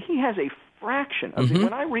 So he has a fraction of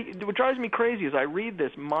when I read. What drives me crazy is I read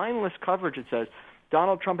this mindless coverage. It says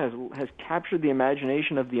Donald Trump has captured the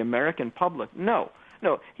imagination of the American public. No,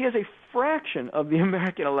 he has a fraction of the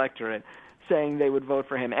American electorate saying they would vote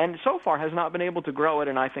for him, and so far has not been able to grow it,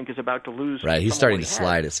 and I think is about to lose. Right, he's starting to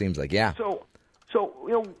slide. It seems like, yeah. So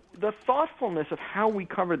the thoughtfulness of how we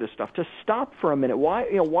cover this stuff. To stop for a minute,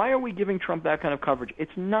 why are we giving Trump that kind of coverage?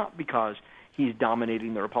 It's not because he's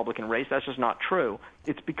dominating the Republican race. That's just not true.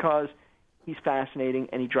 It's because he's fascinating,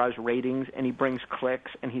 and he drives ratings, and he brings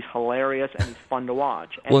clicks, and he's hilarious, and he's fun to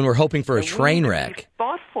watch. And we're hoping for a train wreck. Be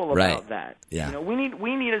thoughtful about that. Yeah. We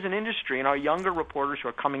need as an industry, and our younger reporters who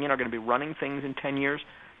are coming in are going to be running things in 10 years.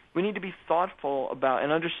 We need to be thoughtful about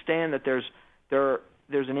and understand that there's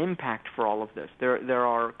an impact for all of this. There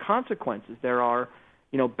are consequences. There are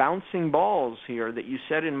bouncing balls here that you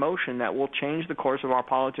set in motion that will change the course of our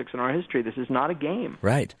politics and our history. This is not a game.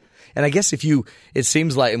 Right. And I guess it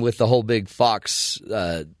seems like with the whole big Fox,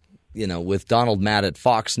 with Donald mad at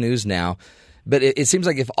Fox News now, but it seems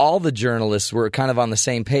like if all the journalists were kind of on the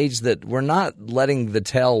same page, that we're not letting the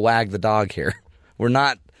tail wag the dog here.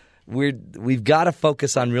 We've got to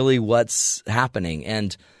focus on really what's happening.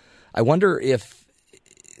 And I wonder if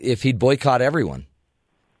he'd boycott everyone.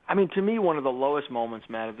 I mean, to me, one of the lowest moments,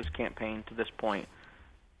 Matt, of this campaign to this point,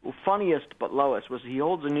 funniest but lowest, was he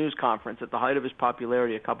holds a news conference at the height of his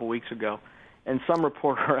popularity a couple weeks ago, and some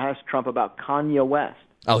reporter asked Trump about Kanye West.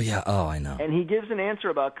 Oh, yeah. Oh, I know. And he gives an answer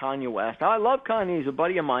about Kanye West. Now, I love Kanye. He's a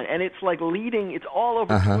buddy of mine. And it's like it's all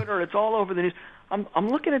over Twitter. It's all over the news. I'm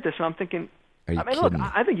looking at this, and I'm thinking, look,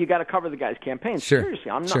 I think you got to cover the guy's campaign. Sure.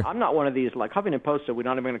 Seriously, I'm not one of these, like Huffington Post said, we're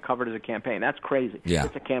not even going to cover it as a campaign. That's crazy. Yeah.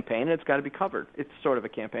 It's a campaign, and it's got to be covered. It's sort of a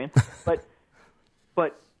campaign.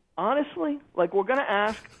 But honestly, like, we're going to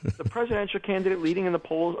ask the presidential candidate leading in the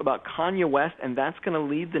polls about Kanye West, and that's going to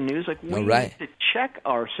lead the news. Like, we need to check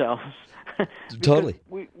ourselves. Totally.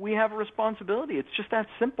 We have a responsibility. It's just that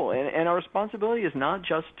simple. And our responsibility is not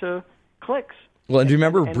just to clicks. Well, and do you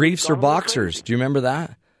remember Briefs or Boxers? Do you remember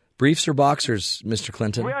that? Briefs or Boxers, Mr.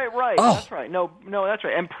 Clinton? Right. Oh. That's right. No, that's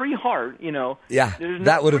right. And pre-Hart, Yeah,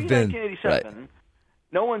 that would have been. Pre-1987, right.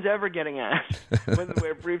 No one's ever getting asked whether they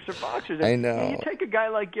wear briefs or boxers. I know. You take a guy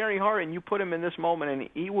like Gary Hart and you put him in this moment, and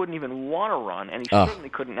he wouldn't even want to run, and he certainly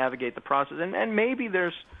couldn't navigate the process. And maybe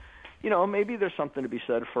there's something to be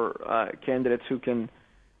said for candidates who can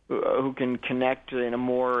connect in a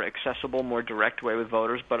more accessible, more direct way with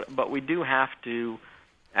voters. But we do have to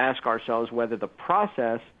ask ourselves whether the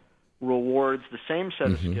process rewards the same set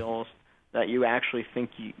of skills that you actually think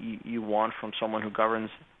you want from someone who governs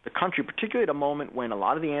the country, particularly at a moment when a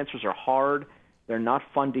lot of the answers are hard, they're not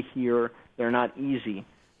fun to hear, they're not easy,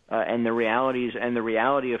 and the reality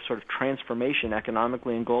of sort of transformation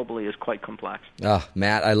economically and globally is quite complex. Oh,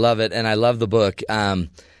 Matt, I love it, and I love the book. The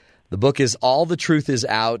book is All the Truth Is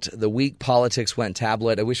Out, The Week Politics Went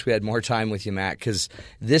Tabloid. I wish we had more time with you, Matt, because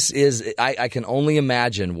this is – I can only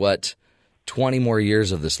imagine what 20 more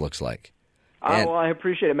years of this looks like. Well, I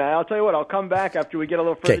appreciate it, Matt. I'll tell you what. I'll come back after we get a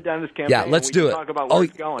little further down this campaign. Yeah, let's do it. Talk about where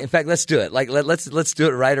it's going. In fact, let's do it. Like let's do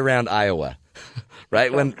it right around Iowa,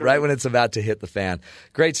 right when it's about to hit the fan.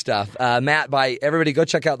 Great stuff, Matt. Everybody, go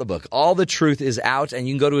check out the book. All the Truth Is Out, and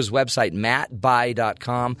you can go to his website,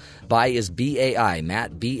 mattbai.com. Bai is B-A-I,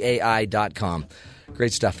 mattbai.com.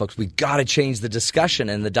 Great stuff, folks. We got to change the discussion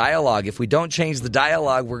and the dialogue. If we don't change the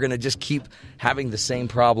dialogue, we're going to just keep having the same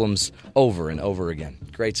problems over and over again.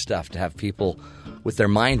 Great stuff to have people with their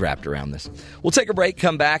mind wrapped around this. We'll take a break,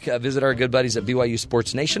 come back, visit our good buddies at BYU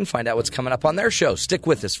Sports Nation, find out what's coming up on their show. Stick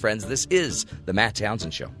with us, friends. This is The Matt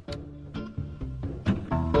Townsend Show.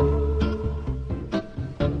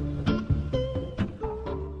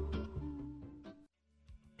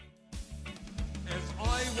 As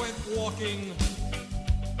I went walking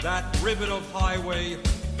that ribbon of highway,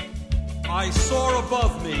 I saw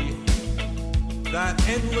above me that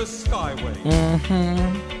endless skyway.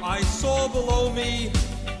 I saw below me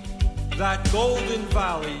that golden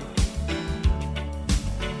valley.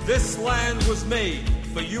 This land was made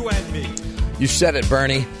for you and me. You said it,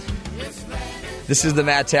 Bernie. This is the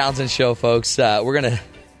Matt Townsend Show, folks. We're going to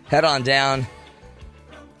head on down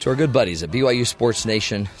to our good buddies at BYU Sports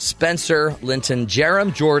Nation. Spencer, Linton,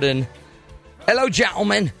 Jerem, Jordan. Hello,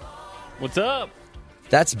 gentlemen. What's up?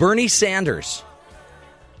 That's Bernie Sanders.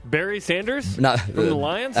 Barry Sanders? No, from the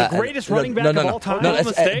Lions? The greatest running back of all time? No,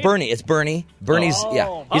 it's Bernie. It's Bernie. Bernie's,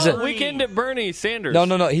 yeah. He's a weekend at Bernie Sanders. No.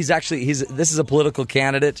 This is a political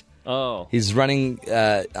candidate. Oh. He's running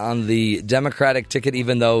on the Democratic ticket,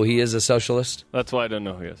 even though he is a socialist. That's why I don't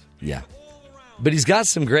know who he is. Yeah. But he's got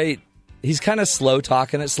some great, he's kind of slow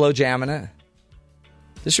talking it, slow jamming it.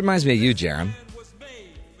 This reminds me of you, Jerem.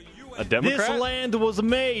 A Democrat? This land was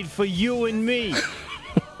made for you and me.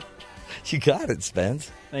 You got it,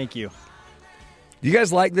 Spence. Thank you. You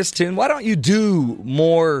guys like this tune? Why don't you do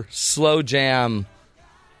more slow jam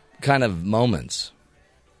kind of moments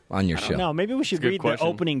on your show? No, maybe we should read the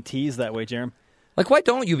opening tease that way, Jerem. Like, why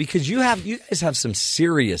don't you? Because you guys have some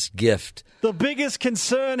serious gift. The biggest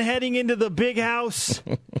concern heading into the big house.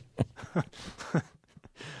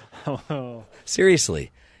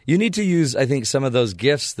 Seriously. You need to use, I think, some of those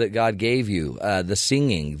gifts that God gave you, the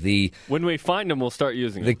singing, when we find them, we'll start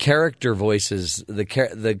using the character voices, the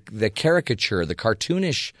caricature, the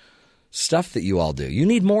cartoonish stuff that you all do. You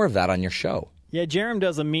need more of that on your show. Yeah, Jerem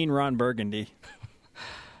does a mean Ron Burgundy.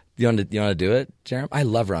 You want to do it, Jerem? I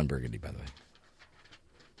love Ron Burgundy, by the way.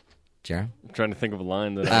 Jerem? I'm trying to think of a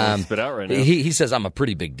line that I spit out right now. He says I'm a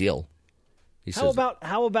pretty big deal.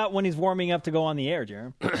 How about when he's warming up to go on the air,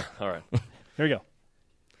 Jerem? All right. Here we go.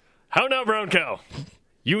 How now, brown cow?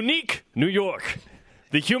 Unique, New York.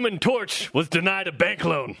 The Human Torch was denied a bank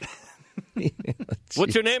loan.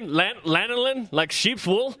 What's your name? Lanolin? Like sheep's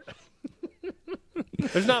wool?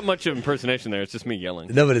 There's not much of impersonation there. It's just me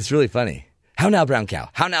yelling. No, but it's really funny. How now, brown cow?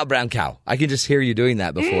 How now, brown cow? I can just hear you doing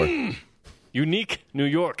that before. Unique, New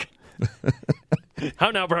York.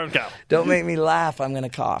 How now, brown cow? Don't make me laugh. I'm going to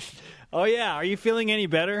cough. Oh, yeah. Are you feeling any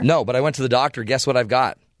better? No, but I went to the doctor. Guess what I've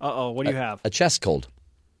got? Uh-oh. What do you have? A chest cold.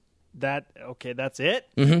 Okay, that's it?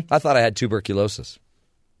 Mm-hmm. I thought I had tuberculosis.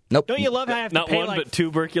 Nope. Don't you love how I have to pay Not one, but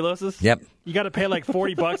tuberculosis? Yep. You got to pay like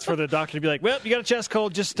 $40 for the doctor to be like, well, you got a chest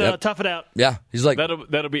cold, just tough it out. Yeah. He's like,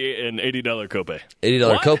 that'll be an $80 copay.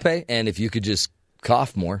 $80 copay, and if you could just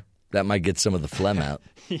cough more, that might get some of the phlegm out.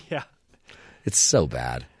 Yeah. It's so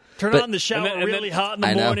bad. Turn on the shower really hot in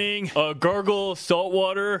the morning. Gargle salt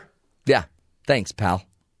water. Yeah. Thanks, pal.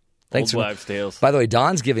 Thanks. Old wives' tales. By the way,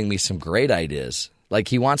 Don's giving me some great ideas. Like,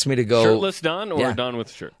 he wants me to go... Shirtless Don or Don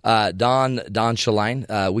with a shirt? Don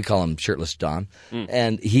Shaline. We call him Shirtless Don.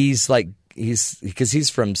 And he's like, because he's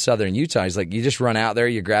from southern Utah, he's like, you just run out there,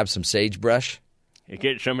 you grab some sagebrush. You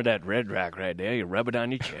get some of that red rock right there, you rub it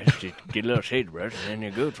on your chest, you get a little sagebrush, and then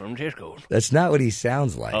you're good from chest cold. That's not what he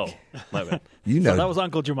sounds like. Oh, my bad. You know. So that was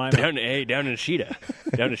Uncle Jemima. Down in Sheeta.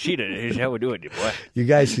 Down in Sheeta, here's how we do it, you boy. You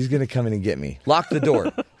guys, she's going to come in and get me. Lock the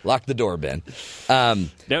door. Lock the door, Ben. Down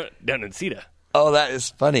in Sheeta. Oh, that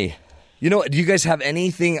is funny. You know what? Do you guys have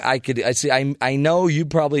anything I know you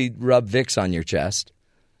probably rub Vicks on your chest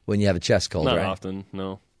when you have a chest cold, Not right? Not often,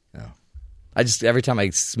 no. Every time I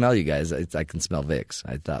smell you guys, I can smell Vicks.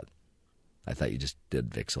 I thought you just did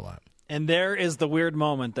Vicks a lot. And there is the weird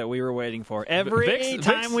moment that we were waiting for. Every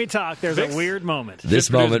time we talk, there's a weird moment. This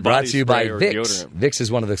moment brought to you by Vicks. Vicks is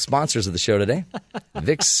one of the sponsors of the show today.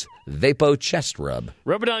 Vicks Vapo Chest Rub.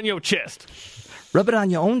 Rub it on your chest. Rub it on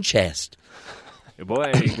your own chest.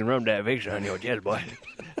 Boy, you can rub that Vicks on your chest, boy.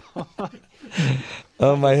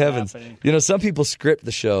 Oh, my heavens. You know, some people script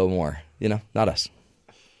the show more. You know, not us.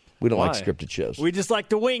 We don't like scripted shows. We just like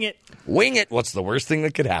to wing it. Wing it? What's the worst thing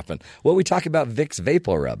that could happen? Well, we talk about Vicks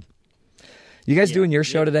Vapo Rub. You guys doing your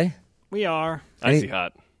show today? We are. Icy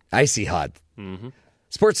Hot. Icy Hot. Mm-hmm.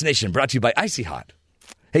 Sports Nation brought to you by Icy Hot.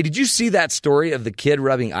 Hey, did you see that story of the kid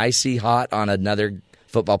rubbing Icy Hot on another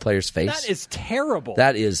football player's face? That is terrible.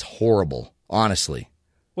 That is horrible, honestly.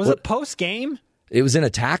 Was it post-game? It was in a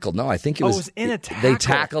tackle. No, I think it was. Oh, it was in a tackle. They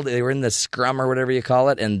tackled. They were in the scrum or whatever you call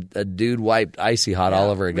it, and a dude wiped Icy Hot all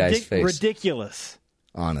over a guy's face. Ridiculous.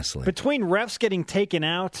 Honestly. Between refs getting taken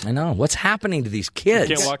out. I know. What's happening to these kids?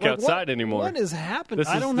 You can't walk outside anymore. What is happening?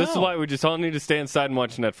 I don't know. This is why we just all need to stay inside and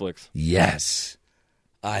watch Netflix. Yes.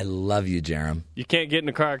 I love you, Jerem. You can't get in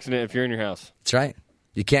a car accident if you're in your house. That's right.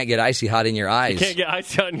 You can't get Icy Hot in your eyes. You can't get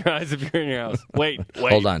Icy Hot in your eyes if you're in your house. Wait.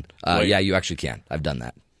 Hold on. Wait. Yeah, you actually can. I've done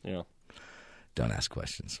that. Yeah. Don't ask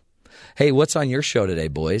questions. Hey, what's on your show today,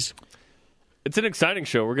 boys? It's an exciting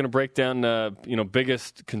show. We're going to break down,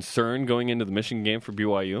 biggest concern going into the Michigan game for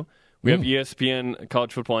BYU. We have ESPN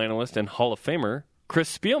college football analyst and Hall of Famer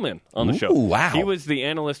Chris Spielman on the show. Wow. He was the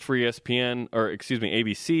analyst for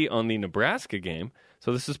ABC on the Nebraska game.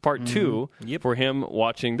 So this is part 2 for him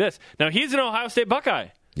watching this. Now, he's an Ohio State Buckeye.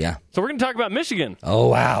 Yeah. So we're going to talk about Michigan. Oh,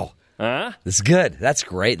 wow. Huh? This is good. That's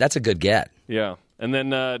great. That's a good get. Yeah. And then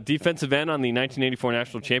defensive end on the 1984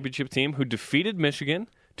 National Championship team who defeated Michigan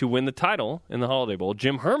to win the title in the Holiday Bowl,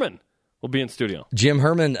 Jim Herman, will be in studio. Jim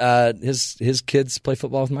Herman, his kids play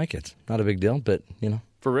football with my kids. Not a big deal, but,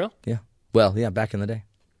 For real? Yeah. Well, yeah, back in the day.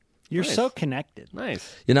 You're so connected.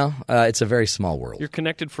 Nice. It's a very small world. You're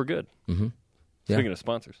connected for good. Mm-hmm. Yeah. Speaking of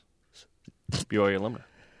sponsors, BYU alumni.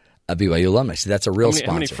 A BYU alumni. See, that's a real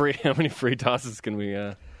sponsor. How many free tosses can we?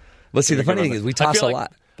 Well, see, the funny thing is we toss a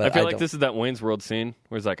lot. I feel like this is that Wayne's World scene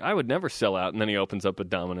where he's like, I would never sell out, and then he opens up a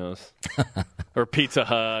Domino's or Pizza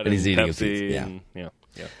Hut and he's eating Pepsi. a pizza. And, yeah.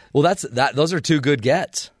 Well, those are two good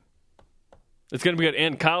gets. It's going to be good.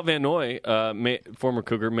 And Kyle Van Noy, former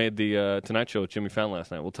Cougar, made the Tonight Show with Jimmy Fallon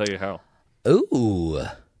last night. We'll tell you how. Ooh.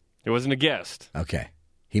 It wasn't a guest. Okay.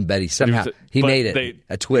 He made it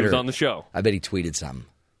a Twitter. He was on the show. I bet he tweeted something.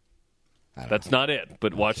 That's not it,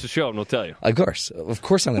 but watch the show and we'll tell you. Of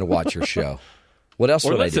course I'm going to watch your show. What else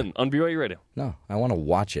would I do? Or listen on BYU Radio. No, I want to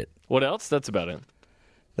watch it. What else? That's about it.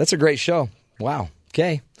 That's a great show. Wow.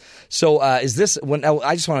 Okay. So is this when?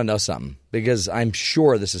 I just want to know something because I'm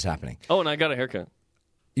sure this is happening. Oh, and I got a haircut.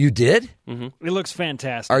 You did? Mm-hmm. It looks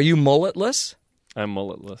fantastic. Are you mulletless? I'm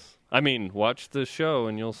mulletless. I mean, watch the show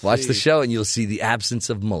and you'll see. Watch the show and you'll see the absence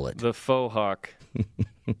of mullet. The faux hawk.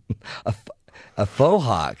 A faux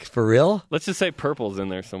hawk, for real? Let's just say purple's in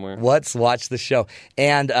there somewhere. Let's watch the show.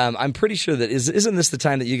 And I'm pretty sure that isn't this the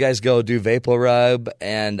time that you guys go do Vapor Rub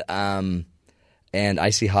and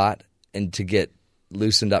Icy Hot and to get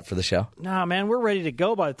loosened up for the show? Nah, man, we're ready to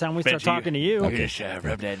go by the time we start talking to you. Okay. Just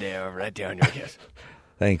rub that down right down your chest.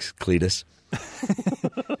 Thanks, Cletus.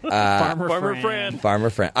 Farmer Fran. Farmer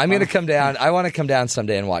Fran. I'm going to come down. I want to come down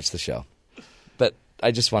someday and watch the show. But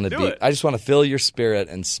I just want to I just want to fill your spirit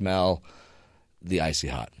and smell the Icy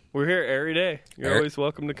Hot. We're here every day. You're always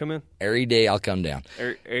welcome to come in. Every day I'll come down.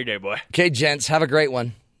 Every day, boy. Okay, gents, have a great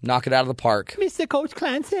one. Knock it out of the park. Mr. Coach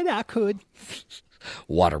Clan said I could.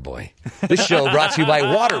 Waterboy. This show brought to you by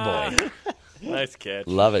Waterboy. Nice catch.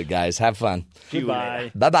 Love it, guys. Have fun.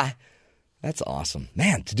 Goodbye. Bye-bye. That's awesome.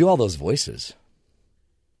 Man, to do all those voices.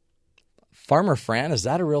 Farmer Fran, is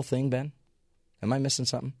that a real thing, Ben? Am I missing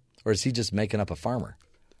something? Or is he just making up a farmer?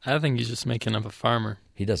 I think he's just making up a farmer.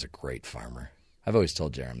 He does a great farmer. I've always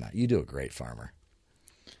told Jerem that. You do a great farmer.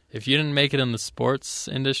 If you didn't make it in the sports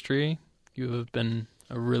industry, you would have been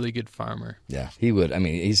a really good farmer. Yeah, he would. I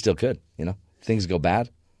mean, he still could, Things go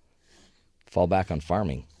bad, fall back on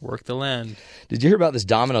farming. Work the land. Did you hear about this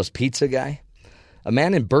Domino's pizza guy? A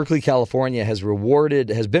man in Berkeley, California has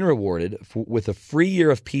been rewarded with a free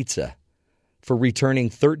year of pizza for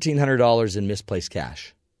returning $1,300 in misplaced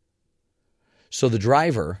cash. So the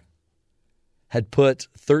driver had put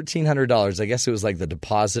 $1,300, I guess it was like the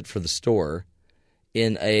deposit for the store,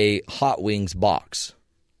 in a Hot Wings box,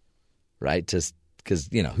 right? Because,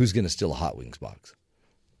 who's going to steal a Hot Wings box?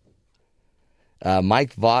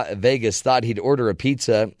 Mike Vegas thought he'd order a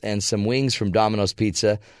pizza and some wings from Domino's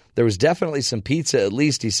Pizza. There was definitely some pizza, at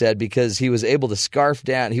least, he said, because he wasn't able to scarf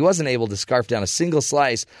down a single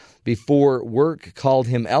slice before work called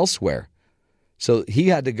him elsewhere. So he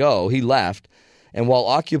had to go. He left. And while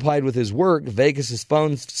occupied with his work, Vegas's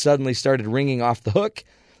phone suddenly started ringing off the hook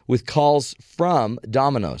with calls from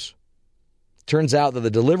Domino's. Turns out that the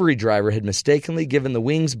delivery driver had mistakenly given the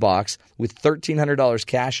wings box with $1,300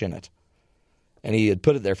 cash in it. And he had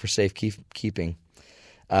put it there for safekeeping.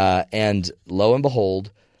 And lo and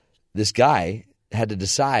behold, this guy had to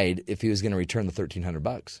decide if he was going to return the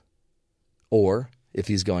 $1,300 or if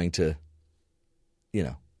he's going to,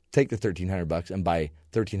 take the $1,300 and buy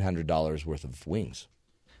 $1,300 worth of wings.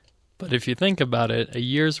 But if you think about it, a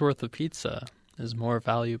year's worth of pizza is more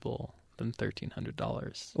valuable than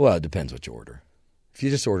 $1,300. Well, it depends what you order. If you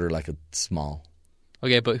just order like a small.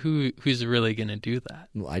 Okay, but who's really going to do that?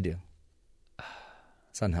 Well, I do.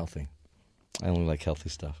 It's unhealthy. I only like healthy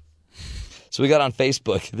stuff. So we got on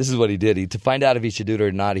Facebook. This is what he did. To find out if he should do it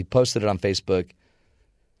or not, he posted it on Facebook.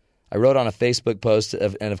 I wrote on a Facebook post,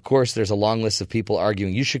 and of course there's a long list of people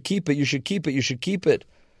arguing, you should keep it, you should keep it, you should keep it.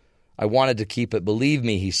 I wanted to keep it, believe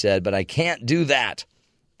me, he said, but I can't do that.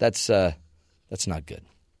 That's not good.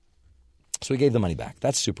 So we gave the money back.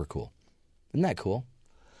 That's super cool. Isn't that cool?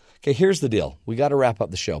 Okay, here's the deal. We got to wrap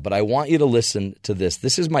up the show, but I want you to listen to this.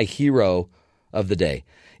 This is my hero of the day.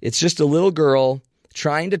 It's just a little girl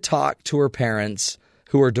trying to talk to her parents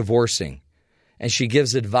who are divorcing. And she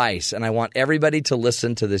gives advice, and I want everybody to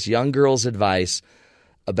listen to this young girl's advice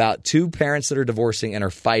about two parents that are divorcing and are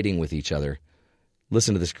fighting with each other.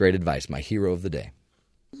 Listen to this great advice, my hero of the day.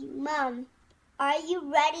 Mom, Are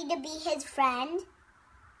you ready to be his friend?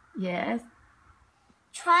 Yes.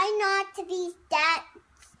 Try not to be that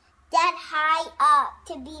high up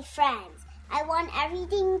to be friends. I want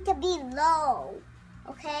everything to be low,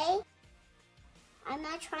 okay? I'm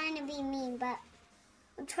not trying to be mean, but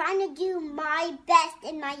I'm trying to do my best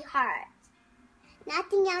in my heart.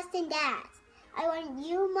 Nothing else than that. I want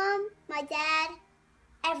you, Mom, my dad,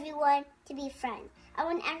 everyone to be friends. I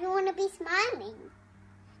want everyone to be smiling,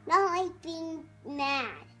 not like being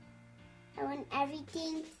mad. I want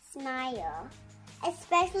everything to smile.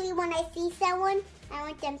 Especially when I see someone, I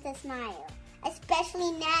want them to smile.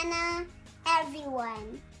 Especially Nana,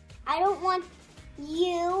 everyone. I don't want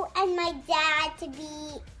you and my dad to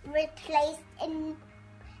be replaced and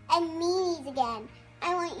meanies again.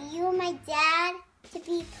 I want you and my dad to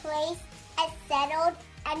be placed as settled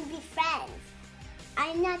and be friends.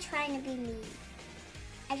 I'm not trying to be mean.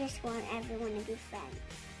 I just want everyone to be friends.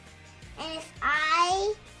 And if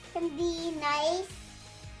I can be nice,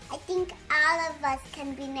 I think all of us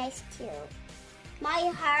can be nice too.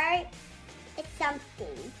 My heart is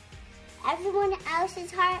something. Everyone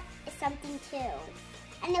else's heart is something too.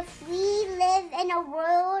 And if we live in a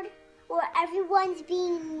world where everyone's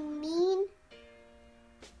being mean,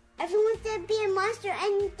 everyone's going to be a monster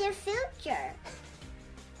in their future.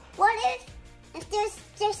 What if there's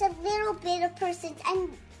just a little bit of persons and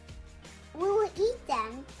we will eat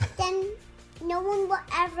them? Then no one will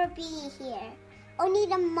ever be here. Only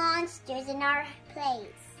the monsters in our place.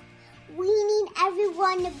 We need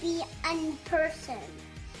everyone to be a person.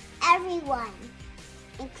 Everyone,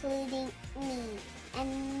 including me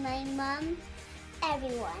and my mom,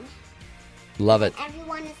 everyone. Love it.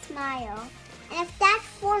 Everyone to smile. And if that's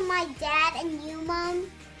for my dad and you, Mom,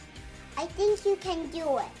 I think you can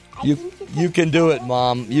do it. You can do it,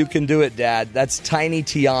 Mom. You can do it, Dad. That's tiny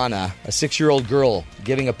Tiana, a 6-year-old girl,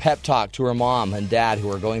 giving a pep talk to her mom and dad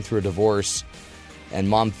who are going through a divorce. And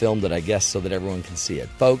Mom filmed it, I guess, so that everyone can see it.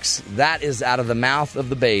 Folks, that is out of the mouth of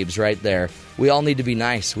the babes right there. We all need to be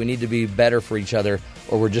nice. We need to be better for each other,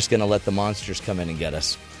 or we're just going to let the monsters come in and get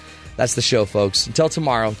us. That's the show, folks. Until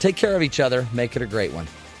tomorrow, take care of each other. Make it a great one.